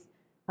ascites.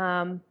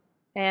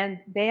 And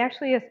they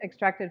actually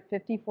extracted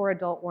 54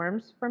 adult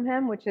worms from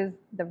him, which is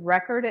the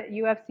record at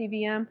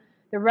UFCVM.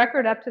 The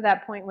record up to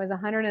that point was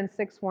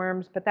 106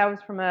 worms, but that was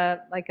from a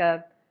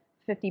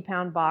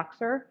 50-pound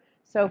boxer.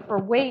 So for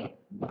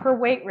per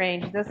weight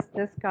range,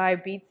 this guy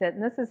beats it.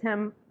 And this is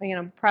him,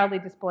 proudly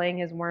displaying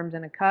his worms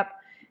in a cup.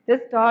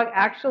 This dog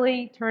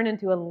actually turned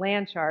into a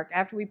land shark.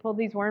 After we pulled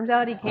these worms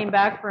out, he came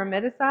back for a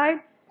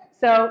miticide.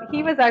 So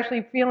he was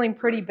actually feeling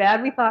pretty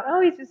bad. We thought, oh,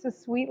 he's just a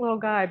sweet little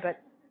guy.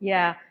 But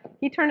yeah,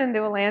 he turned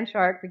into a land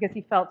shark because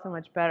he felt so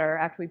much better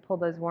after we pulled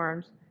those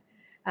worms.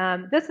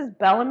 This is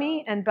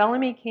Bellamy, and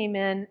Bellamy came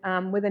in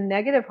with a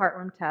negative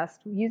heartworm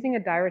test using a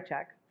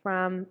Dirocheck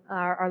from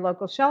our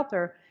local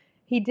shelter.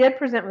 he did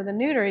present with a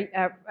neuter,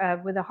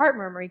 with a heart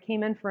murmur. He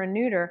came in for a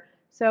neuter.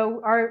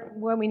 So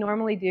what we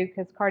normally do,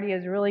 because cardio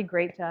is really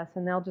great to us,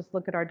 and they'll just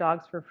look at our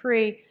dogs for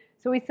free.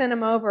 So we sent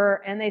him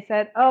over, and they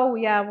said, oh,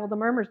 yeah, well, the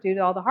murmur's due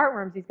to all the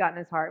heartworms he's got in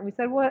his heart. And we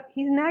said, well,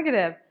 he's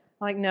negative.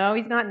 I'm like, no,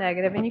 he's not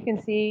negative. And you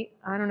can see,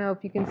 I don't know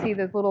if you can see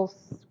those little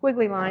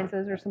squiggly lines.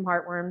 Those are some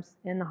heartworms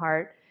in the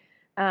heart.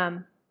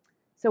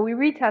 So we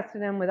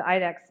retested him with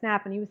IDEX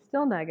SNAP, and he was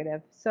still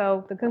negative.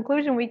 So the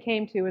conclusion we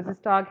came to was this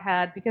dog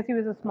had, because he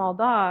was a small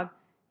dog,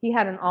 he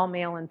had an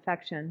all-male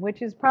infection,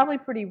 which is probably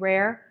pretty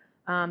rare,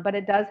 but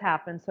it does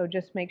happen. So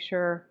just make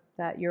sure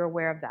that you're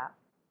aware of that.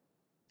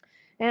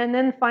 And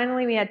then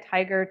finally we had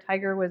Tiger.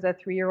 Tiger was a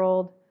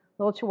 3-year-old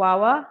little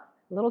Chihuahua,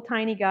 little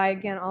tiny guy.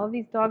 Again, all of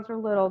these dogs are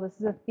little. This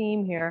is a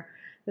theme here.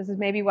 This is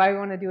maybe why we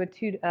want to do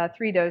a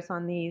 3-dose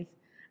on these.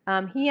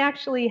 He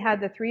actually had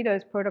the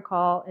 3-dose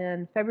protocol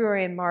in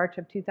February and March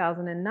of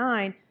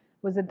 2009,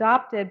 was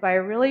adopted by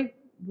a really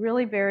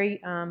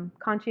very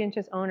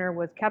conscientious owner,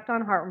 was kept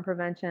on heartworm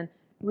prevention,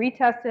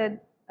 retested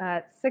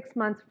 6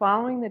 months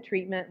following the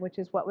treatment, which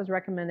is what was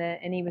recommended,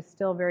 and he was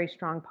still very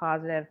strong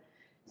positive.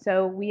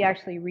 So we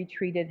actually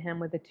retreated him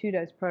with a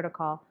 2-dose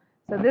protocol.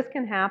 So this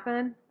can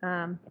happen.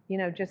 You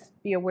know, just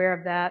be aware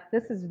of that.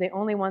 This is the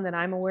only one that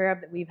I'm aware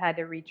of that we've had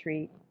to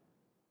retreat.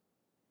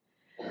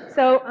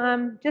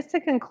 So just to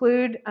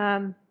conclude,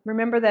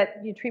 remember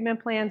that your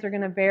treatment plans are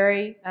going to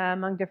vary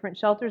among different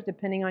shelters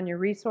depending on your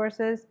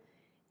resources.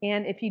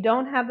 And if you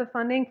don't have the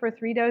funding for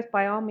 3-dose,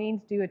 by all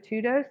means do a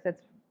 2-dose.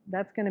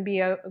 That's going to be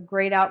a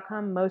great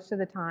outcome most of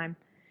the time.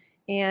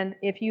 And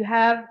if you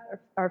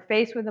are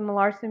faced with a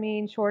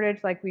melarsamine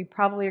shortage like we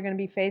probably are going to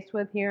be faced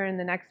with here in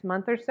the next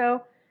month or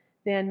so,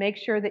 then make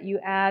sure that you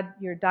add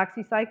your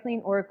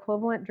doxycycline or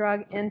equivalent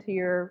drug into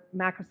your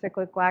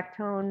macrocyclic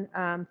lactone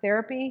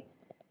therapy.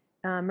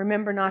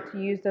 Remember not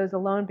to use those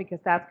alone because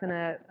that's going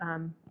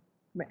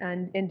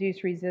to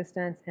induce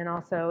resistance, and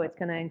also it's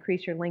going to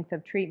increase your length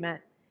of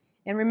treatment.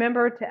 And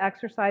remember to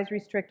exercise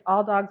restrict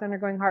all dogs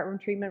undergoing heartworm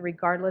treatment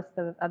regardless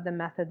of the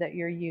method that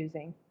you're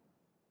using.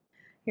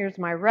 Here's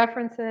my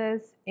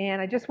references, and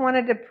I just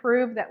wanted to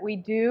prove that we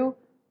do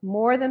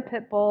more than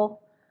pit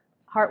bull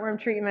heartworm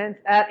treatments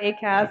at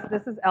ACAS.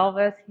 This is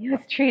Elvis. He was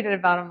treated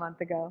about a month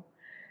ago.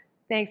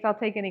 Thanks. I'll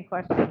take any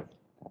questions.